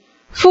安，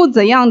父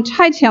怎样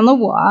差遣了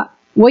我，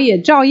我也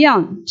照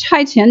样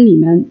差遣你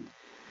们。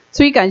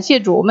所以感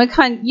谢主，我们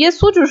看耶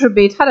稣就是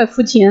被他的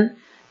父亲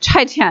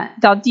差遣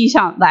到地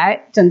上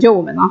来拯救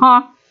我们了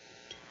哈。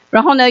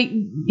然后呢，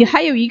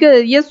还有一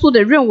个耶稣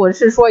的任务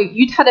是说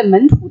与他的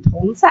门徒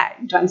同在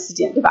一段时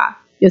间，对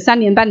吧？有3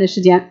年半的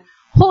时间。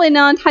后来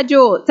呢，他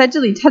就在这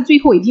里，他最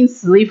后已经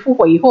死里复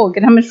活以后，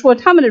跟他们说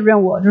他们的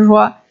任务就是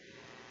说，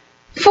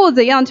父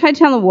怎样差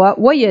遣了我，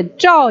我也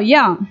照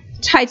样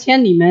差遣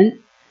你们。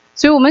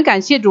所以我们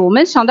感谢主，我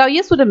们想到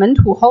耶稣的门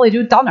徒后来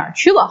就到哪儿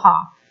去了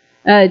哈？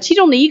其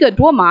中的一个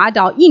多马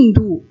到印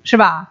度是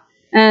吧？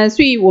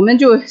所以我们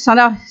就想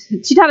到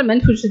其他的门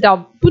徒是到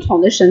不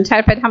同的神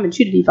差派他们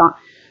去的地方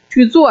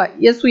去做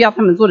耶稣要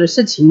他们做的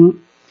事情。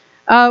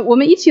我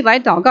们一起来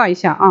祷告一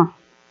下啊。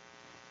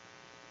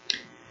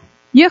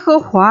耶和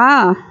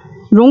华，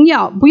荣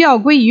耀不要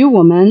归于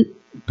我们，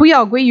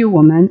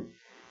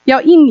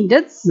要因你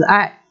的慈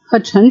爱和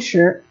诚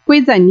实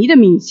归在你的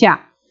名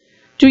下。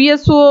主耶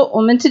稣，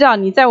我们知道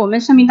你在我们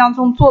生命当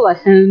中做了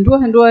很多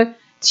很多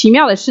奇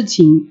妙的事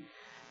情。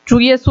主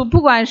耶稣，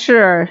不管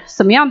是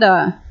什么样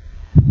的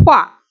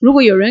话，如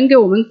果有人给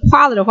我们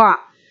夸了的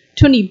话，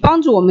求你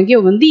帮助我们，给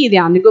我们力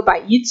量，能够把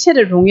一切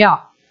的荣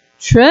耀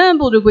全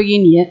部都归给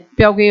你，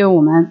不要归给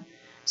我们。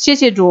谢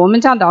谢主，我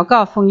们这样祷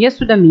告，奉耶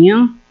稣的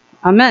名，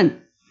阿们。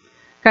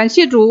感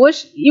谢主，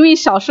因为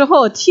小时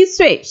候7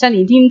岁，神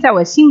已经在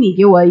我心里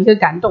给我一个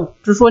感动，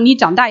就是说你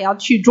长大也要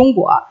去中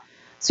国，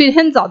所以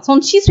很早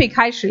从7岁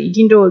开始已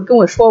经就跟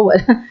我说我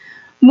的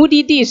目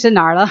的地是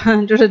哪儿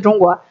了，就是中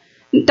国。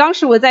当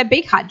时我在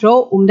北卡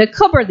州，我们的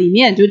课本里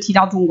面就提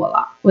到中国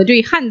了，我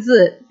对汉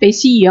字被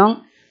吸引，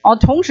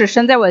同时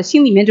神在我的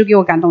心里面就给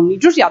我感动，你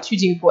就是要去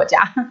这个国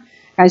家。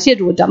感谢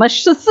主，整了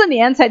14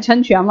年才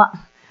成全了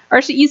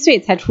，21岁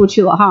才出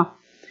去了哈。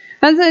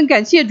反正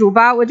感谢主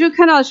吧，我就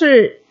看到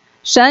是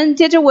神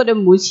接着我的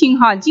母亲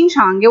哈，经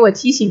常给我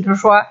提醒，就是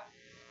说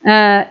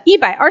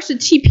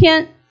127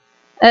篇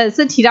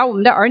是提到我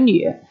们的儿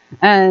女，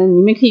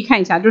你们可以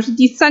看一下，就是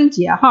第3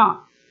节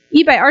哈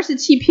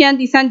，127篇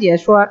第3节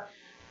说，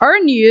儿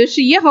女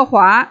是耶和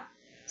华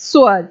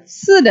所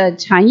赐的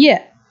产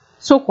业，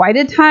所怀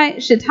的胎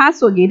是他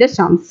所给的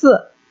赏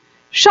赐。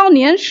少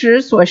年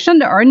时所生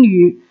的儿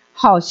女，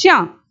好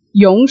像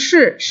勇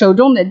士手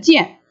中的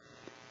剑，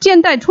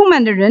剑带充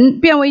满的人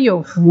变为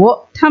有福。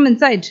他们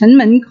在城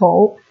门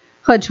口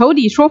和仇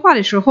敌说话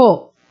的时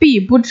候，必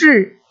不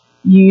至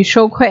于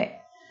羞愧。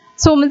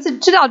所以我们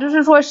知道，就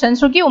是说神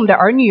说给我们的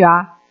儿女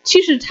啊，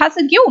其实他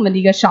是给我们的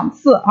一个赏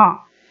赐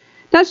啊。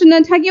但是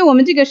呢，他给我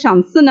们这个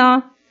赏赐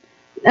呢，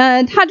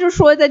他就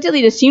说在这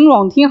里的形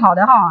容挺好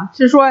的哈，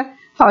是说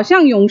好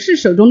像勇士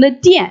手中的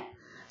剑。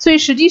所以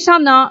实际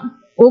上呢，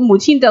我母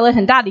亲得了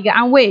很大的一个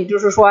安慰，就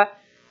是说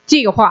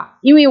这个话，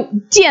因为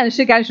剑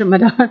是干什么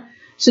的？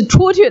是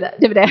出去的，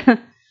对不对？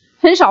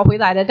很少回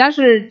来的，但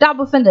是大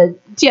部分的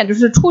剑就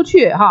是出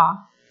去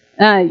哈，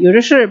有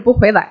的是不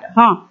回来的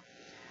哈。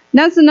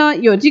但是呢，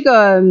有这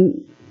个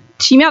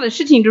奇妙的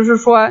事情，就是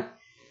说，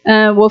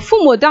我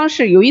父母当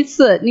时有一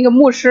次，那个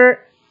牧师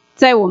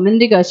在我们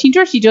这个新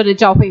泽西州的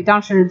教会，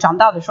当时长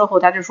大的时候，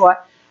他就说，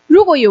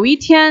如果有一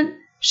天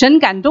神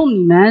感动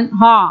你们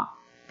哈，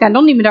感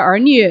动你们的儿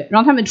女，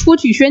让他们出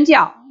去宣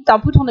教到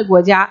不同的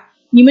国家，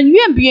你们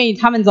愿不愿意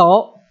他们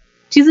走？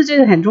其实这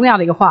是很重要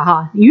的一个话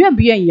哈，你愿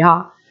不愿意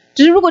哈？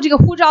只是如果这个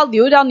呼召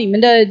留到你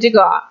们的这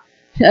个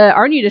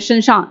儿女的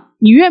身上，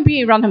你愿不愿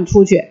意让他们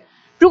出去？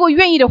如果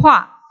愿意的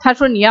话，他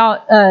说你要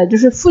就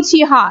是夫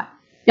妻哈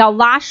要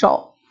拉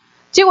手。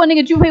结果那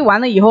个聚会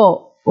完了以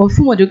后，我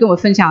父母就跟我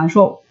分享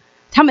说，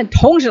他们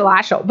同时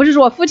拉手，不是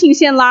说父亲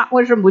先拉或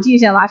者是母亲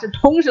先拉，是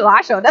同时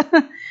拉手的。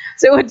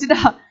所以我知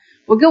道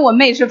我跟我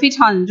妹是非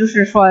常就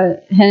是说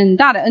很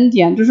大的恩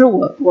典，就是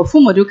我父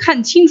母就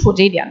看清楚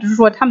这一点，就是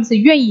说他们是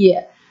愿意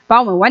把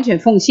我们完全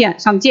奉献，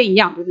像剑一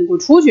样就能够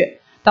出去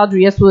到主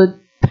耶稣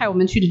派我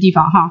们去的地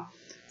方哈。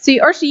所以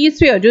21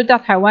岁我就到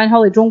台湾，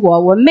后来中国。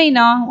我妹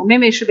呢，我妹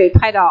妹是被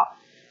派到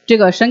这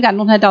个神感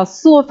动她到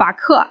斯洛伐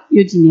克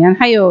有几年，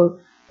还有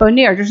伯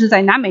内尔，就是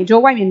在南美洲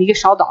外面的一个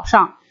小岛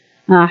上，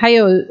还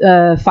有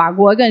法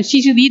国跟西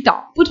西里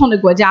岛不同的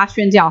国家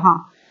宣教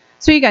哈。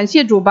所以感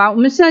谢主吧，我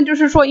们现在就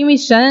是说，因为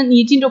神你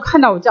已经就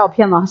看到我照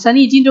片了，神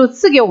已经就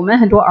赐给我们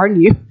很多儿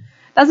女，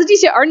但是这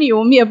些儿女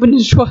我们也不能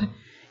说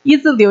一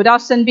直留到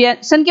身边，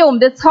神给我们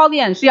的操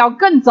练是要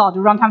更早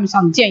就让他们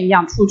像剑一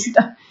样出去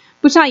的，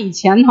不像以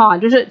前哈，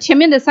就是前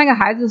面的3个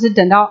孩子是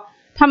等到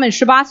他们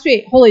18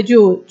岁，后来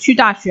就去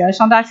大学，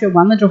上大学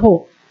完了之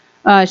后，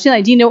现在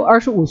已经都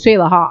25岁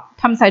了哈，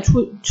他们才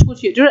出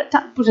去，就是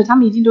他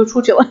们已经都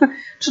出去了，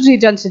出去一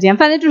段时间，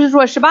反正就是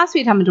说18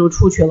岁他们就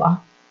出去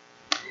了。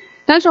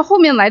但是后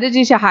面来的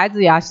这些孩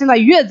子呀，现在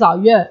越早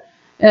越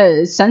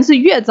神是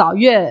越早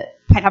越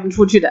派他们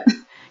出去的，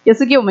也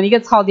是给我们一个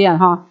操练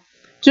哈。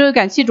就是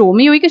感谢主，我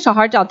们有一个小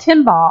孩叫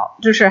天宝，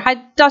就是还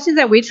到现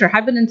在为止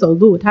还不能走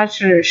路，他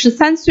是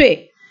13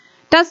岁，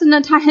但是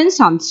呢他很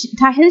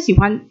喜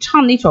欢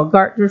唱那首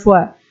歌，就是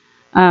说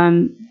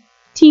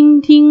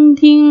听听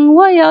听，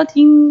我要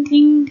听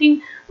听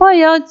听，我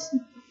要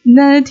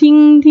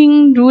听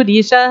听主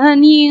的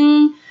声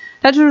音，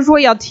他就是说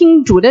要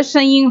听主的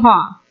声音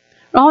哈。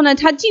然后呢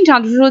他经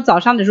常就是说早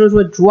上的时候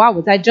说，主啊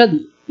我在这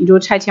里，你就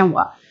差遣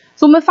我。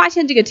所以我们发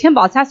现这个天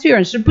宝他虽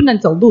然是不能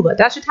走路的，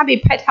但是他被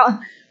派到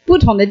不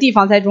同的地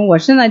方，在中国，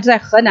现在在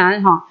河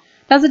南哈，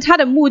但是他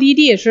的目的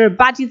地是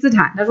巴基斯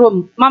坦。他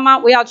说妈妈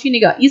我要去那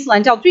个伊斯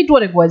兰教最多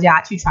的国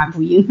家去传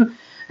福音，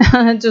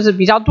就是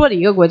比较多的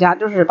一个国家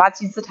就是巴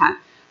基斯坦。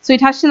所以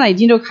他现在已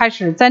经就开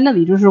始在那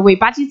里就是为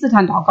巴基斯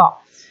坦祷告。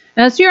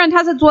虽然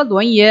他是坐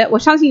轮椅，我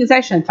相信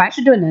在神凡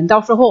事都能，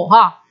到时候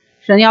哈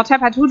神要差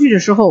派出去的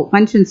时候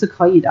完全是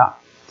可以的。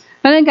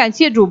反正感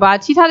谢主吧。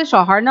其他的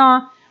小孩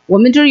呢，我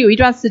们就是有一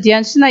段时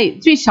间，现在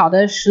最小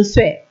的10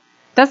岁，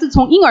但是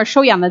从婴儿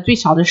收养的最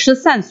小的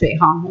13岁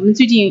哈，我们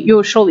最近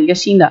又收了一个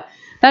新的，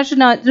但是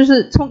呢，就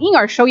是从婴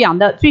儿收养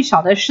的最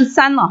小的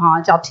13了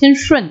哈，叫天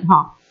顺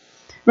哈。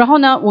然后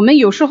呢，我们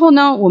有时候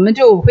呢，我们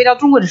就回到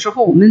中国的时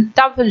候，我们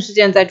大部分时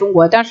间在中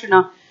国，但是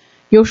呢，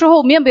有时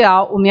候免不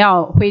了我们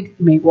要回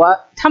美国，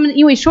他们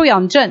因为收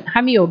养证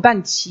还没有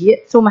办齐，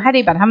所以我们还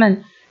得把他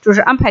们就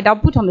是安排到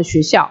不同的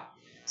学校。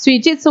所以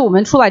这次我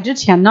们出来之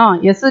前呢，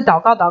也是祷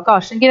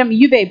告，神给他们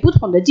预备不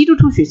同的基督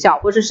徒学校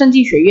或是圣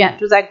经学院，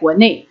就在国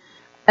内，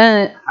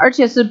而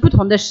且是不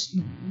同的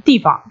地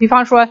方。比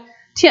方说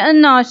天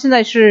恩呢，现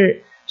在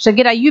是神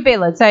给他预备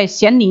了在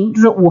咸宁，就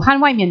是武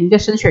汉外面的一个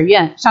神学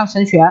院上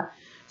神学。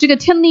这个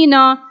天利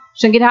呢，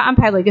神给他安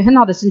排了一个很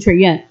好的神学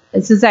院，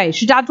是在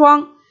石家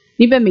庄。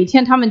那边每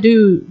天他们都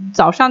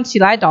早上起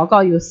来祷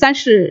告，有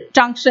30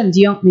章圣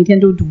经，每天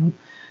都读。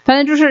反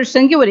正就是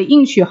神给我的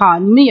应许哈，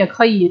你们也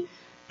可以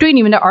对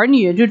你们的儿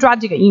女就抓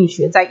这个应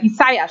许，在以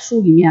赛亚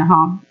书里面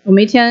哈，我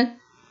每天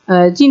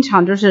经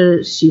常就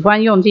是喜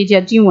欢用这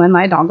些经文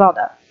来祷告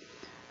的。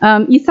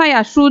以赛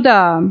亚书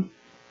的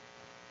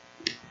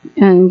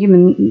你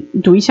们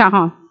读一下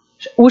哈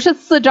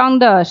，54章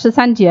的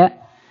13节，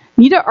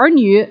你的儿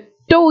女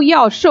都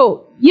要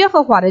受耶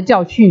和华的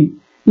教训，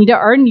你的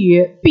儿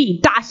女必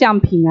大享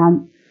平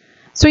安。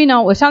所以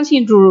呢，我相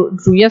信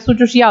主耶稣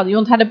就是要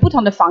用他的不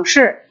同的方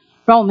式，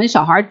让我们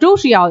小孩都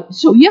是要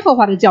受耶和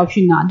华的教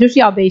训呢，就是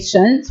要被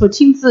神所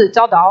亲自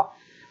教导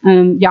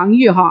养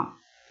育哈。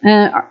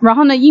然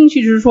后呢，应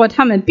许就是说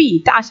他们必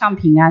大享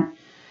平安。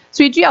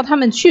所以只要他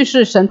们去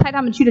是神派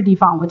他们去的地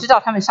方，我知道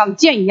他们像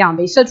箭一样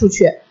被射出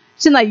去，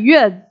现在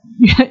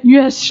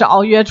越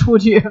少越出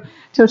去，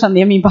就像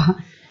怜悯吧。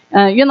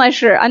原来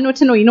是安诺、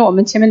天诺、一诺，我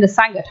们前面的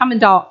3个，他们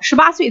到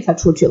18岁才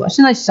出去了，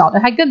现在小的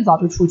还更早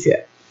就出去。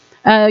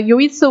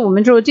有一次我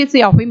们就这次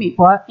要回美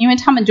国，因为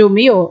他们就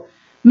没有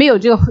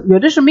这个，有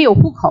的是没有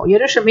户口，有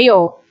的是没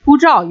有护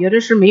照，有的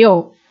是没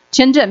有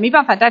签证，没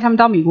办法带他们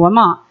到美国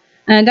嘛。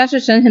但是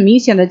神很明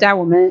显的带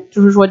我们，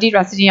就是说这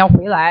段时间要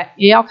回来，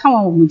也要看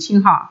望我母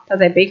亲哈，她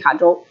在北卡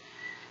州。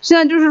现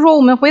在就是说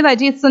我们回来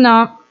这次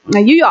呢，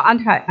又要安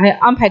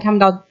排他们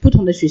到不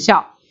同的学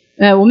校。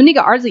我们那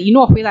个儿子一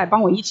诺回来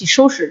帮我一起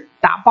收拾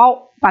打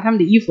包，把他们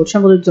的衣服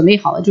全部都准备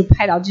好了，就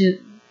派到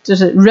就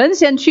是人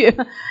先去，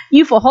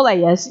衣服后来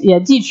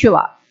也寄去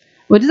了。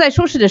我就在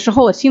收拾的时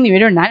候，我心里有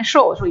点难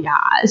受，我说呀，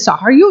小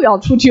孩又要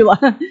出去了。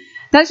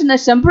但是呢，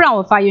神不让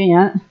我发怨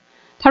言，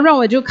他让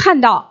我就看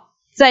到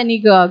在那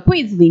个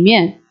柜子里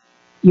面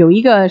有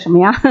一个什么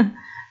呀？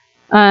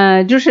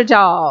就是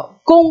叫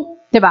弓，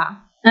对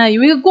吧？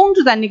有一个弓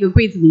就在那个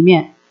柜子里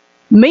面，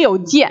没有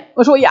箭。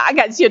我说呀，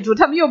感谢主，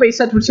他们又被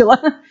射出去了。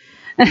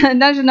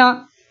但是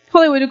呢，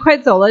后来我就快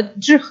走了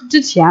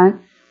之前，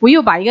我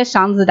又把一个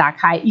箱子打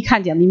开，一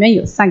看见里面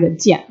有3个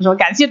箭，我说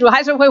感谢主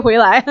还是会回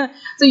来。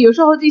所以有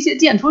时候这些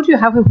箭出去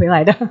还会回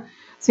来的，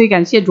所以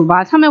感谢主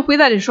吧。他们回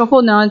来的时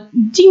候呢，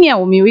今年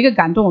我们有一个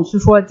感动，是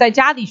说在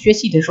家里学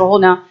习的时候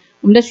呢，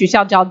我们的学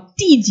校叫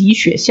地级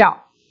学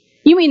校。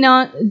因为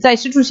呢，在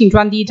使徒行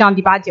传1章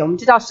第8节，我们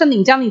知道圣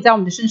灵降临在我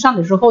们的身上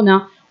的时候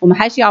呢，我们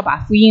还是要把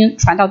福音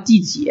传到地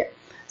级。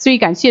所以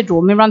感谢主，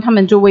我们让他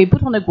们就为不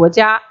同的国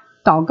家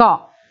祷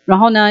告，然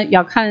后呢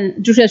要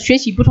看就是学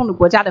习不同的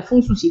国家的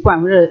风俗习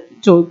惯，或者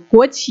就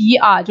国旗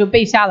啊就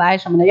背下来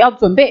什么的，要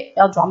准备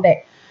要装备。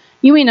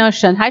因为呢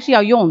神还是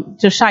要用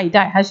这下一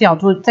代，还是要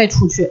再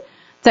出去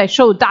再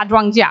受大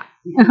庄稼。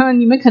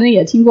你们可能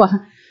也听过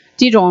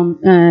这种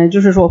就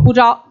是说呼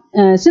召。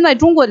现在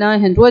中国呢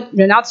很多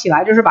人要起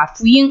来，就是把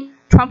福音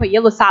传回耶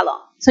路撒冷。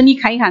所以你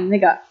看一看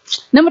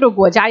那么多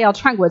国家要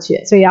传过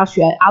去，所以要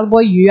学阿拉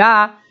伯语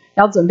啊，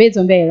要准备，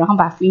然后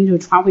把福音就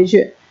传回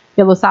去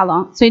耶路撒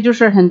冷。所以就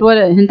是很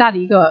大的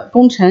一个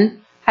工程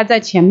还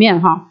在前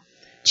面哈。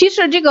其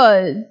实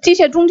这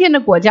些中间的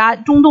国家，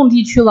中东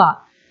地区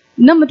了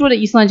那么多的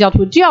伊斯兰教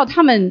徒，只要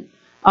他们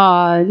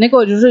能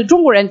够就是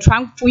中国人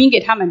传福音给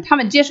他们，他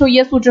们接受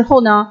耶稣之后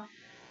呢，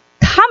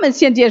他们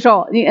先接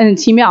受，很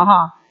奇妙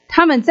哈。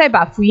他们再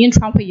把福音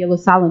传回耶路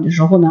撒冷的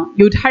时候呢，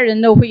犹太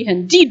人都会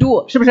很嫉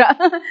妒，是不是？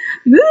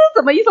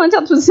怎么伊斯兰教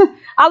徒是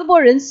阿拉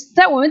伯人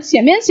在我们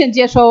前面先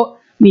接受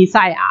弥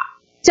赛亚，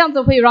这样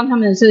子会让他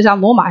们是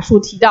像罗马书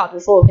提到的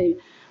说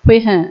会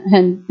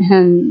很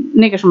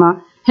那个什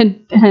么，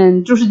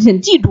就是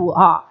很嫉妒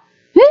啊。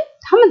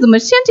他们怎么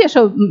先接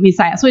受弥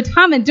赛亚？所以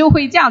他们就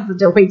会这样子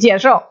就会接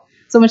受。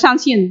怎么相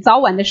信早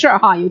晚的事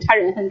哈？犹太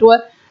人很多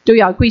都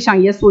要归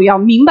向耶稣，要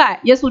明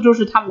白耶稣就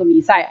是他们的弥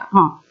赛亚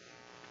哈。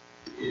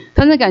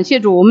反正感谢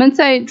主，我们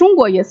在中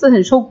国也是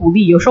很受鼓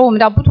励。有时候我们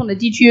到不同的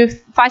地区，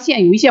发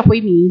现有一些回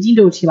民已经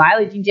都起来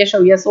了，已经接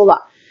受耶稣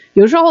了。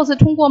有时候是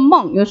通过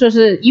梦，有时候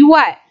是意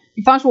外。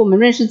比方说我们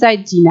认识在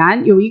济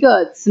南有一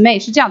个姊妹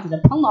是这样子的，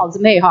彭老姊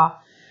妹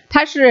哈，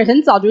她是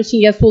很早就信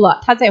耶稣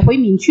了，她在回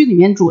民区里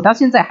面住，到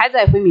现在还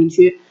在回民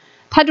区。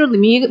她就里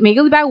面每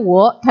个礼拜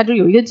5，她就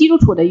有一个基督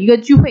徒的一个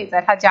聚会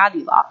在她家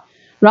里了。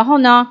然后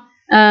呢，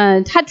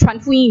她传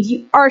福音已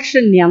经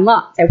20年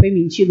了，在回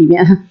民区里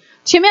面。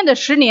前面的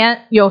10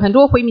年有很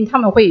多回民他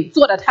们会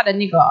坐在他的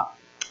那个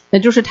那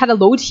就是他的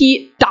楼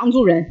梯挡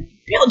住人，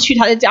不要去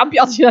他的家，不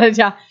要去他的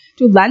家，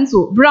就拦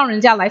阻不让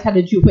人家来他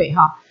的聚会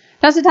哈。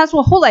但是他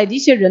说后来这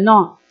些人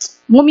呢，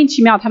莫名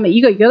其妙他们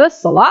一个一个的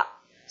死了，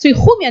所以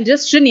后面这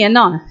10年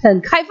呢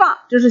很开放，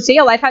就是谁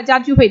要来他家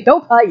聚会都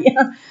可以，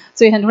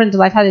所以很多人都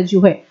来他的聚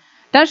会。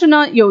但是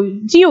呢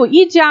只有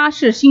一家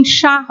是姓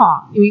沙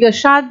哈，有一个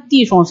沙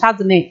弟兄沙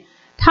姊妹，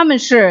他们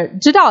是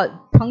知道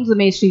彭姊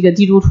妹是一个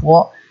基督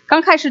徒，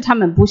刚开始他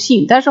们不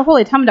信，但是后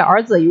来他们的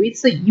儿子有一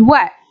次意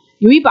外，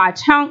有一把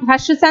枪，他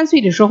13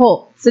岁的时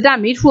候子弹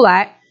没出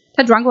来，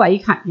他转过来一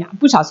看呀，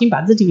不小心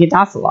把自己给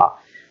打死了。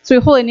所以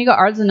后来那个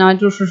儿子呢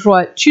就是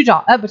说去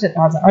找不是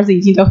儿子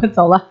已经都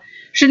走了，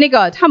是那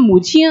个他母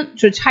亲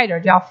就差一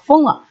点就要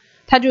疯了，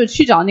他就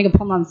去找那个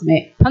彭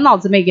老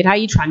姊妹给他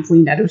一传福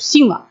音，他就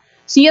信了。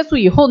信耶稣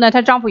以后呢，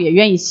她丈夫也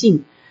愿意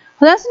信，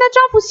但是她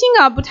丈夫信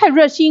啊不太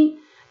热心。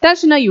但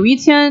是呢有一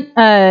天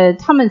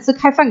他们是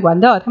开饭馆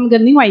的，他们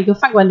跟另外一个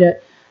饭馆的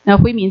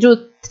回民，就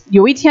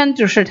有一天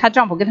就是她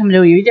丈夫跟他们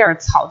就有一点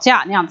吵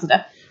架那样子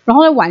的，然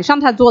后呢晚上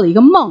她做了一个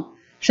梦，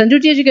神就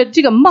借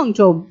这个梦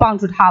就帮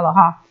助她了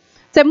哈。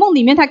在梦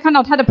里面她看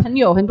到她的朋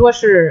友很多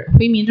是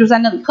回民，就在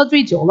那里喝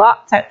醉酒了，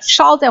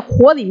在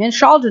火里面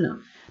烧着呢，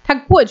她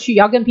过去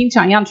要跟平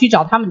常一样去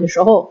找他们的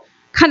时候，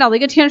看到了一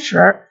个天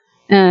使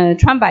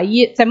穿白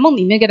衣，在梦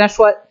里面跟他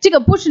说这个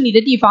不是你的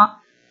地方，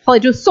后来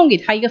就送给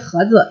他一个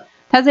盒子，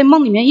他在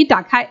梦里面一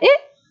打开，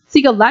是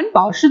一个蓝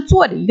宝石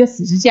做的一个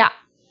十字架，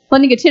和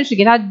那个天使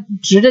给他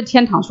指着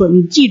天堂说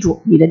你记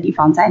住你的地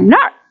方在那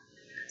儿。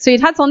所以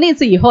他从那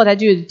次以后他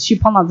就去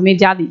彭老姊妹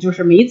家里，就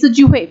是每一次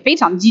聚会非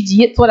常积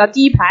极，坐到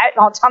第一排，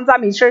然后唱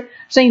赞美诗，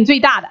声音最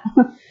大的。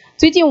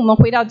最近我们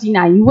回到济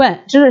南一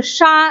问，就是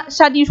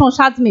沙弟兄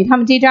沙姊妹他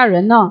们这家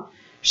人呢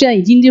现在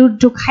已经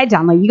就开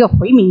展了一个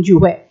回民聚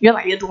会，越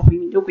来越多回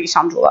民就归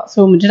上主了。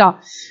所以我们知道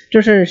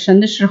就是神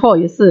的时候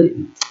也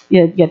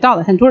到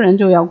了，很多人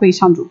就要归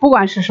上主，不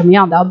管是什么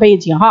样的背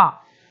景哈，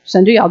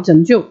神就要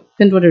拯救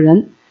更多的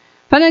人。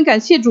反正感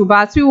谢主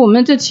吧。所以我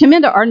们这前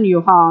面的儿女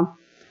哈，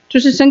就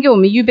是神给我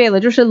们预备了，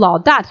就是老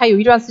大他有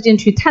一段时间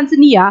去坦桑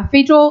尼亚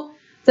非洲，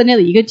在那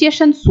里一个接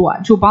生所，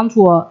就帮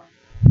助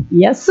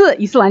也是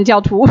伊斯兰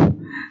教徒，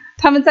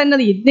他们在那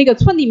里那个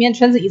村里面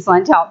全是伊斯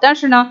兰教，但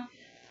是呢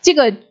这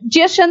个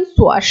接生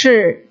所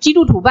是基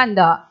督徒办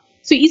的，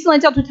所以伊斯兰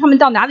教徒他们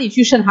到哪里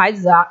去生孩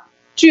子啊，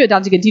就有到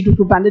这个基督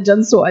徒办的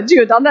诊所，就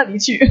有到那里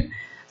去。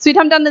所以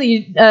他们到那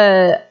里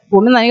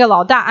我们的一个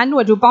老大安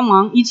诺就帮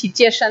忙一起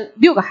接生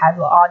6个孩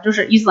子啊，就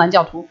是伊斯兰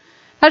教徒。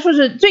他说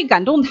是最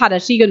感动他的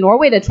是一个挪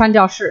威的传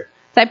教士，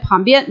在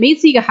旁边每一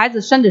次一个孩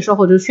子生的时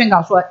候就宣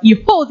告说以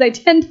后在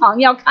天堂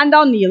要看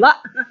到你了，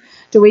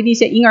就为那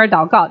些婴儿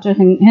祷告，就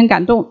很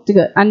感动这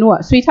个安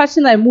诺。所以他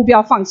现在目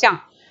标方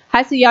向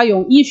还是要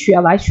用医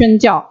学来宣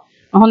教。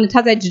然后呢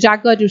他在芝加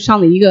哥就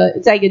上了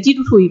在一个基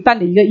督徒办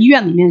的一个医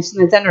院里面，现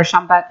在在那儿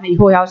上班，以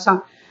后要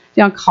上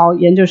这样考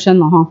研究生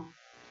了哈。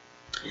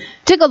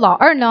这个老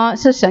二呢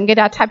是神给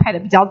他差派的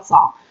比较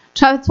早，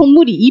他从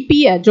穆里一毕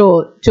业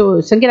就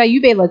神给他预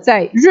备了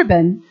在日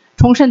本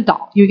冲绳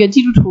岛有一个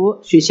基督徒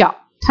学校，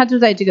他就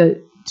在这个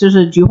就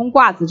是举红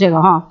褂子这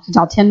个哈是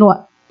叫天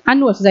诺，安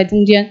诺是在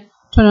中间，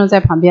冲绳在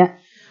旁边。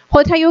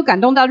后来他有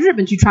感动到日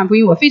本去传福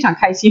音，我非常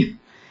开心，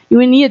因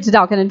为你也知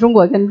道可能中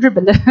国跟日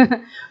本的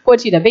过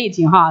去的背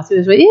景哈，所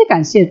以说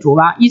感谢主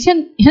吧。以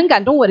前很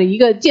感动我的一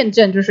个见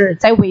证就是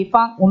在潍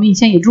坊，我们以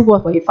前也住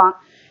过潍坊，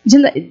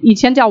以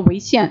前叫潍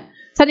县，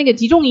在那个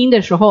集中营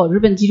的时候，日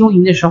本集中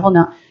营的时候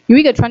呢，有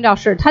一个传教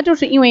士，他就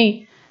是因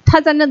为他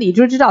在那里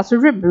就知道是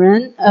日本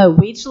人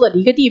维持了的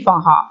一个地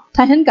方哈，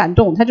他很感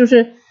动，他就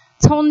是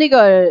从那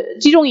个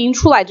集中营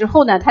出来之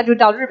后呢，他就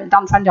到日本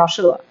当传教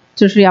士了，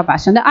就是要把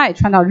神的爱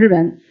传到日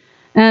本。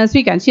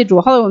所以感谢主。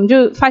后来我们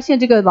就发现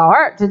这个老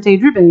二在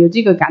日本有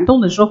这个感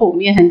动的时候，我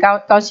们也很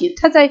高兴。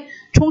他在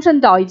冲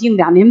绳岛已经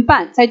2年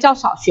半在教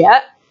小学，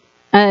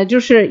就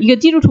是一个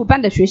基督徒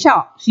办的学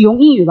校，是用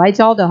英语来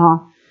教的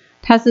哈。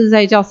他是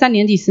在教3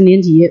年级4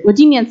年级。我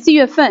今年4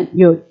月份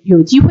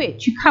有机会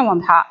去看望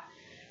他，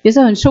也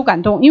是很受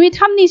感动，因为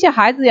他们那些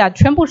孩子呀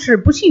全部是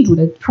不信主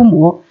的父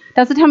母，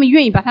但是他们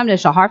愿意把他们的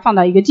小孩放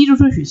到一个基督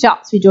徒学校，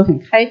所以就很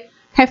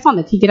开放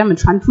的可以给他们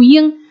传福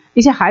音。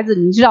那些孩子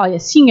你知道也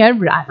心也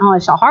软啊，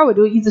小孩我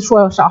就一直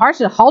说小孩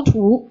是好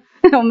土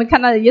我们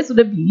看到耶稣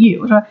的比喻，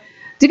我说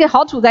这个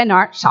好土在哪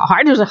儿，小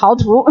孩就是好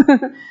土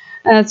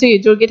所以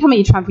就给他们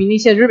一传福音，那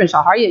些日本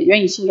小孩也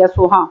愿意信耶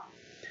稣哈。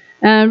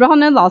然后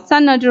呢老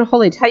三呢就是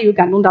后来他有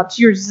感动到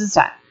吉尔吉斯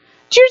坦。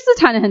吉尔吉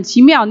斯坦很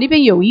奇妙，那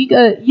边有一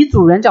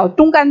组人叫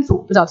东干族，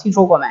不知道听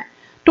说过没？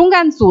东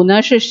干族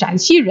呢是陕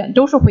西人，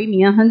都是回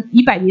民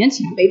，100年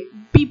前被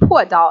逼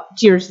迫到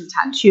吉尔吉斯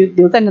坦去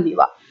留在那里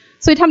了，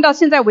所以他们到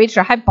现在为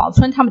止还保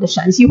存他们的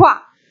陕西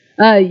话，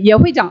也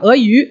会讲俄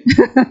语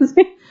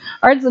所以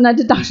儿子呢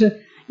就当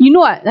时一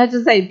诺，他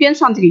就在边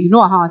上这个一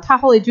诺哈，他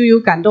后来就有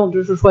感动，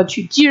就是说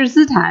去吉尔吉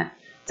斯坦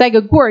在一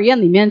个孤儿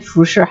院里面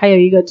服侍，还有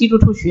一个基督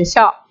徒学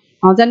校，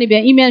然后在那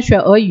边一面学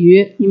俄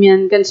语一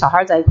面跟小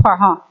孩在一块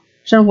哈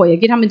生活，也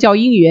给他们教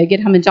英语也给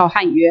他们教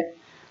汉语。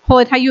后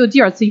来他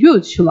第二次又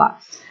去了。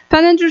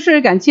反正就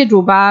是感谢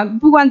主吧，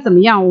不管怎么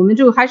样我们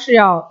就还是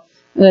要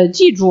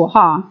记住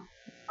哈，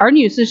儿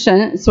女是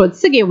神所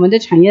赐给我们的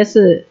产业，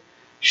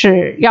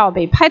是要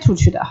被派出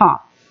去的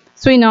哈。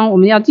所以呢，我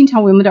们要经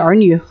常为我们的儿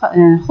女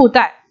后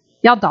代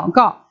要祷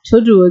告，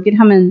求主给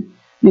他们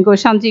能够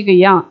像这个一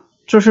样，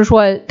就是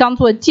说当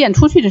做剑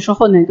出去的时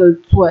候能够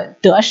做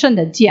得胜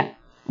的剑，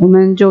我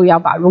们就要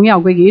把荣耀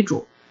归给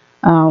主。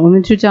我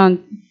们就这样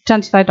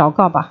站起来祷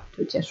告吧，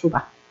就结束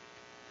吧。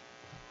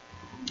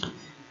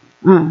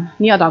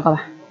你要祷告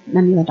吧？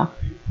那你来祷。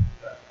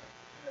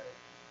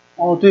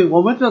对，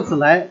我们这次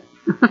来，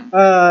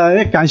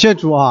也感谢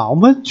主啊！我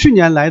们去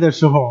年来的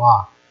时候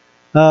啊，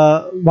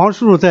王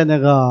叔叔在那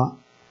个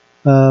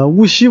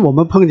无锡我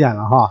们碰见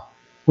了哈。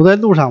我在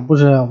路上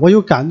我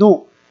有感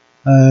动，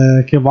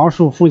给王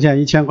叔父奉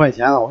献1000块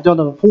钱我叫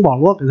那个洪保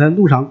罗给他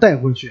路上带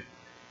回去，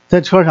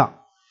在车上，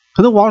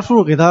可能王叔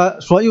叔给他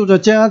说，这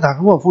建安咋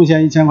给我奉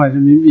献1000块人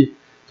民币？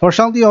他说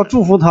上帝要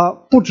祝福他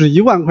不止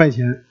1万块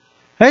钱。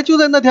就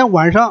在那天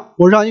晚上，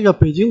我让一个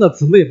北京的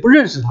姊妹不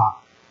认识他，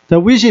在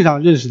微信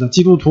上认识的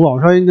基督徒，我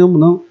说能不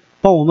能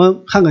帮我们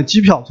看个机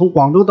票，从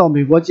广州到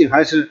美国近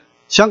还是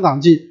香港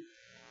近？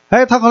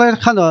他后来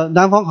看到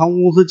南方航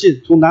空公司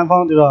近，从南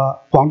方这个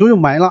广州就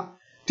买了。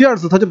第二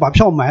次他就把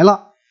票买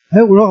了。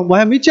我说我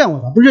还没见过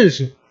他，不认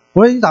识。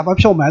我说你咋把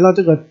票买了？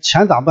这个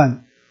钱咋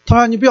办？他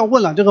说你不要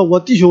问了，这个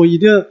我弟兄已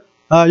经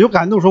有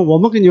感动，说我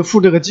们给你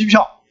付这个机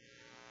票。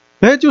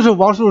就是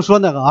王叔叔说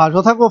那个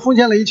说他给我奉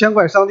献了1000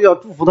块，上帝要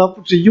祝福他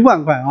不止1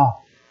万块啊。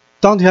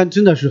当天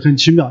真的是很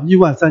奇妙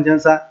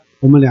，13300，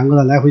我们2个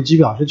的来回机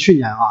票是去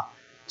年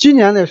今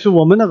年呢是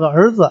我们那个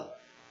儿子，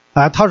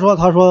他说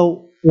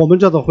我们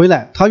这次回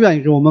来，他愿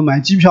意给我们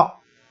买机票，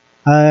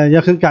也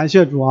很感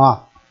谢主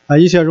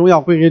一切荣耀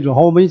归给主。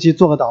好，我们一起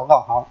做个祷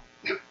告。好，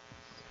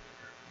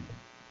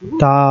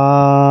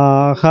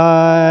大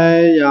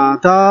海呀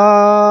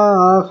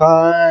大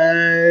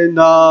海，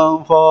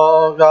能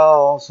否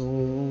告诉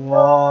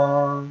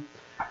我，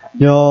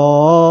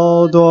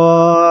有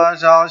多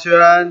少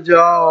宣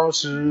教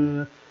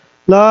士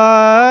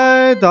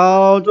来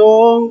到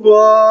中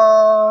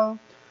国，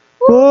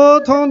不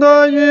同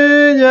的语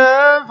言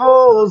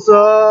肤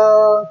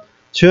色，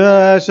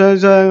却深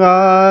深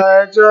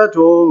爱着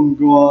中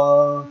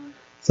国，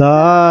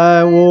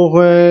在误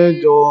会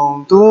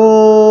中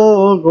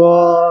度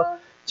过，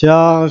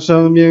将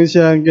生命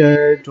献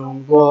给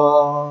中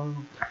国。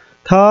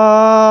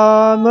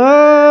他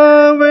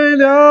们为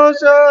了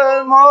什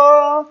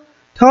么？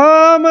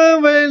他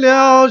们为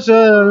了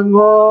什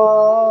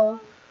么？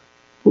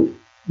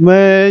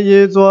每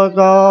一座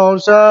高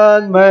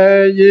山，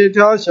每一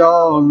条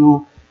小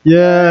路，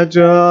也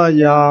这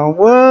样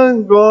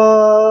问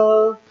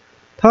过。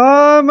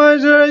他们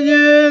是一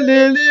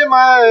粒粒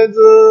麦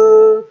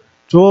子，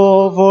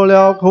祝福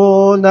了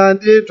苦难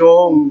的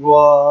中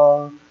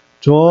国，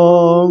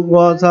中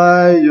国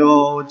才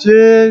有今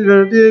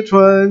日的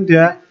春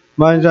天，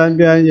漫山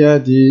遍野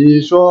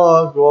的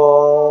硕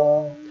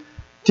果。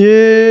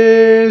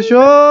弟兄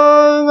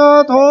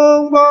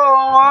同胞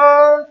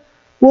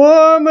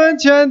我们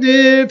欠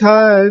的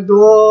太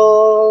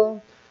多，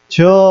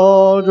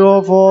求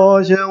主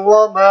复兴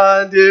我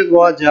们的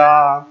国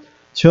家，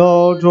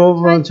求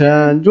主奉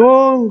献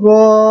中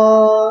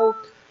国，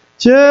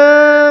结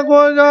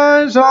果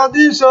燃烧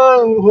的生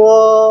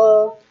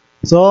活，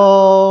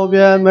走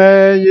遍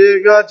每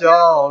一个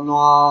角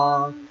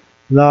落，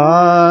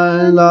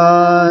蓝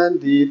蓝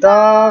的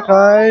大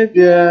海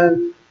边，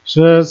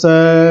是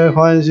谁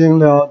唤醒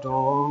了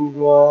中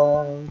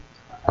国？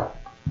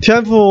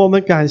天父，我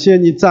们感谢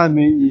你，赞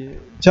美你，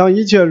将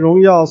一切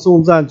荣耀、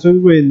颂赞、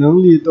尊贵、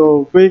能力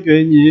都归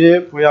给你，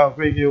不要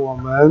归给我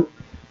们。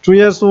主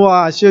耶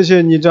稣谢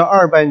谢你这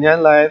200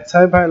年来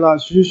差派了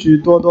许许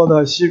多多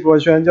的西国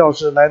宣教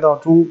士来到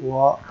中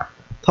国，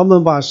他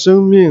们把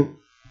生命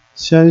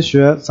鲜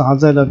血洒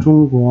在了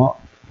中国。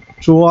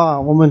主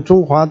我们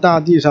中华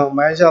大地上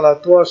埋下了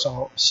多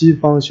少西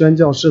方宣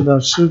教士的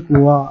尸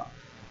骨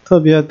特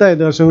别戴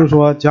德生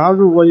说，假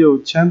如我有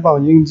千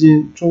磅银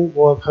金，中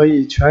国可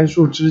以全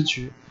数支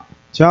取；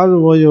假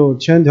如我有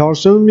千条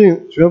生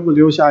命，绝不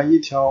留下一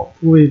条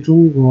不为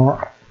中国。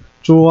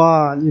主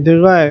你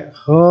的爱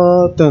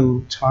何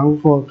等长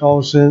阔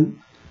高深！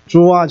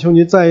主求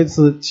你再一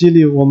次激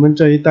励我们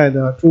这一代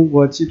的中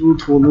国基督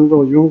徒，能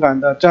够勇敢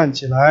地站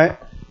起来，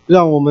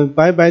让我们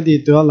白白地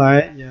得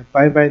来，也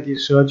白白地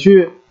舍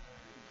去。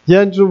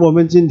焉知我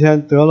们今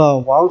天得了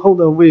王后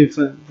的位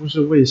分，不是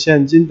为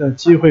现今的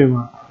机会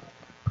吗？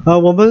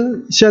我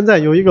们现在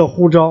有一个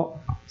呼召，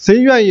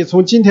谁愿意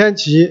从今天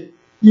起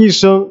一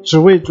生只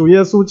为主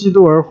耶稣基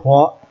督而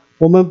活？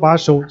我们把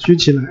手举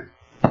起来。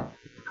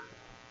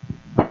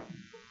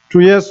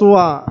主耶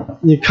稣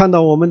你看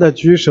到我们的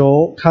举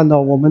手，看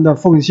到我们的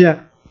奉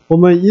献，我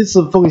们一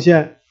次奉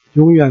献，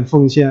永远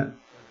奉献。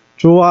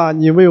主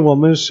你为我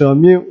们舍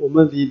命，我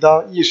们理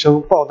当一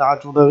生报答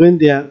主的恩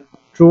典。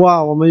主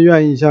我们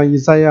愿意像以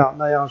赛亚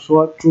那样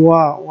说，主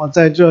我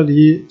在这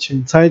里，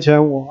请差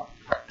遣我。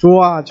主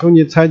求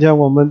你差遣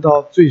我们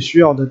到最需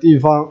要的地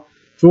方。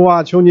主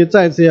求你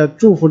再次也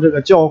祝福这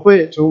个教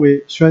会，成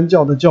为宣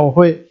教的教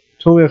会，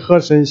成为合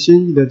神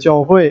心意的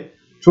教会。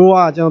主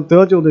啊，将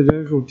得救的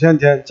人数天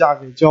天加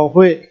给教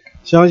会，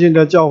相信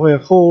这教会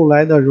后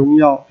来的荣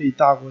耀必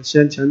大过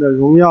先前的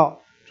荣耀。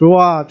主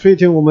啊，垂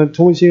听我们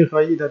同心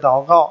合意的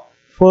祷告，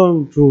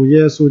奉主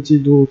耶稣基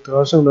督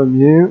得胜的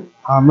名，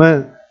阿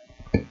们。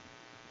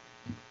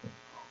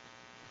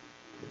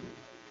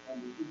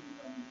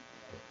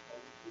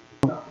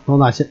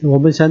我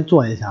们先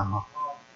坐一下啊。